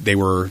decided that they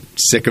were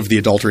sick of the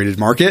adulterated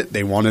market.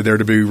 They wanted there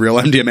to be real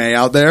MDMA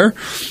out there.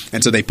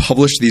 And so they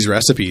published these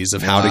recipes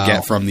of how to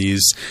get from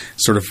these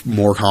sort of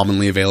more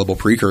commonly available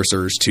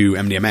precursors to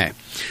MDMA.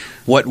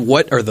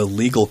 What are the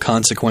legal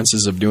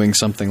consequences of doing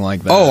something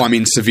like that? Oh, I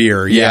mean,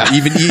 severe. Yeah.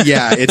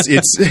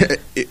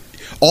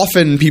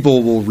 Often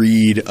people will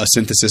read a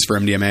synthesis for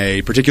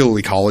MDMA,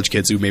 particularly college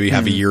kids who maybe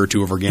have a year or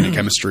two of organic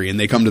chemistry, and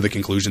they come to the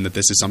conclusion that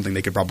this is something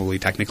they could probably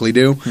technically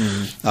do.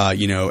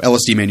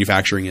 LSD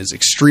manufacturing is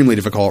extremely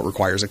difficult,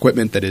 requires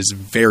equipment that is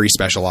very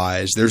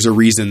specialized. There's a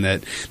reason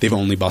that they've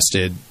only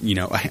busted,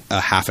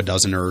 a half a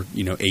dozen or,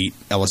 8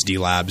 LSD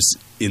labs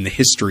in the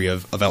history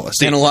of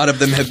LSD. And a lot of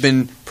them have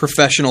been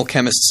professional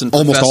chemists and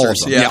almost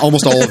professors. All of them. Yeah,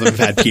 almost all of them have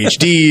had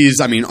PhDs.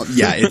 I mean,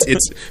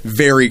 it's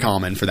very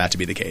common for that to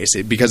be the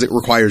case because it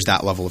requires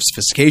that level of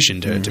sophistication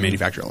to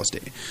manufacture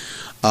LSD.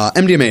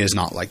 MDMA is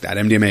not like that.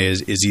 MDMA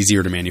is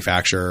easier to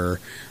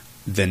manufacture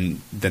than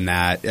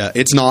that.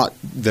 It's not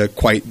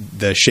quite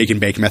the shake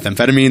and bake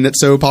methamphetamine that's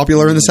so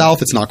popular in the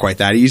South. It's not quite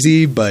that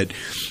easy, but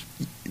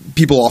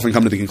people often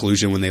come to the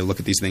conclusion when they look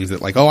at these things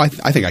that like, I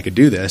think I could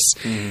do this.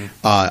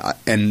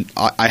 And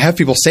I have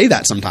people say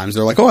that sometimes.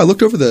 They're like, I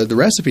looked over the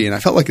recipe and I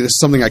felt like this is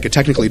something I could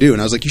technically do.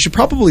 And I was like, you should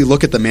probably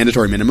look at the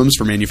mandatory minimums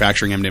for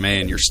manufacturing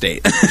MDMA in your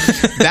state.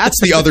 That's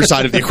the other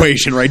side of the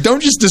equation, right?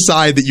 Don't just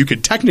decide that you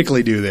could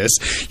technically do this.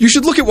 You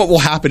should look at what will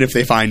happen if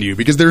they find you,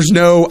 because there's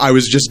no, I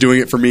was just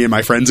doing it for me and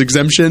my friends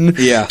exemption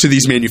to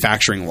these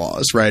manufacturing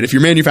laws, right? If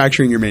you're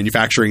manufacturing,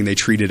 they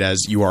treat it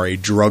as you are a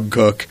drug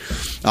cook.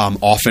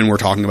 Often we're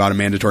talking about a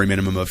mandatory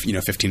minimum of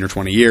 15 or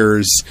 20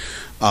 years,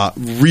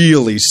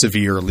 really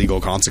severe legal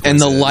consequences, and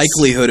the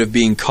likelihood of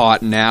being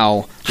caught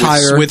now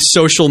higher with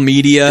social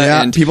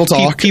media and people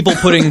talk, people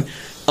putting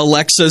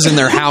Alexas in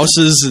their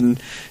houses, and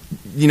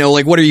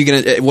what are you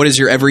gonna? What is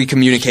your every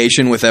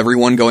communication with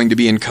everyone going to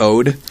be in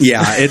code?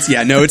 I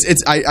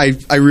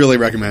really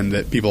recommend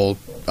that people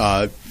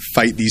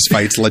fight these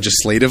fights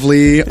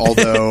legislatively,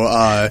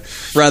 although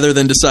rather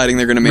than deciding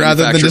they're going to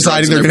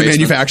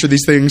manufacture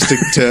these things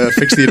to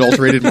fix the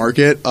adulterated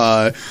market.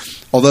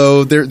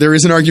 Although there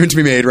is an argument to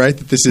be made, right,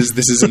 that this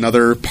is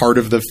another part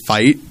of the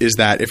fight, is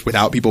that if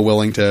without people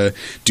willing to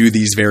do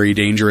these very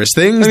dangerous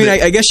things,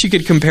 I guess you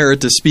could compare it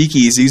to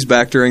speakeasies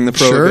back during the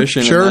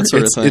Prohibition. Sure. And that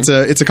sort of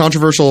thing. It's a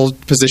controversial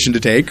position to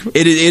take.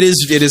 It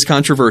is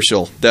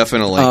controversial,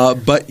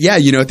 definitely. But yeah,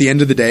 at the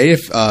end of the day,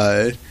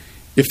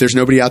 if there's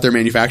nobody out there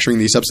manufacturing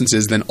these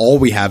substances, then all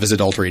we have is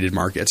adulterated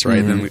markets,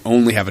 right? Then we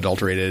only have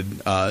adulterated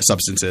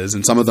substances,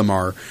 and some of them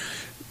are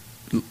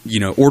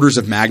orders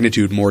of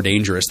magnitude more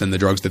dangerous than the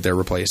drugs that they're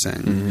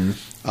replacing.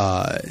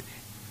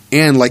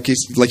 And like you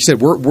said,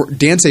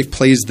 DanceSafe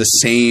plays the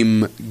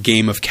same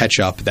game of catch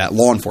up that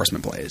law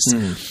enforcement plays.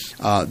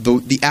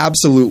 The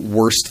absolute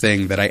worst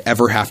thing that I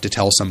ever have to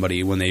tell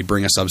somebody when they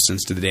bring a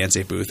substance to the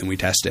DanceSafe booth and we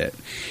test it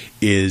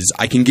is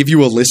I can give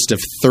you a list of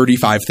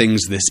 35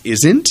 things this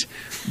isn't,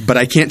 but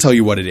I can't tell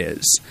you what it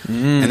is.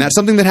 And that's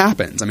something that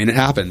happens. I mean, it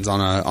happens on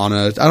a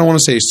I don't want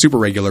to say super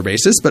regular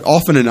basis, but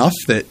often enough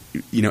that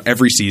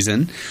every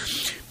season.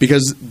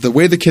 Because the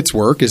way the kits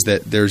work is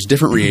that there's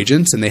different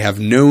reagents and they have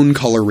known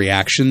color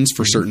reactions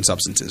for certain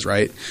substances,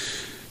 right?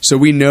 So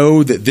we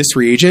know that this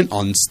reagent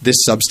on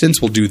this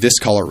substance will do this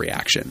color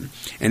reaction.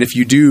 And if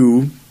you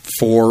do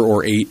 4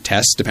 or 8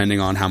 tests, depending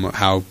on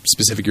how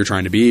specific you're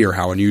trying to be or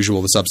how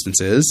unusual the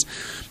substance is,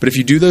 but if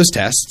you do those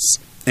tests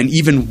and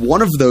even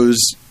one of those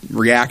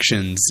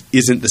reactions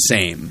isn't the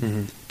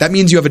same, that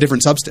means you have a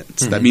different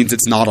substance. That means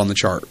it's not on the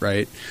chart,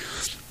 right?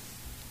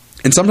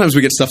 And sometimes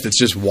we get stuff that's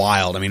just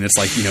wild. I mean, it's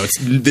like,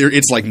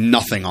 it's like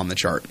nothing on the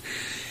chart.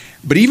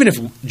 But even if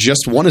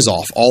just one is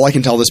off, all I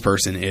can tell this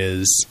person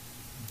is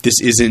this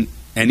isn't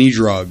any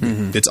drug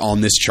that's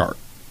on this chart.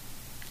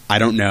 I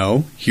don't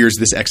know. Here's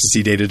this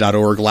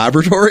ecstasydata.org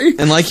laboratory.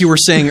 And like you were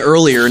saying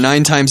earlier,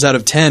 9 times out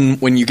of 10,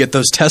 when you get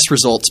those test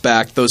results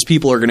back, those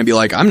people are going to be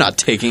like, I'm not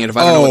taking it if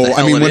I don't know what the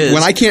hell it is.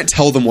 When I can't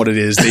tell them what it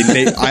is,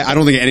 I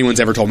don't think anyone's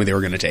ever told me they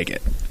were going to take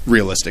it,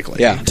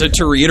 realistically. Yeah.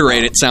 To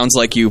reiterate, it sounds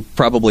like you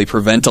probably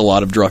prevent a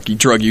lot of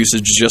drug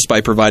usage just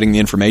by providing the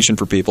information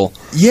for people.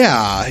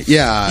 Yeah.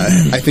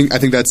 I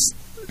think that's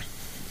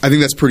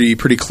pretty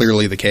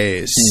clearly the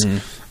case.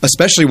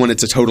 Especially when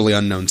it's a totally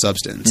unknown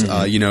substance.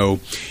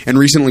 And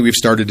recently we've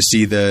started to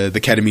see the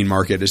ketamine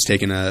market has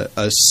taken a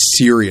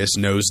serious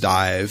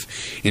nosedive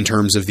in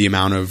terms of the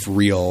amount of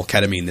real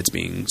ketamine that's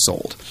being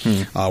sold.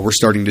 We're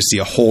starting to see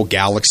a whole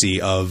galaxy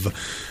of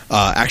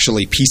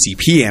actually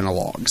PCP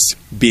analogs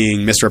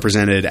being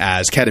misrepresented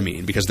as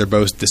ketamine because they're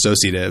both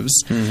dissociatives.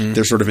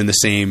 They're sort of in the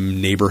same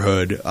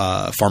neighborhood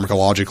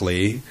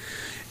pharmacologically.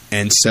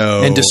 And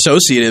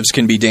dissociatives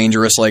can be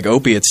dangerous like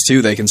opiates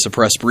too. They can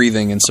suppress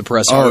breathing and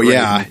suppress heart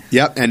rate.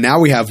 Yep. And now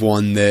we have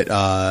one that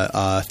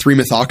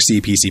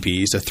 3-methoxy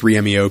PCP, so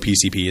 3-MeO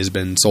PCP, has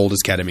been sold as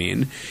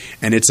ketamine,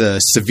 and it's a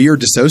severe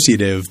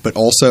dissociative, but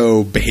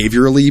also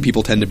behaviorally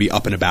people tend to be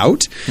up and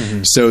about,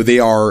 so they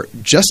are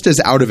just as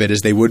out of it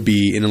as they would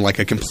be in like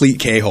a complete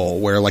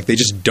K-hole where like they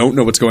just don't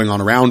know what's going on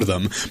around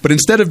them. But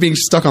instead of being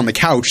stuck on the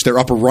couch, they're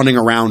up running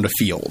around a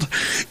field.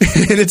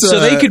 And so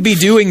they could be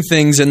doing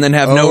things and then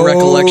have no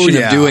recollection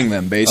of doing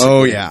them,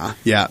 basically.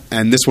 Yeah.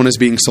 And this one is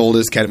being sold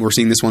as ketamine. We're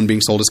seeing this one being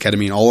sold as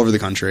ketamine all over the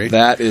country.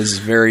 That is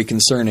very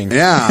concerning.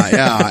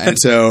 Yeah. And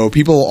so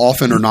people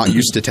often are not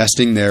used to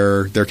testing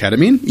their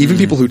ketamine. Even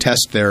people who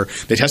test their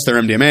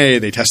MDMA,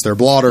 they test their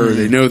blotter,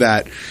 they know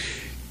that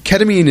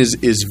ketamine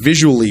is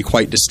visually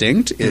quite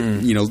distinct.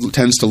 It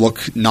tends to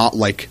look not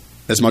like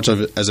as much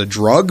of it as a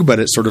drug, but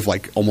it's sort of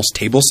like almost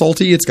table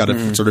salty. It's got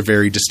a sort of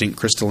very distinct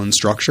crystalline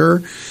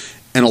structure.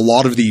 And a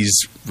lot of these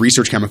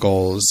research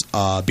chemicals,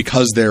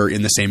 because they're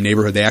in the same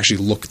neighborhood, they actually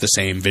look the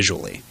same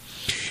visually.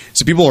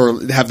 So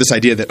people have this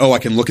idea that, I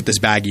can look at this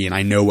baggie and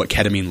I know what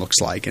ketamine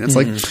looks like. And it's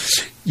like,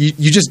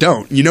 you just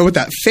don't. You know what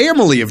that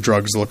family of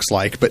drugs looks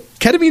like, but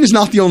ketamine is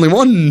not the only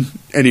one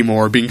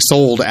anymore being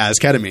sold as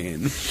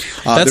ketamine.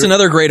 That's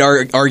another great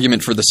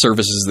argument for the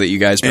services that you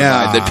guys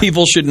provide, that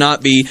people should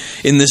not be,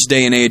 in this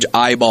day and age,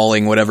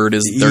 eyeballing whatever it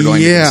is that they're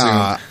going to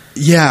consume.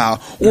 Yeah,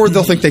 or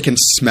they'll think they can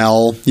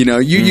smell.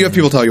 You have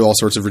people tell you all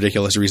sorts of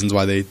ridiculous reasons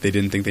why they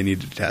didn't think they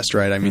needed to test,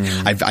 right? I mean,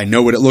 I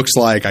know what it looks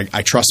like.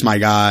 I trust my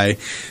guy.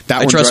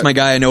 I trust my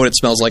guy. I know what it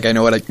smells like. I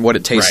know what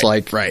it tastes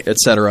like,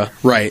 etc.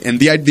 Right, and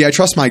the I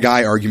trust my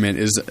guy argument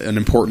is an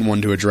important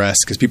one to address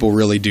because people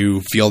really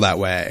do feel that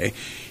way.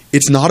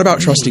 It's not about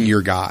trusting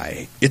your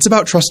guy. It's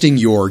about trusting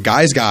your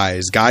guy,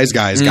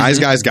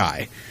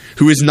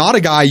 who is not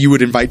a guy you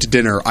would invite to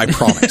dinner, I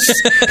promise.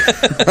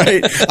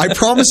 Right? I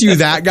promise you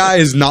that guy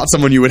is not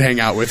someone you would hang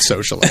out with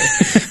socially.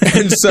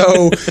 And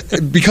so,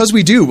 because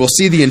we'll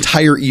see the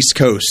entire East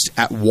Coast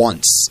at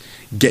once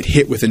get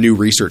hit with a new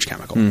research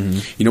chemical.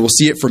 We'll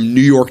see it from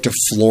New York to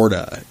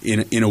Florida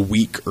in a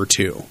week or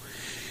two.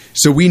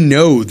 So we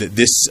know that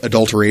this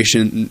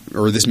adulteration,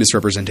 or this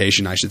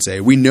misrepresentation, I should say,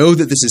 we know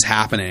that this is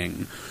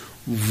happening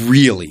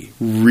really,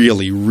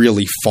 really,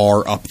 really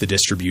far up the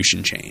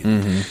distribution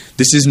chain.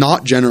 This is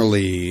not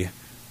generally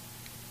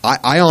 –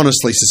 I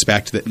honestly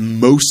suspect that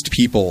most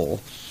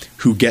people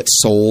who get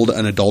sold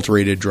an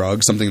adulterated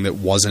drug, something that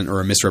wasn't –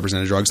 or a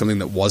misrepresented drug, something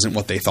that wasn't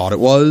what they thought it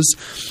was,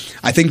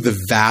 I think the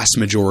vast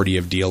majority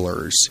of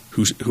dealers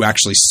who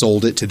actually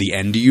sold it to the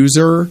end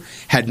user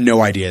had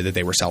no idea that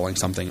they were selling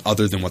something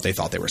other than what they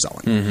thought they were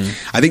selling.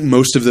 I think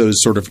most of those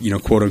sort of,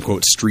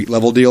 quote-unquote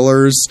street-level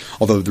dealers,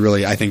 although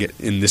really I think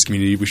in this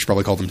community we should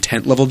probably call them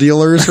tent-level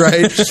dealers,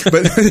 right?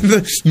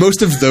 But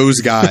most of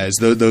those guys,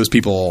 those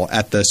people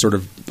at the sort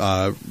of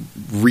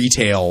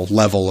retail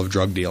level of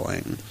drug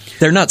dealing –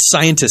 they're not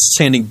scientists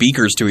handing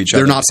beakers to each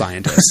other. They're not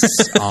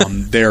scientists.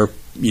 They're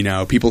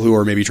people who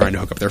are maybe trying to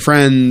hook up their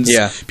friends,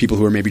 people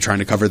who are maybe trying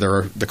to cover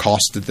the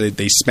cost that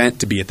they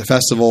spent to be at the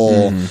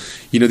festival.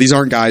 These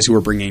aren't guys who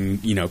are bringing,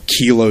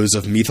 kilos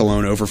of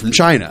methadone over from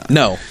China.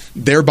 No.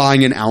 They're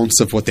buying an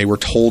ounce of what they were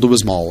told it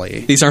was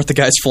Molly. These aren't the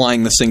guys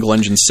flying the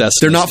single-engine Cessnas.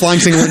 They're not flying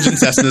single-engine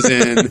Cessnas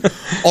in.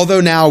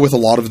 Although now with a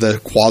lot of the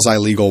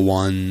quasi-legal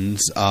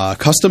ones,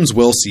 Customs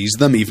will seize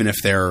them even if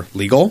they're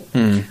legal.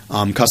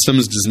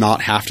 Customs does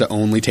not have to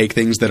only take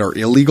things that are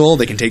illegal.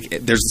 They can take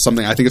 – there's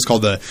something – I think it's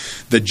called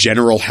the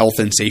general health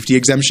and safety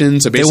exemption.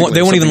 So basically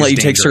they won't even let you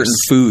take certain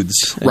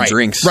foods and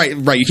drinks. Right.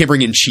 You can't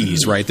bring in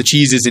cheese, right? The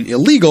cheese isn't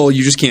illegal.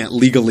 You just can't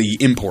legally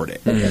import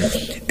it.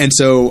 And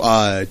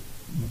so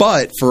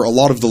but for a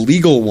lot of the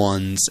legal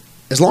ones,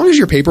 as long as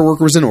your paperwork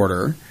was in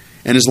order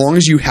and as long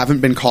as you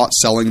haven't been caught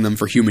selling them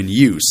for human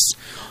use,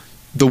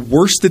 the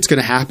worst that's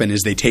going to happen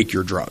is they take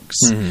your drugs.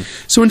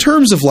 So in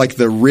terms of like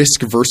the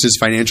risk versus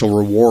financial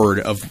reward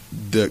of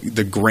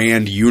the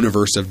grand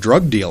universe of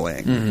drug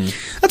dealing,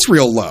 that's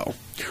real low.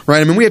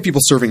 Right? I mean, we have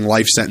people serving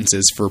life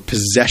sentences for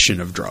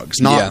possession of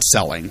drugs, not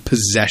selling,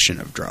 possession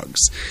of drugs.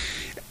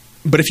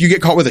 But if you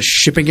get caught with a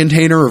shipping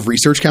container of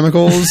research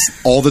chemicals,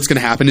 all that's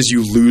going to happen is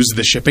you lose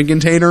the shipping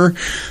container.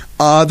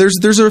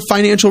 There's a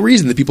financial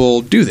reason that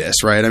people do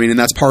this, right? I mean, and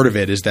that's part of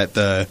it is that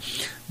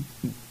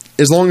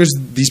as long as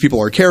these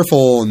people are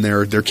careful and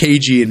they're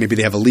cagey and maybe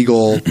they have a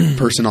legal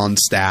person on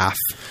staff.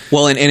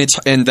 Well,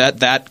 and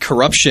that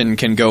corruption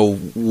can go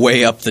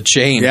way up the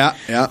chain.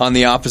 On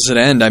the opposite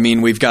end. I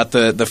mean, we've got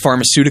the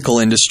pharmaceutical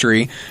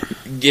industry.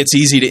 It's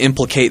easy to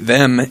implicate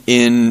them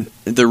in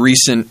the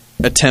recent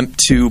attempt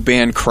to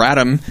ban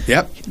kratom.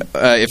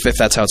 If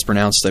that's how it's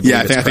pronounced. I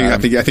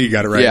think you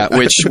got it right. Yeah,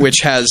 which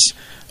has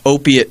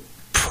opiate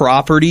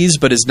properties,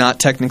 but is not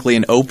technically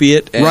an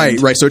opiate.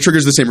 Right. So it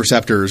triggers the same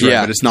receptors,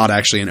 right? But it's not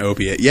actually an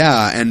opiate.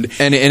 And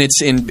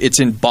it's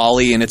in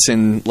Bali and it's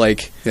in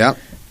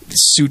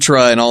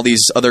Sutra and all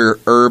these other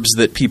herbs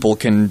that people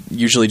can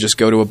usually just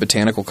go to a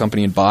botanical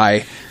company and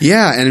buy.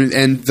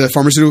 And the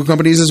pharmaceutical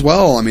companies as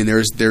well. I mean,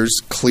 there's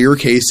clear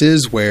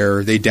cases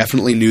where they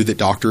definitely knew that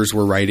doctors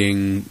were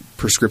writing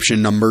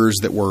prescription numbers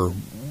that were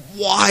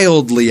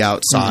wildly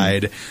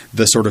outside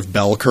the sort of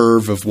bell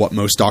curve of what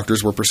most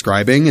doctors were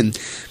prescribing, and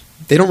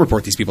they don't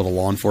report these people to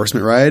law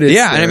enforcement, right? And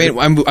I mean,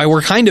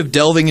 we're kind of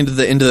delving into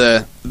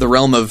the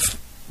realm of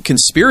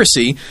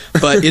conspiracy,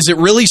 but is it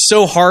really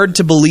so hard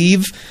to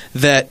believe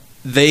that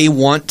they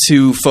want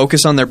to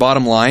focus on their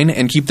bottom line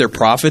and keep their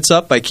profits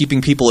up by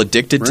keeping people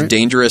addicted to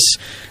dangerous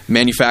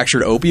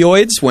manufactured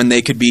opioids when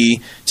they could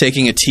be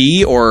taking a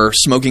tea or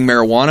smoking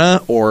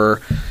marijuana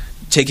or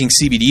taking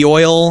CBD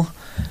oil?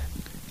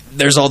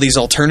 There's all these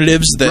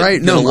alternatives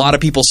that a lot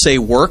of people say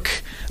work.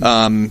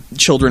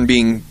 Children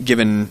being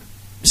given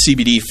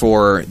CBD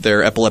for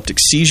their epileptic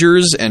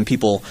seizures and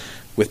people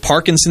with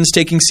Parkinson's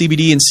taking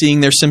CBD and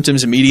seeing their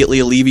symptoms immediately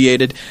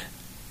alleviated.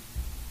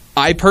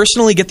 I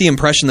personally get the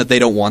impression that they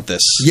don't want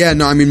this. Yeah,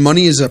 no, I mean,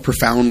 money is a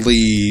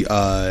profoundly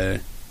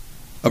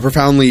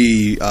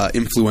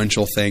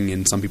influential thing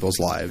in some people's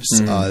lives.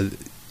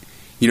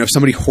 If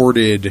somebody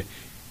hoarded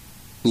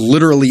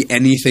literally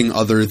anything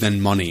other than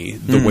money,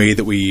 the way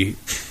that we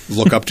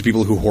look up to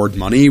people who hoard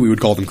money, we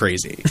would call them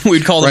crazy.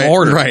 We'd call them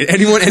hoarders. Right.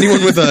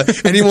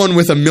 Anyone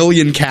with a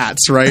million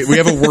cats, right? We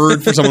have a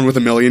word for someone with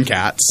a million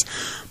cats.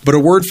 But a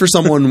word for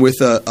someone with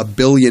 $1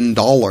 billion,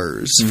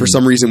 for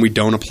some reason we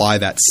don't apply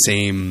that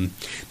same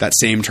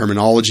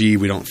terminology.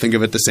 We don't think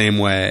of it the same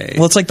way.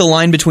 Well, it's like the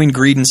line between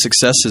greed and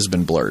success has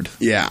been blurred.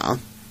 Yeah,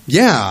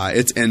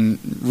 it's and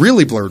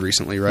really blurred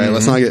recently, right?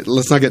 Let's not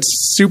get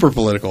super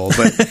political,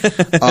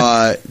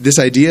 but this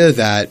idea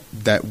that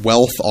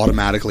wealth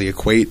automatically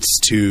equates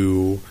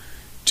to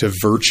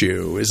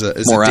virtue is a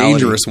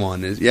dangerous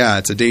one.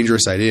 It's a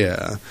dangerous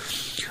idea.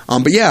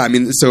 But I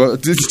mean, so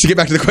to get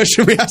back to the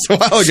question we asked a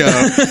while ago,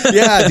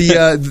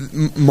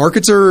 the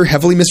markets are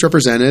heavily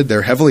misrepresented.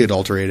 They're heavily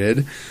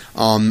adulterated,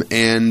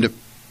 and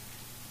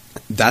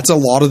that's a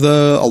lot of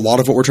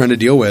what we're trying to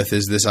deal with.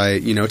 Is this?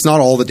 It's not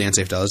all that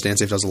DanceSafe does.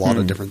 DanceSafe does a lot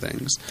of different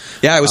things.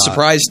 Yeah, I was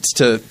surprised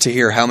to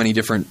hear how many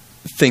different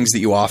things that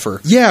you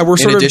offer. Yeah, we're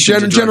sort of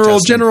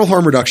general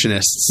harm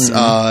reductionists,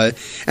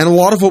 and a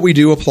lot of what we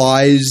do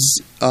applies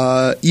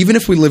even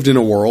if we lived in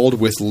a world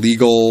with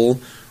legal,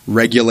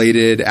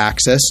 regulated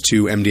access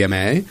to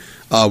MDMA.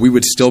 We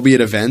would still be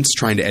at events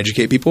trying to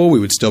educate people. We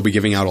would still be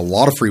giving out a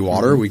lot of free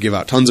water. We give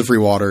out tons of free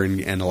water and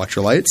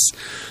electrolytes.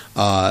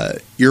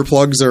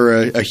 Earplugs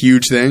are a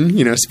huge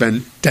thing.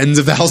 Spend tens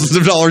of thousands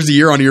of dollars a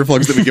year on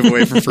earplugs that we give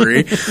away for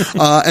free.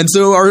 And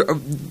so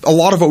a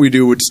lot of what we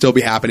do would still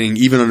be happening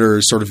even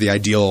under sort of the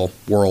ideal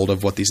world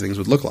of what these things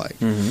would look like.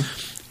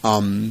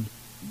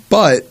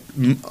 But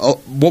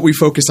what we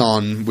focus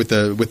on with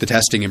the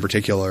testing in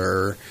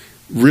particular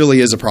really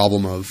is a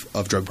problem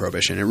of drug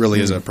prohibition. It really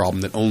is a problem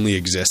that only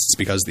exists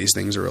because these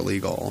things are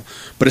illegal,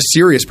 but a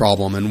serious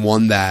problem, and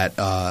one that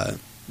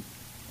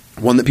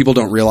people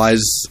don't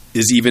realize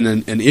is even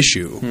an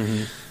issue.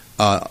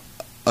 A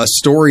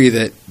story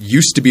that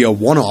used to be a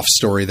one-off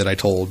story that I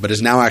told, but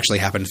has now actually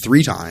happened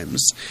 3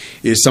 times,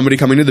 is somebody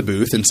coming to the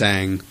booth and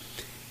saying,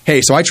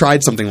 hey, so I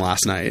tried something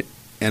last night.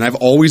 And I've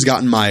always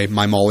gotten my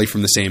Molly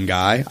from the same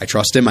guy. I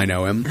trust him. I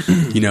know him.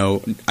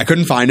 I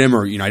couldn't find him,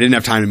 or I didn't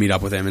have time to meet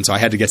up with him, and so I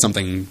had to get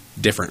something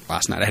different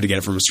last night. I had to get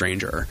it from a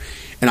stranger,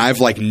 and I've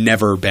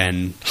never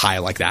been high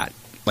like that,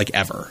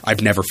 ever.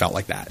 I've never felt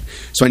like that.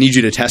 So I need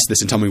you to test this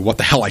and tell me what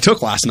the hell I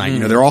took last night.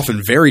 They're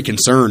often very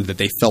concerned that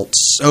they felt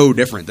so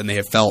different than they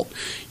have felt,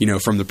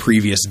 from the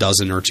previous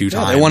dozen or two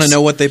times. They want to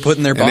know what they put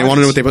in their bodies. And they want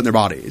to know what they put in their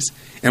bodies.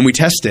 And we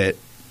test it,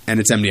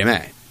 and it's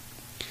MDMA.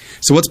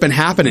 So what's been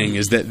happening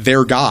is that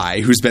their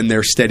guy, who's been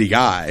their steady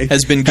guy,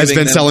 has been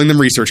selling them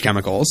research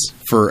chemicals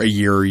for a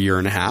year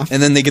and a half.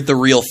 And then they get the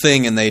real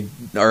thing and they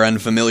are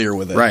unfamiliar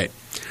with it. Right.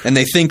 And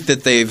they think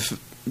that they've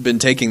been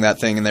taking that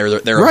thing and they're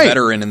right. a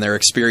veteran in their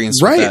experience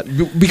with right.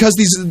 that. Because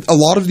a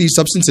lot of these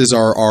substances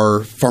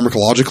are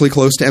pharmacologically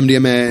close to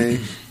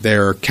MDMA.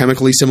 They're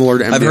chemically similar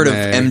to MDMA. I've heard of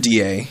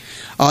MDA.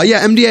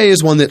 Yeah, MDA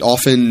is one that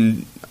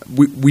often...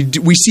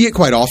 We see it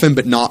quite often,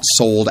 but not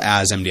sold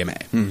as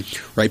MDMA,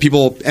 right?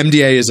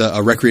 MDA is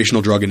a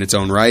recreational drug in its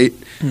own right.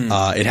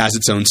 It has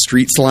its own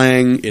street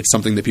slang. It's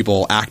something that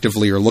people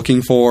actively are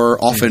looking for,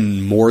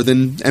 often more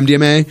than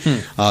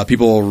MDMA.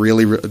 People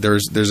really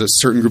there's a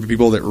certain group of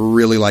people that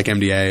really like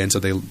MDA, and so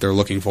they're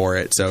looking for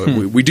it. So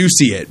we do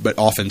see it, but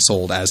often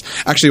sold as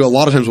actually a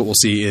lot of times what we'll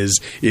see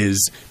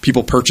is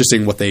people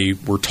purchasing what they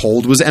were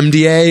told was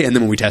MDA, and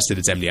then when we test it,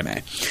 it's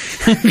MDMA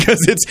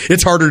because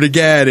it's harder to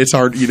get. It's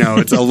hard,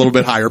 it's a little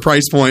bit higher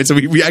price point. So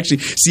we actually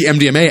see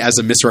MDMA as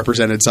a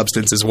misrepresented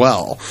substance as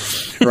well,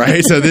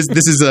 right? So this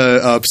is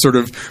a sort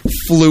of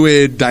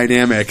fluid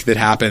dynamic that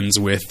happens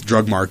with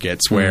drug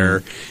markets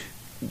where,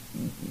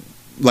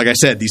 like I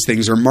said, these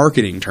things are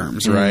marketing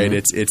terms, right?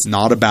 It's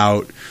not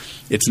about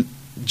 – it's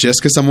just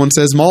because someone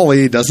says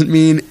Molly doesn't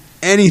mean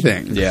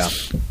anything. Yeah.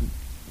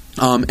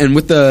 And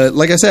with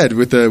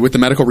the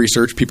medical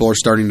research, people are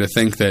starting to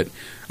think that,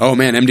 oh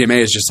man,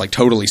 MDMA is just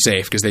totally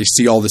safe because they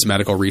see all this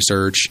medical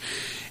research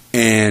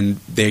and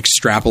they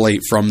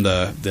extrapolate from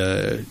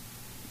the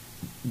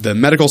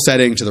medical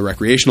setting to the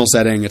recreational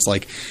setting. It's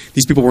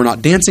these people were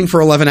not dancing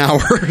for 11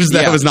 hours.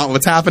 That was not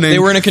what's happening. They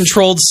were in a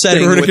controlled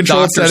setting. With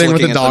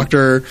a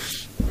doctor.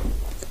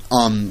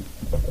 And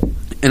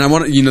I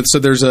want to, so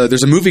there's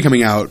a movie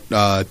coming out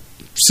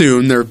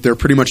soon. They're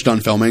pretty much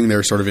done filming.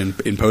 They're sort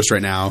of in post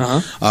right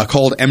now,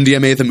 called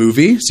MDMA the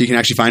Movie. So you can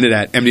actually find it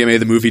at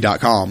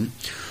mdmathemovie.com.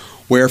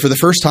 Where for the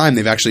first time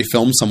they've actually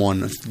filmed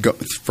someone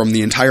from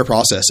the entire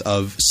process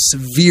of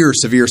severe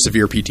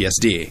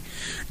PTSD,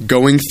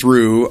 going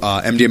through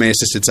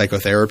MDMA-assisted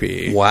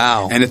psychotherapy.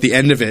 Wow! And at the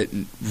end of it,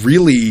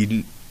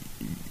 really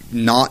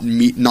not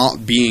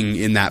being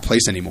in that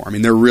place anymore. I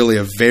mean, they're really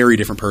a very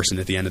different person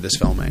at the end of this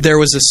filming. There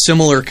was a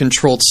similar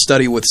controlled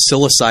study with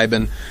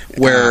psilocybin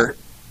where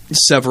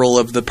several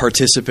of the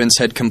participants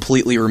had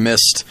completely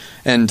remissed,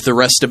 and the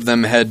rest of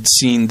them had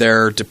seen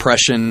their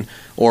depression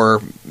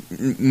or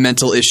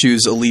mental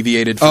issues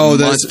alleviated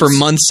for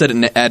months at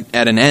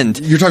an end.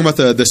 You're talking about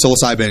the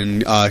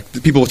psilocybin,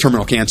 the people with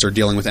terminal cancer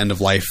dealing with end of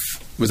life.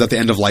 Was that the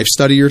end of life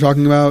study you're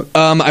talking about?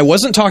 I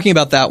wasn't talking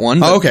about that one,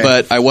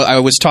 but I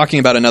was talking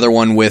about another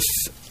one with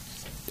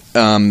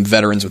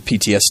veterans with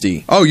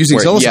PTSD. Oh, using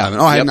psilocybin.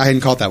 I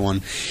hadn't caught that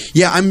one.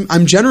 Yeah,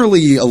 I'm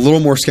generally a little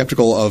more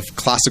skeptical of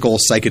classical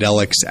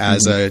psychedelics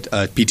as a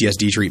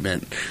PTSD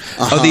treatment.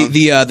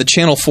 The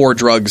Channel 4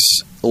 Drugs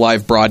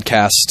live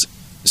broadcast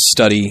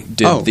study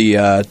did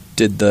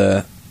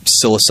the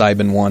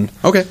psilocybin one.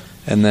 Okay.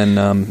 And then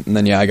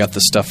I got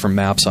the stuff from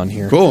Maps on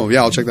here. Cool.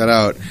 Yeah, I'll check that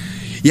out.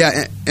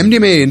 Yeah,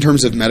 MDMA in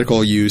terms of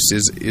medical use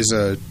is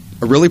a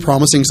really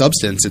promising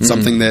substance. It's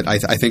something that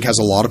I think has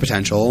a lot of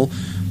potential.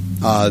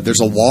 There's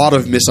a lot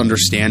of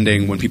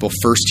misunderstanding when people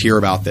first hear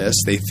about this.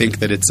 They think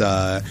that it's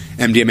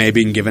MDMA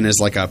being given as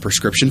a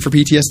prescription for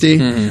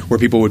PTSD, where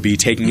people would be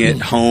taking it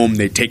home.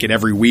 They take it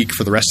every week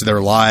for the rest of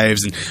their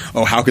lives, and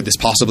how could this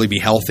possibly be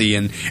healthy?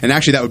 And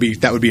actually,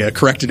 that would be a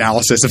correct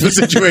analysis of the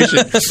situation.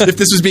 If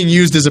this was being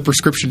used as a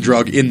prescription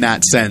drug in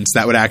that sense,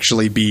 that would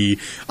actually be.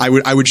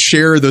 I would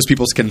share those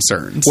people's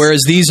concerns.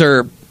 Whereas these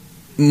are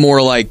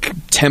more like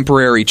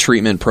temporary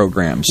treatment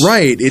programs,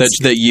 right?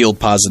 That yield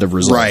positive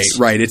results,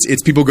 right.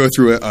 It's people go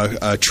through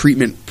a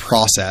treatment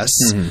process,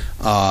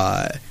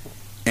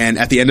 and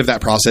at the end of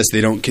that process, they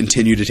don't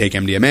continue to take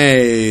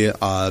MDMA.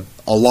 A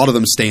lot of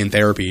them stay in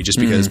therapy just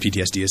because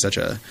PTSD is such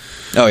a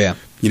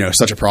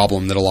such a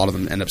problem that a lot of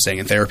them end up staying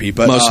in therapy.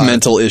 But most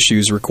mental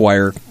issues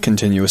require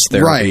continuous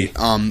therapy,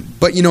 right?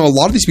 But a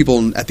lot of these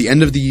people at the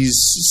end of these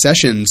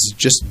sessions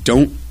just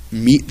don't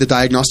meet the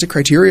diagnostic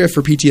criteria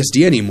for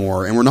PTSD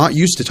anymore, and we're not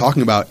used to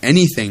talking about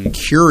anything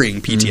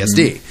curing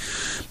PTSD.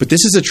 But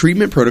this is a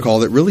treatment protocol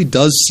that really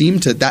does seem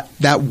to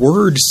that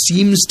word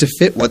seems to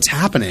fit what's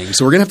happening.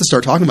 So we're gonna have to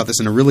start talking about this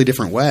in a really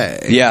different way.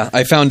 Yeah,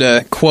 I found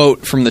a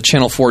quote from the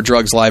Channel 4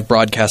 Drugs live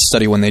broadcast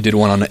study when they did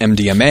one on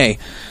MDMA,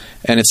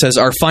 And it says,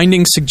 our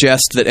findings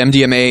suggest that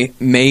MDMA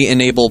may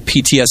enable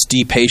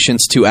PTSD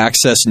patients to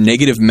access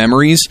negative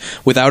memories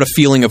without a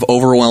feeling of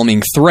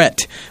overwhelming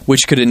threat,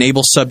 which could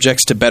enable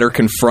subjects to better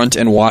confront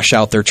and wash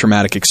out their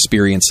traumatic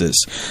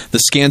experiences. The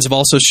scans have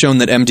also shown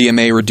that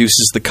MDMA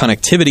reduces the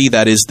connectivity,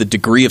 that is, the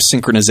degree of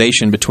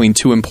synchronization between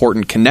two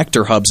important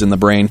connector hubs in the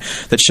brain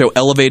that show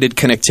elevated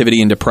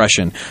connectivity in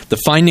depression. The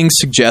findings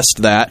suggest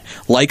that,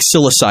 like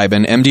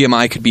psilocybin,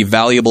 MDMA could be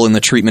valuable in the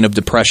treatment of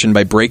depression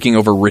by breaking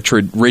over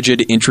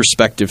rigid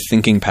introspective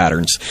thinking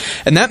patterns.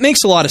 And that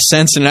makes a lot of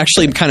sense, and it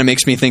actually kind of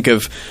makes me think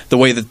of the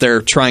way that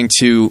they're trying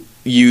to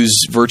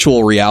use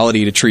virtual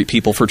reality to treat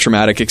people for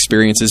traumatic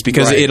experiences,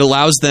 because it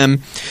allows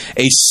them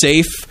a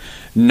safe,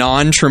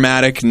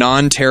 non-traumatic,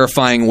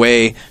 non-terrifying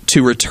way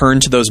to return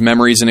to those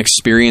memories and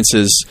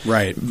experiences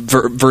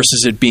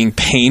versus it being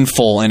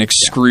painful and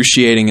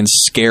excruciating and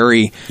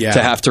scary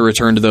to have to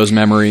return to those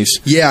memories.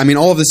 Yeah, I mean,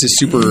 all of this is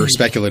super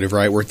speculative,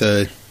 right?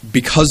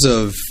 Because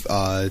of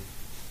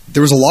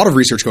there was a lot of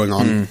research going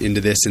on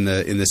into this in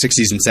the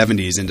 60s and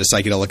 70s into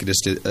psychedelic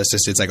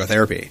assisted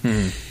psychotherapy.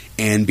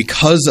 And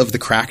because of the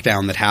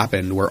crackdown that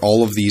happened where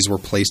all of these were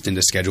placed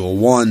into Schedule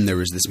 1, there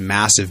was this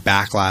massive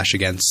backlash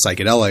against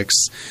psychedelics.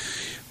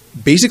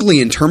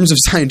 Basically, in terms of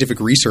scientific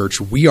research,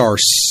 we are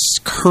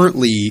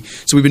currently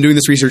 – so we've been doing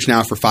this research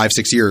now for 5-6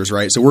 years,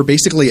 right? So we're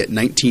basically at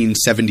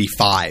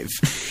 1975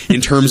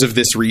 in terms of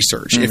this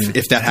research,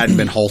 if that hadn't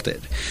been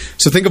halted.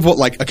 So think of what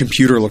like a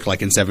computer looked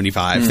like in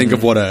 75. Think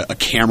of what a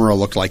camera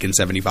looked like in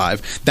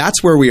 75.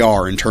 That's where we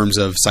are in terms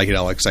of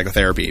psychedelic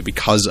psychotherapy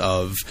because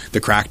of the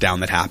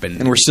crackdown that happened.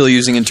 And we're still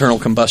using internal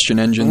combustion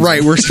engines.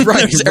 Right.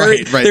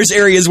 There's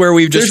areas where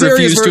we've just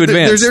refused to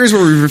advance. There's areas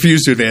where we've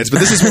refused to advance, but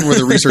this is where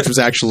the research was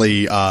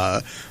actually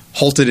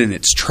halted in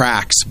its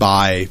tracks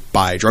by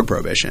drug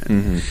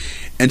prohibition.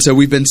 And so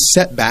we've been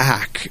set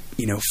back,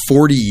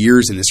 40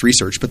 years in this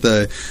research. But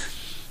the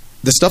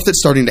stuff that's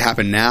starting to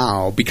happen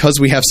now, because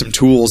we have some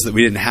tools that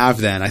we didn't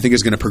have then, I think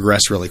is going to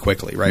progress really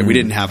quickly, right? We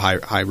didn't have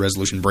high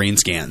resolution brain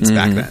scans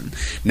back then.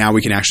 Now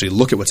we can actually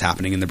look at what's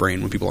happening in the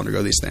brain when people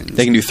undergo these things.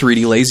 They can do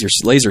 3D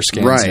laser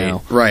scans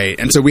now. Right.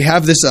 And so we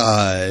have this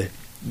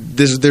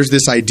there's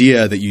this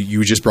idea that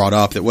you just brought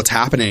up that what's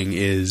happening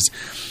is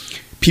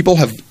people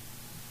have,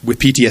 with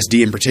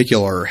PTSD in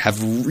particular,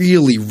 have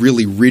really,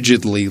 really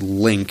rigidly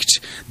linked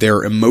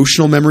their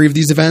emotional memory of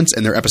these events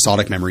and their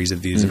episodic memories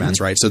of these events,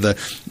 right? So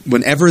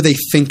whenever they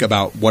think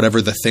about whatever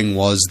the thing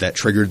was that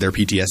triggered their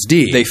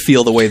PTSD, they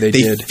feel the way they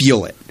did. They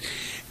feel it.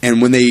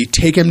 And when they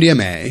take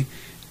MDMA,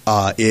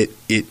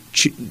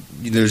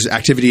 there's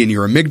activity in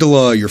your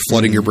amygdala. You're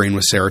flooding your brain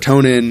with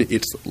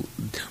serotonin.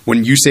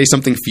 When you say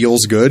something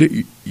feels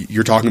good,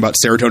 you're talking about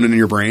serotonin in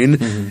your brain.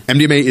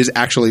 MDMA is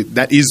actually,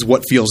 that is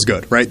what feels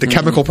good, right? The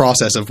chemical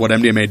process of what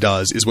MDMA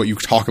does is what you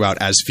talk about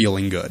as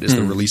feeling good, is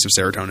the release of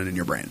serotonin in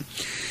your brain.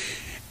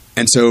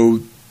 And so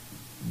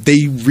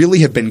they really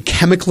have been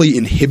chemically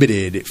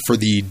inhibited for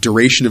the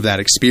duration of that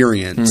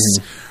experience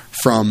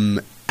from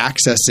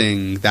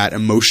accessing that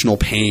emotional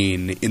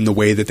pain in the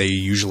way that they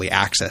usually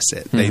access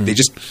it.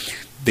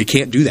 They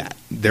can't do that.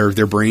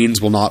 Their brains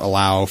will not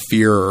allow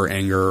fear or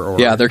anger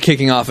or they're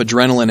kicking off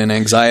adrenaline and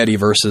anxiety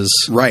versus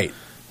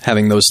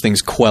having those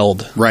things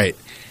quelled. Right.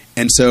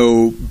 And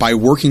so by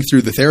working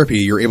through the therapy,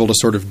 you're able to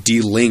sort of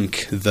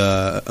de-link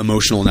the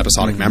emotional and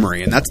episodic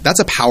memory. And that's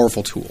a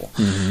powerful tool.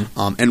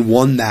 And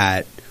one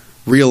that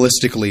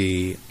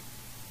realistically,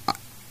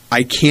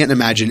 I can't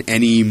imagine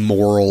any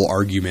moral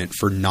argument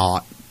for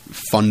not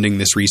funding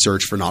this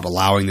research, for not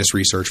allowing this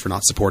research, for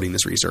not supporting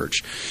this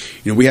research.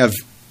 We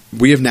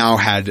have now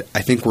had,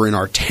 I think we're in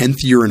our 10th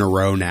year in a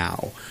row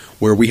now,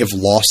 where we have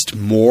lost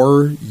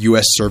more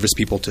U.S. service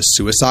people to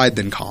suicide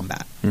than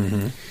combat.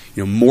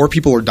 More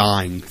people are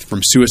dying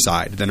from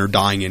suicide than are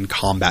dying in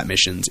combat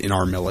missions in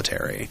our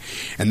military.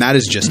 And that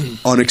is just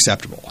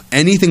unacceptable.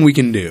 Anything we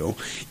can do,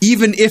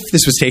 even if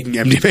this was taking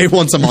MDMA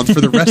once a month for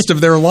the rest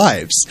of their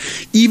lives,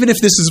 even if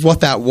this is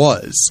what that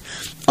was.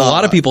 A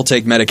lot of people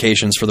take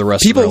medications for the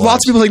rest of their lives.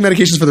 Lots of people take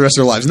medications for the rest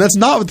of their lives. And that's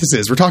not what this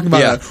is. We're talking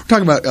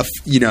about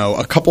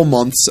a couple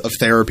months of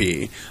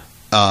therapy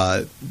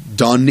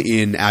done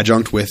in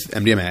adjunct with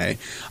MDMA.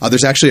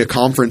 There's actually a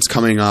conference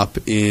coming up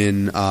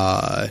in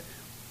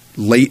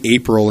late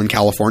April in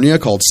California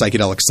called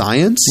Psychedelic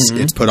Science.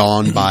 It's put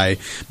on by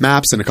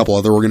MAPS, and a couple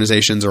other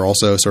organizations are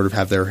also sort of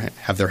have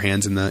their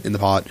hands in the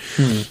pot.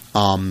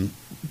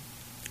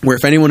 Where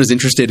if anyone is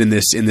interested in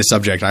this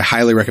subject, I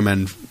highly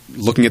recommend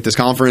looking at this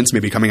conference,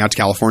 maybe coming out to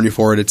California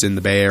for it. It's in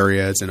the Bay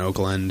Area, it's in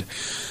Oakland.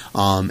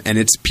 And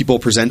it's people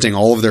presenting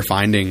all of their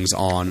findings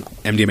on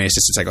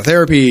MDMA-assisted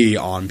psychotherapy,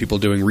 on people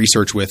doing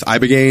research with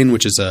ibogaine,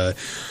 which is a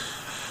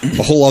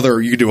whole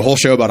other – you could do a whole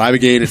show about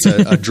ibogaine. It's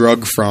a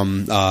drug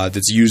from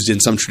that's used in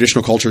some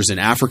traditional cultures in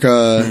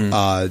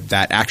Africa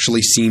that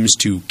actually seems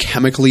to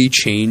chemically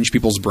change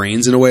people's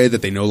brains in a way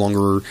that they no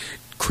longer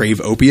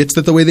crave opiates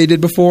the way they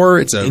did before.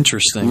 It's a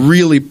interesting,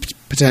 really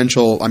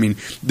potential – I mean,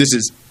 this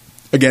is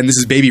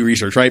baby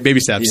research, right? Baby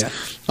steps.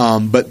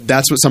 But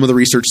that's what some of the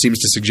research seems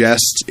to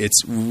suggest.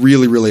 It's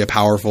really, really a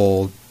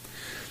powerful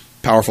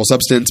powerful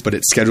substance, but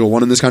it's Schedule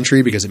 1 in this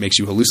country because it makes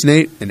you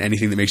hallucinate, and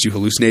anything that makes you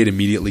hallucinate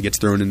immediately gets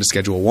thrown into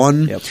Schedule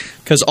 1. Yep.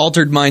 Because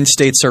altered mind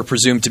states are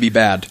presumed to be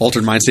bad.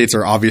 Altered mind states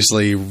are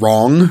obviously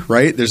wrong,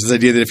 right? There's this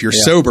idea that if you're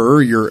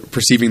sober, you're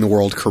perceiving the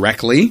world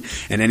correctly,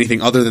 and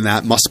anything other than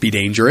that must be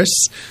dangerous.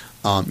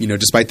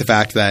 Despite the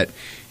fact that,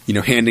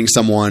 handing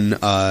someone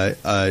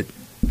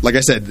like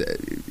I said,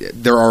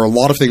 there are a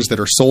lot of things that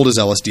are sold as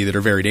LSD that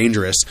are very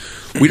dangerous.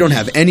 We don't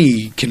have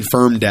any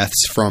confirmed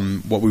deaths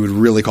from what we would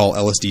really call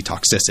LSD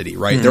toxicity,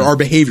 right? There are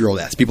behavioral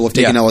deaths. People have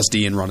taken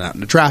LSD and run out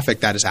into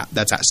traffic. That's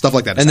stuff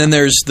like that. And then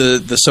there's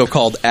the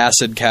so-called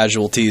acid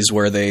casualties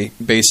where they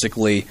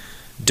basically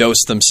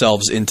dose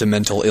themselves into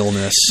mental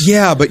illness.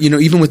 Yeah, but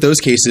even with those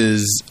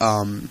cases,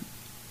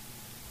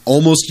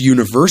 almost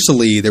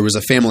universally, there was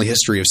a family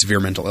history of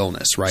severe mental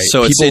illness, right?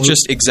 So it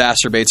just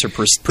exacerbates or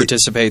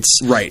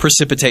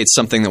precipitates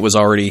something that was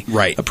already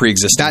a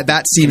pre-existing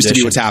That seems condition. to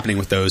be what's happening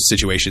with those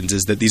situations,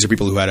 is that these are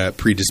people who had a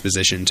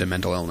predisposition to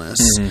mental illness.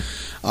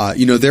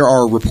 There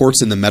are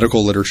reports in the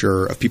medical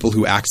literature of people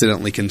who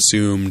accidentally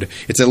consumed.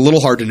 It's a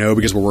little hard to know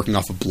because we're working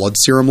off of blood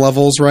serum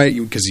levels, right?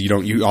 Because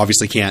you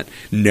obviously can't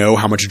know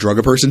how much drug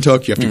a person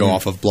took. You have to go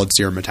off of blood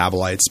serum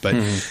metabolites, but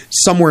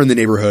somewhere in the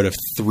neighborhood of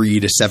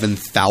 3,000 to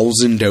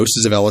 7,000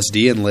 doses of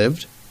LSD and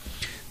lived.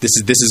 This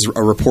is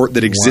a report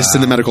that exists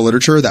in the medical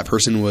literature. That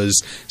person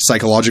was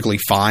psychologically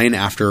fine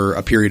after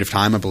a period of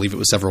time. I believe it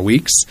was several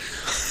weeks.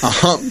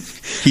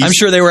 I'm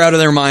sure they were out of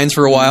their minds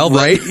for a while,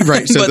 but,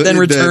 right. So but then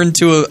returned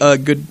to a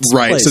good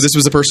place. So this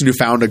was a person who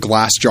found a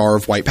glass jar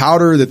of white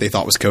powder that they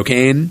thought was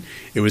cocaine.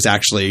 It was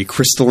actually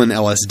crystalline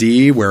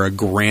LSD, where a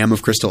gram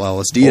of crystal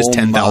LSD is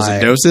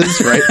 10,000 doses,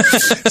 right?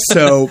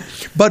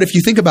 But if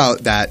you think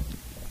about that,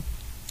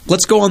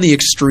 let's go on the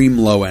extreme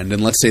low end,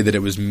 and let's say that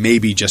it was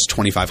maybe just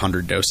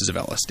 2,500 doses of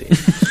LSD.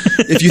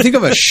 If you think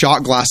of a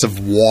shot glass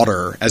of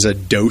water as a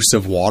dose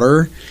of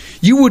water,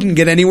 you wouldn't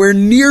get anywhere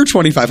near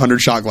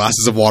 2,500 shot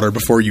glasses of water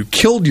before you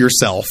killed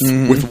yourself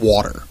with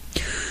water.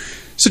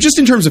 So just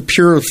in terms of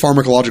pure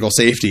pharmacological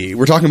safety,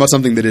 we're talking about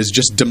something that is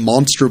just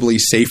demonstrably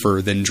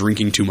safer than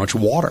drinking too much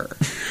water.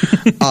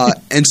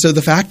 And so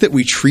the fact that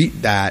we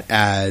treat that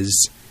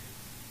as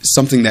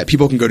something that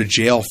people can go to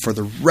jail for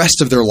the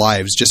rest of their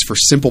lives just for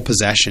simple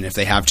possession if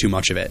they have too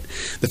much of it.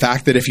 The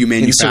fact that if you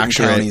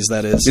manufacture in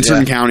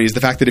certain counties, the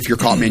fact that if you're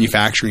caught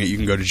manufacturing it, you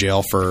can go to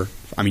jail for,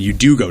 you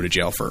do go to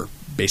jail for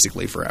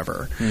basically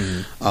forever.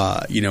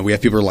 We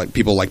have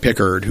people like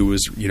Pickard, who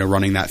was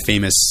running that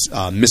famous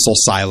missile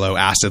silo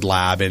acid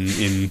lab, and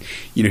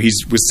he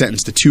was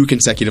sentenced to 2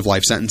 consecutive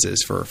life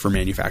sentences for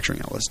manufacturing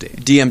LSD.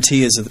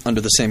 DMT is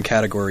under the same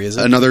category, is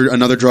it?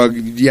 Another drug,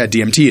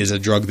 DMT is a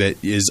drug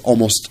that is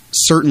almost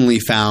certainly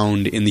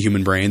found in the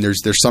human brain.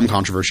 There's some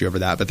controversy over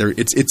that, but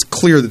it's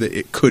clear that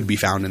it could be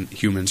found in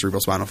human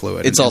cerebrospinal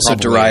fluid. It's also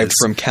derived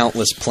from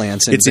countless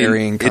plants in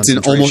varying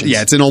concentrations.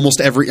 It's in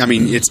almost every.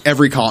 It's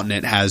every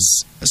continent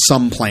has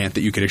some plant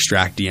that you could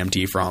extract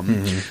DMT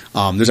from.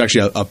 There's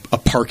actually a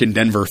park in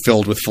Denver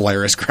filled with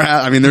Phalaris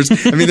grass.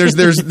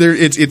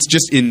 It's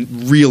just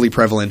really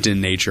prevalent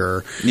in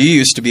nature. You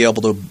used to be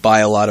able to buy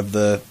a lot of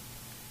the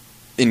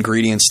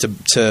ingredients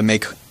to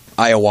make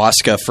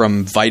ayahuasca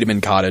from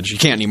Vitamin Cottage. You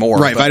can't anymore.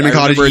 Right, Vitamin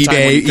Cottage,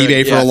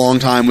 eBay for a long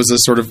time was a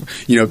sort of,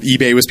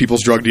 eBay was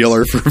people's drug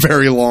dealer for a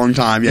very long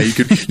time. Yeah,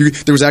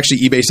 there was actually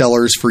eBay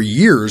sellers for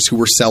years who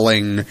were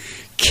selling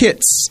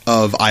kits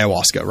of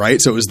ayahuasca, right?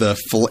 So it was both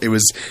the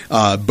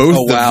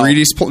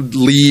Viridis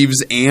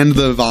leaves and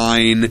the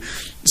vine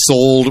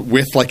sold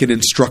with like an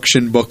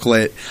instruction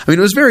booklet. It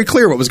was very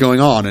clear what was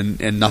going on,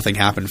 and nothing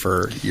happened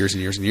for years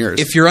and years and years.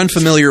 If you're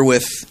unfamiliar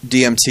with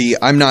DMT,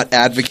 I'm not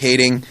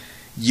advocating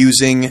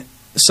using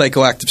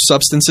psychoactive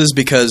substances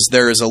because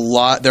there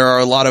are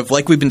a lot of,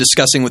 like we've been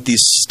discussing with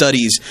these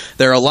studies,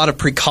 there are a lot of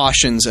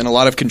precautions and a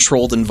lot of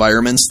controlled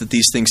environments that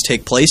these things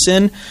take place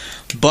in.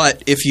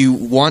 But if you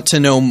want to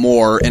know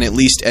more and at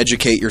least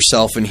educate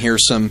yourself and hear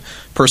some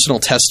personal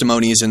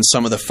testimonies and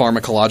some of the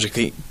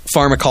pharmacology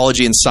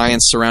and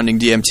science surrounding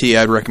DMT,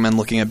 I'd recommend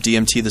looking up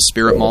DMT, the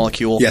Spirit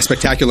Molecule. Yeah,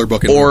 spectacular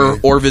book.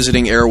 Or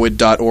visiting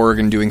airwood.org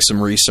and doing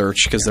some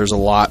research, because there's a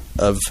lot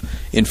of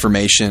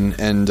information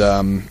and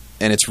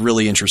it's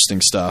really interesting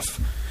stuff.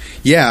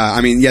 Yeah,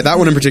 that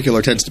one in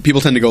particular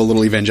people tend to go a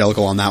little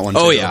evangelical on that one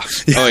too. Oh yeah.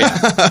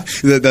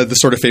 The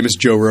sort of famous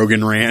Joe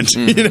Rogan rant,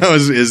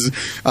 is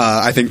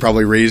I think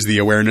probably raised the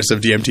awareness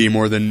of DMT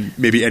more than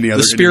maybe any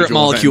other. The Spirit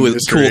Molecule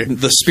is cool.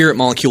 The Spirit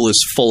Molecule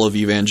is full of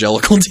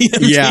evangelical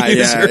DMT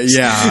users.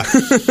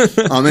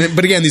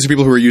 But again, these are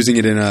people who are using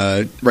it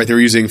they were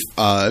using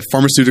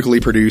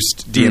pharmaceutically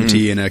produced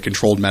DMT in a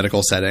controlled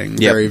medical setting.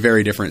 Yep. Very,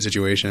 very different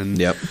situation.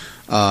 Yep.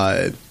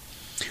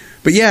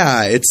 But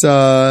yeah, it's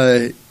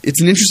an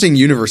interesting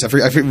universe. I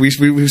think we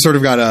sort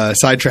of got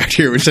sidetracked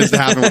here, which tends to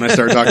happen when I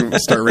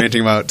start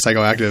ranting about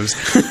psychoactives.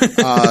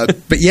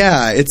 But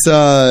yeah, it's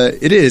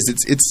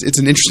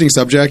an interesting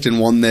subject, and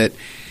one that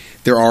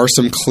there are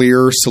some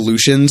clear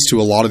solutions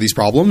to a lot of these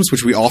problems,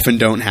 which we often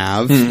don't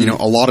have.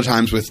 A lot of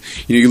times with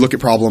you look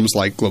at problems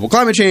like global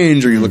climate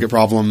change, or you look at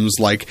problems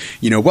like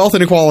wealth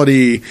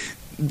inequality.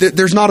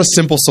 there's not a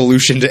simple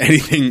solution to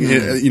anything.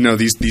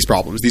 These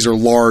problems. These are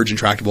large,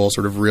 intractable,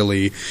 sort of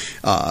really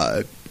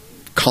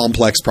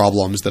complex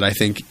problems that I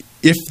think,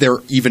 if there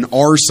even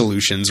are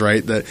solutions,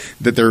 right, that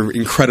they're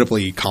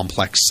incredibly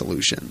complex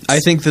solutions. I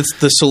think that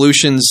the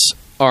solutions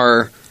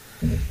are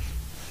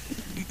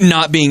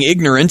not being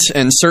ignorant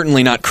and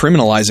certainly not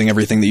criminalizing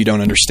everything that you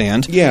don't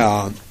understand.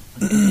 Yeah.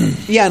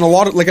 Yeah, and a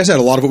lot of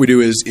what we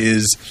do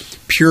is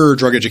pure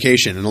drug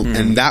education,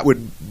 and that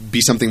would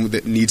be something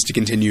that needs to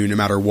continue no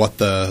matter what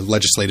the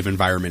legislative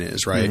environment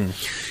is, right?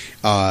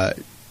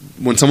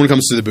 When someone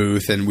comes to the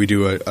booth and we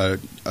do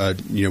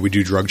we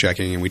do drug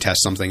checking and we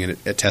test something and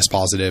it tests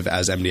positive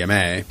as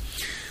MDMA,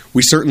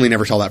 we certainly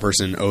never tell that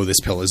person, oh, this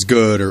pill is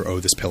good, or oh,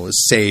 this pill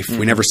is safe.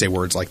 We never say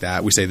words like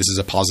that. We say this is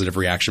a positive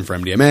reaction for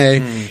MDMA.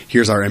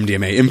 Here's our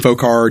MDMA info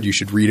card. You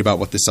should read about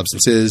what this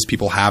substance is.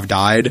 People have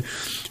died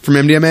from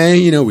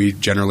MDMA. We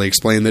generally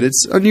explain that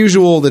it's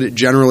unusual, that it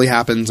generally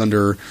happens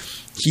under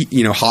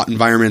hot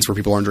environments where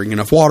people aren't drinking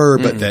enough water,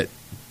 but that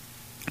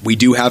we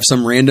do have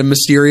some random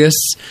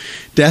mysterious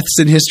deaths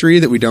in history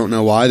that we don't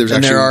know why.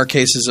 There are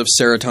cases of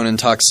serotonin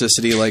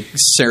toxicity, like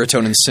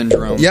serotonin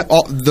syndrome. Yeah,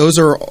 those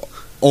are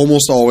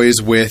almost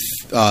always with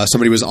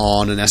somebody was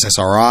on an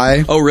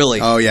SSRI. Oh,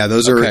 really? Oh, yeah.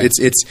 Those are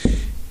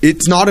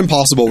it's not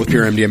impossible with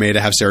pure MDMA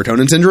to have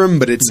serotonin syndrome,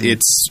 but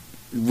it's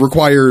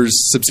requires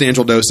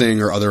substantial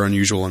dosing or other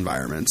unusual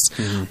environments.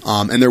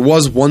 And there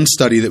was one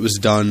study that was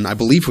done, I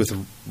believe, with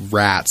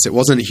rats. It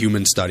wasn't a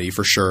human study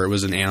for sure. It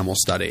was an animal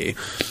study.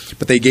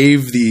 But they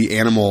gave the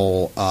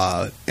animal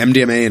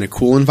MDMA in a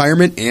cool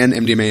environment and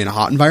MDMA in a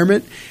hot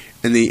environment.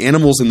 And the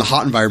animals in the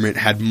hot environment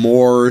had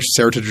more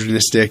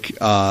serotonistic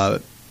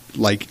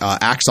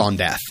axon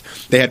death.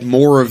 They had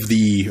more of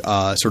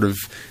the sort of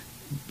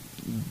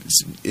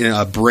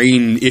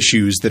brain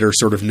issues that are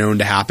sort of known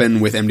to happen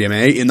with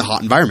MDMA in the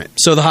hot environment.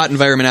 So the hot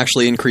environment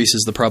actually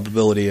increases the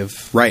probability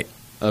of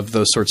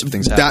those sorts of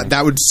things happening.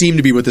 That would seem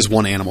to be what this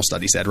one animal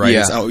study said, right?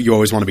 Yeah. You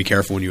always want to be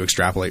careful when you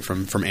extrapolate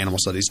from animal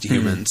studies to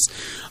humans.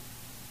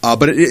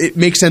 But it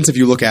makes sense if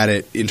you look at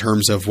it in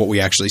terms of what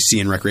we actually see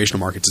in recreational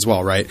markets as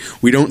well, right?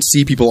 We don't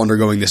see people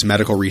undergoing this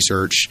medical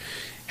research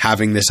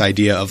having this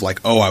idea of like,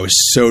 oh, I was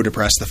so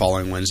depressed the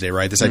following Wednesday,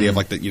 right? This idea of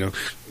like the,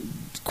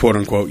 quote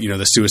unquote,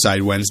 the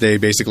suicide Wednesday,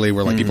 basically,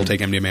 where like people take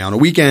MDMA on a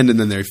weekend and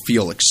then they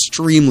feel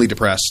extremely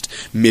depressed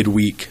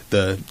midweek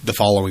the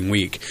following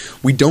week.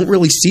 We don't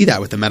really see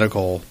that with the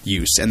medical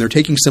use, and they're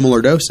taking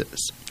similar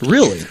doses.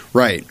 Really?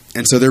 Right.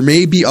 And so there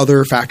may be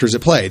other factors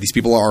at play. These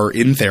people are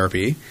in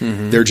therapy.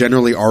 They're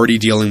generally already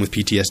dealing with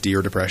PTSD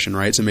or depression,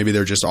 right? So maybe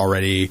they're just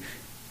already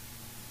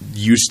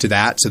used to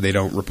that, so they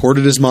don't report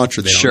it as much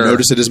or they don't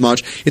notice it as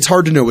much. It's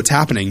hard to know what's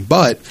happening,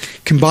 but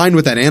combined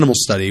with that animal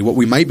study, what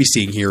we might be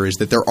seeing here is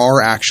that there are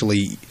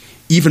actually,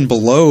 even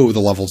below the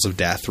levels of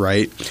death,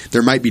 right,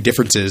 there might be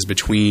differences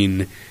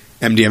between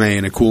MDMA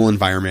in a cool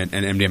environment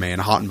and MDMA in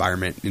a hot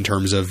environment in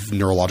terms of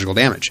neurological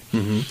damage.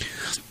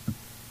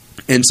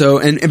 And so,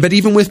 but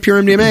even with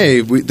pure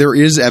MDMA, there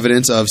is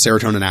evidence of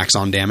serotonin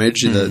axon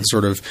damage. The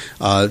sort of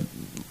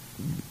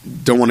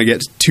don't want to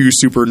get too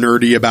super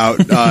nerdy about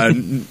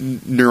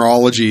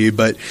neurology,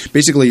 but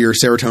basically your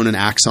serotonin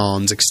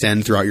axons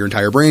extend throughout your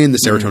entire brain. The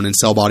serotonin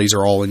cell bodies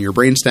are all in your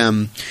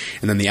brainstem,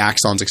 and then the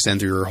axons extend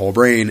through your whole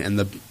brain. And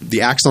the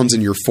axons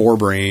in your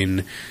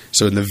forebrain,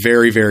 so in the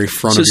very, very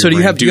front of your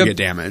brain, do get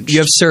damaged. You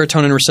have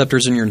serotonin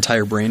receptors in your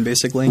entire brain,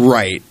 basically?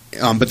 Right.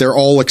 But they're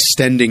all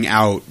extending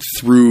out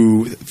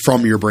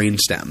from your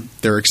brainstem.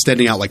 They're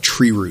extending out like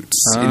tree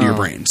roots into your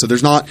brain. So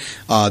there's not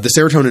the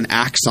serotonin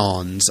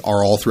axons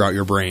are all throughout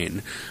your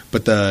brain,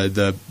 but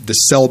the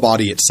cell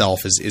body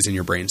itself is in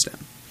your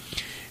brainstem.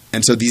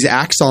 And so these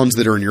axons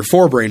that are in your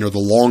forebrain are the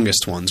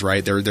longest ones,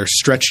 right? They're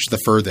stretched the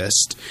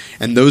furthest,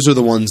 and those are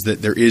the ones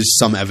that there is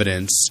some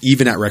evidence,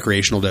 even at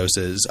recreational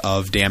doses,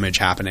 of damage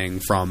happening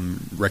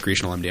from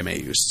recreational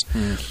MDMA use.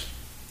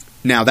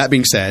 Now, that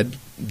being said,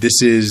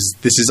 this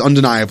is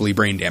undeniably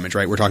brain damage,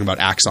 right? We're talking about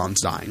axons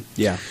dying.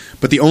 Yeah.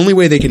 But the only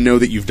way they can know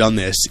that you've done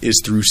this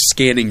is through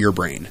scanning your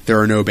brain. There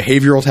are no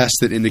behavioral tests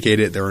that indicate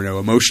it. There are no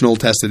emotional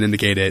tests that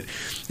indicate it.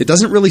 It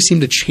doesn't really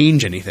seem to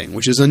change anything,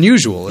 which is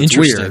unusual. It's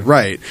weird,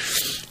 right?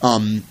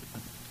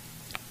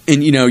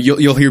 And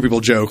you'll hear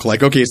people joke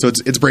like, okay, so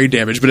it's brain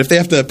damage, but if they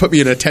have to put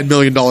me in a $10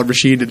 million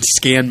machine and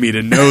scan me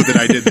to know that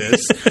I did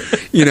this,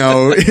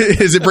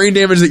 is it brain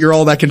damage that you're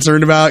all that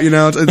concerned about?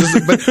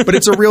 But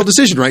it's a real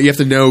decision, right? You have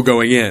to know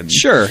going in.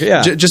 Sure,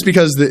 yeah. Just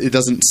because it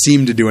doesn't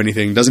seem to do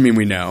anything doesn't mean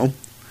we know.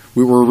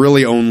 We were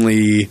really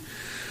only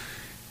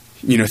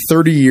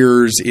 30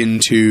 years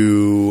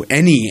into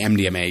any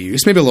MDMA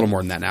use, maybe a little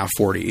more than that now,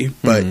 40,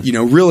 but,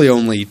 really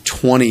only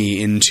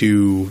 20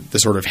 into the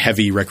sort of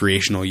heavy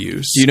recreational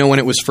use. Do you know when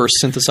it was first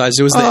synthesized?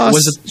 Was it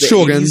the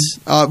Shulgin.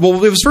 80s?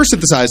 Well, it was first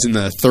synthesized in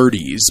the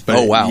 30s. But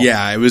oh, wow.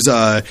 Yeah, it was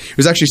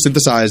actually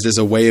synthesized as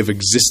a way of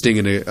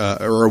existing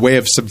or a way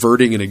of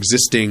subverting an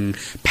existing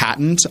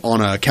patent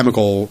on a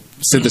chemical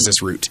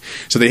synthesis route.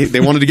 So they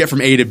wanted to get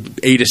from A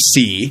to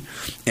C,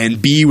 and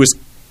B was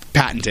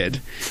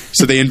patented.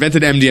 So they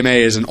invented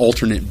MDMA as an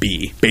alternate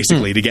B,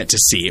 basically, to get to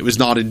C. It was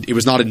not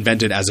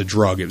invented as a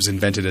drug. It was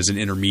invented as an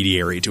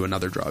intermediary to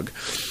another drug.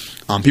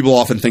 People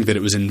often think that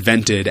it was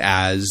invented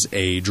as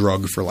a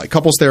drug for like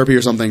couples therapy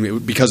or something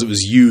because it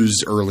was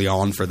used early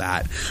on for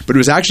that. But it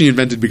was actually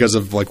invented because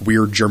of like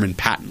weird German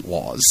patent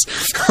laws.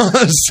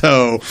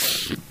 So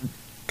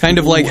kind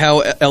of like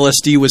how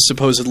LSD was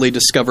supposedly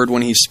discovered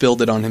when he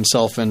spilled it on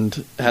himself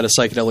and had a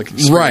psychedelic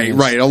experience.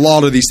 Right. A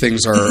lot of these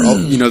things are,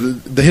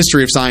 the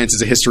history of science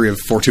is a history of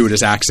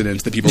fortuitous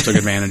accidents that people took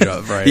advantage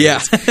of, right? Yeah.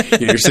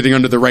 You're sitting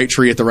under the right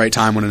tree at the right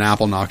time when an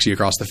apple knocks you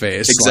across the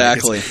face.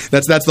 Exactly. Like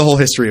that's the whole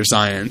history of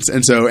science.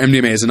 And so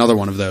MDMA is another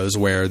one of those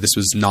where this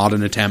was not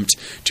an attempt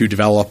to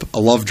develop a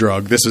love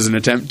drug. This was an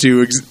attempt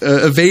to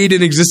evade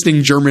an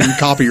existing German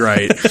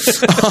copyright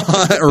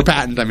or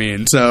patent, I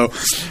mean. So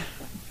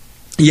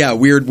yeah,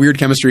 weird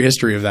chemistry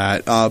history of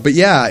that. But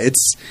yeah,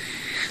 it's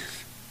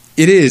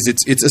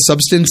a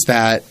substance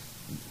that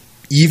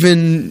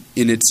even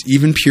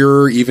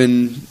pure,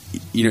 even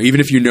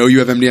if you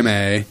have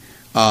MDMA,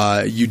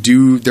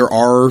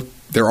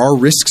 there are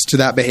risks to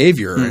that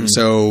behavior. And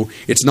so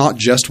it's not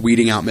just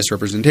weeding out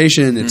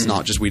misrepresentation, it's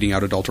not just weeding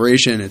out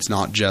adulteration, it's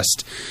not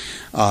just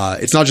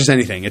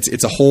anything.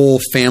 It's a whole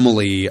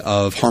family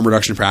of harm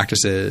reduction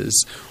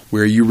practices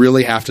where you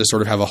really have to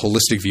sort of have a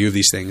holistic view of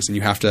these things, and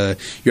you have to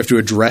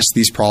address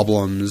these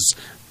problems.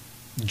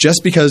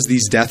 Just because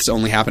these deaths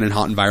only happen in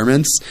hot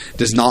environments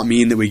does not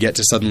mean that we get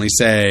to suddenly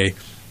say,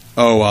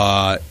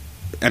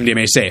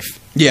 MDMA is safe.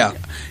 Yeah.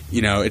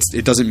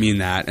 It doesn't mean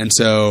that. And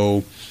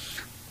so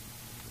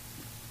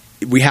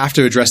we have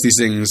to address these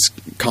things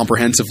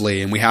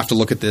comprehensively, and we have to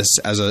look at this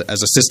as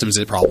a systems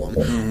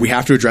problem. We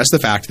have to address the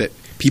fact that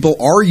people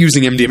are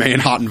using MDMA in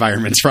hot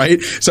environments,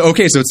 right? So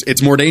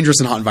it's more dangerous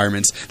in hot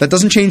environments. That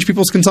doesn't change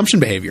people's consumption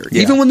behavior.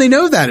 Yeah. Even when they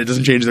know that, it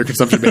doesn't change their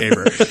consumption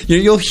behavior.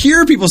 You'll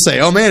hear people say,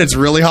 "Oh man, it's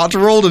really hot to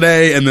roll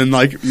today," and then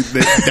like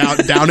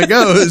down it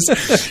goes.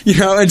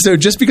 And so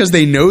just because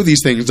they know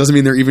these things doesn't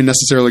mean they're even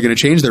necessarily going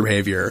to change their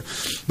behavior.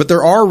 But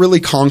there are really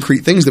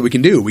concrete things that we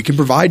can do. We can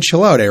provide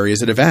chill out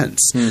areas at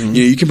events.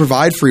 You can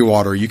provide free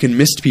water. You can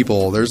mist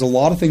people. There's a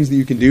lot of things that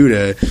you can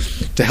do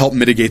to help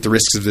mitigate the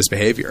risks of this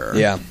behavior.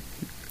 Yeah.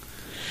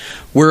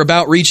 We're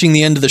about reaching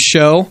the end of the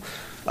show.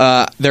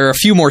 There are a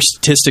few more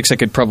statistics I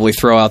could probably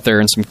throw out there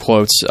and some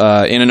quotes.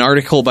 In an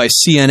article by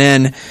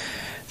CNN,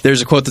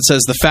 there's a quote that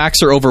says, "The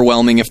facts are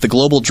overwhelming. If the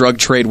global drug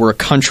trade were a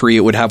country,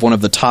 it would have one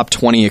of the top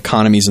 20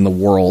 economies in the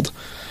world."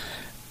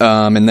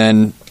 And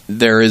then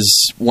there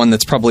is one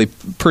that's probably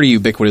pretty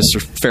ubiquitous or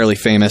fairly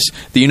famous.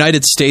 The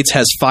United States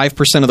has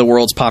 5% of the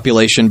world's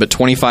population, but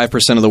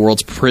 25% of the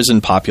world's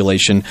prison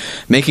population,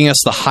 making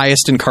us the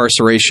highest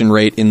incarceration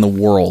rate in the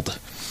world.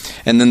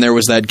 And then there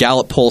was that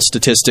Gallup poll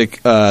statistic,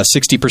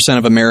 60%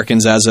 of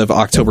Americans as of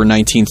October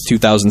 19th,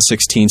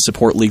 2016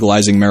 support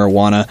legalizing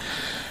marijuana.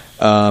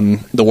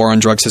 The war on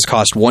drugs has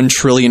cost $1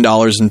 trillion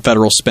in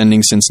federal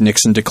spending since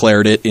Nixon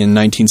declared it in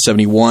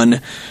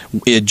 1971.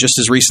 Just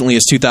as recently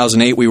as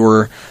 2008, we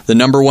were the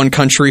number one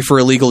country for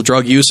illegal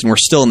drug use, and we're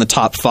still in the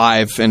top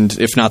 5, and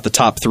if not the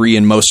top 3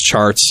 in most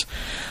charts.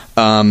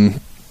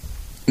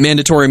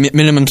 Mandatory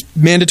minimum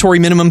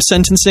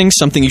sentencing,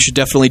 something you should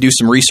definitely do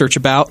some research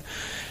about.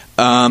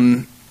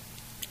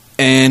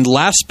 And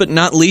last but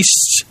not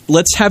least,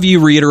 let's have you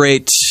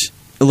reiterate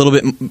a little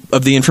bit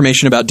of the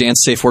information about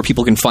DanceSafe, where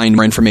people can find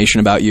more information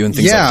about you and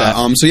things like that.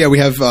 We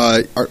have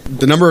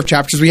the number of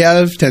chapters we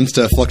have tends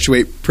to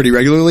fluctuate pretty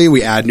regularly.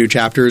 We add new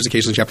chapters.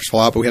 Occasionally chapters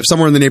fall out, but we have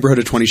somewhere in the neighborhood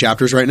of 20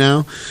 chapters right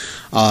now.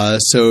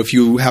 So if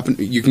you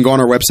can go on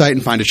our website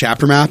and find a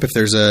chapter map. If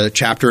there's a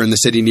chapter in the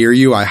city near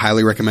you, I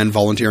highly recommend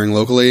volunteering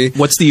locally.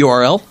 What's the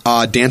URL?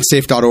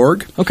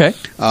 DanceSafe.org. Okay.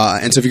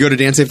 And so if you go to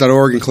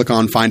DanceSafe.org and click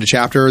on Find a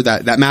Chapter,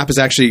 that map is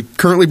actually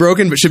currently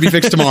broken, but should be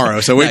fixed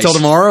tomorrow. So wait till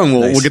tomorrow, and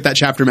we'll get that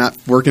chapter map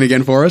working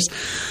again for us.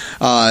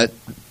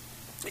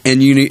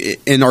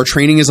 And our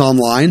training is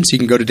online, so you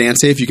can go to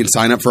DanceSafe. You can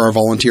sign up for our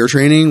volunteer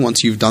training.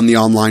 Once you've done the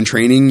online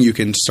training, you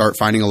can start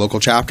finding a local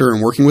chapter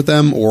and working with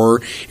them.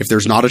 Or if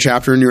there's not a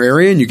chapter in your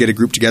area and you get a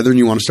group together and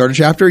you want to start a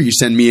chapter, you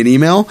send me an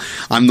email.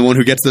 I'm the one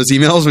who gets those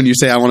emails when you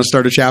say I want to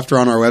start a chapter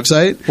on our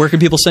website. Where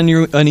can people send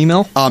you an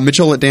email?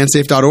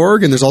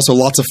 Mitchell@dancesafe.org, and there's also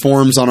lots of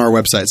forms on our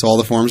website, so all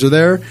the forms are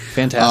there.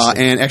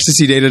 Fantastic. And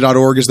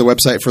ecstasydata.org is the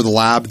website for the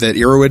lab that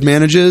Irowid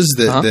manages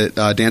that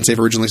DanceSafe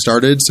originally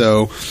started.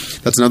 So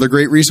that's another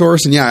great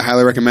resource. And yeah, I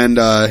highly recommend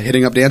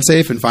hitting up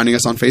DanceSafe and finding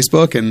us on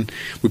Facebook, and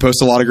we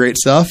post a lot of great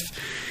stuff.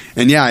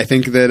 And yeah, I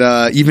think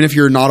that even if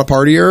you're not a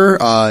partier,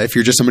 if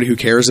you're just somebody who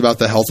cares about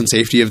the health and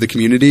safety of the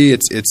community,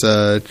 it's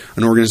an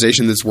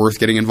organization that's worth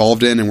getting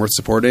involved in and worth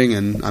supporting,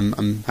 and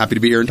I'm happy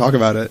to be here and talk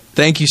about it.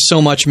 Thank you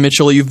so much,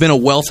 Mitchell. You've been a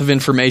wealth of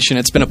information.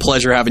 It's been a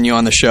pleasure having you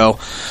on the show.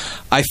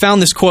 I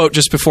found this quote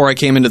just before I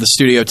came into the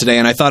studio today,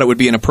 and I thought it would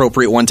be an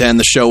appropriate one to end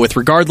the show with.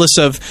 Regardless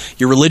of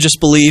your religious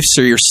beliefs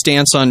or your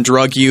stance on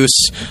drug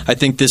use, I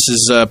think this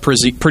is a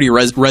pretty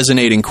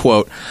resonating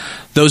quote.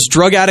 Those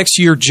drug addicts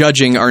you're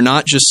judging are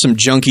not just some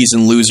junkies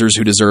and losers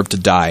who deserve to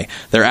die.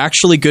 They're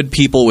actually good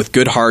people with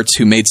good hearts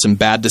who made some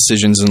bad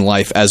decisions in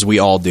life, as we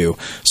all do.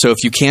 So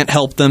if you can't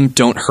help them,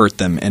 don't hurt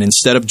them. And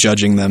instead of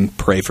judging them,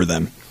 pray for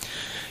them.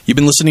 You've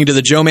been listening to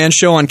The Joe Man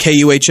Show on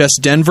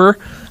KUHS Denver.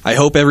 I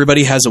hope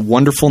everybody has a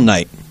wonderful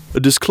night. A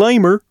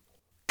disclaimer,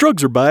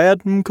 drugs are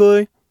bad,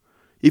 okay?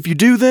 If you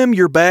do them,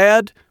 you're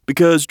bad,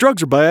 because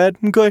drugs are bad,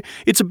 okay?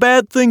 It's a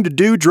bad thing to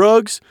do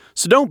drugs,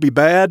 so don't be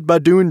bad by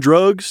doing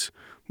drugs.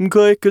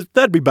 Okay, because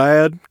that'd be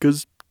bad,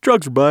 because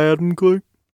drugs are bad, okay?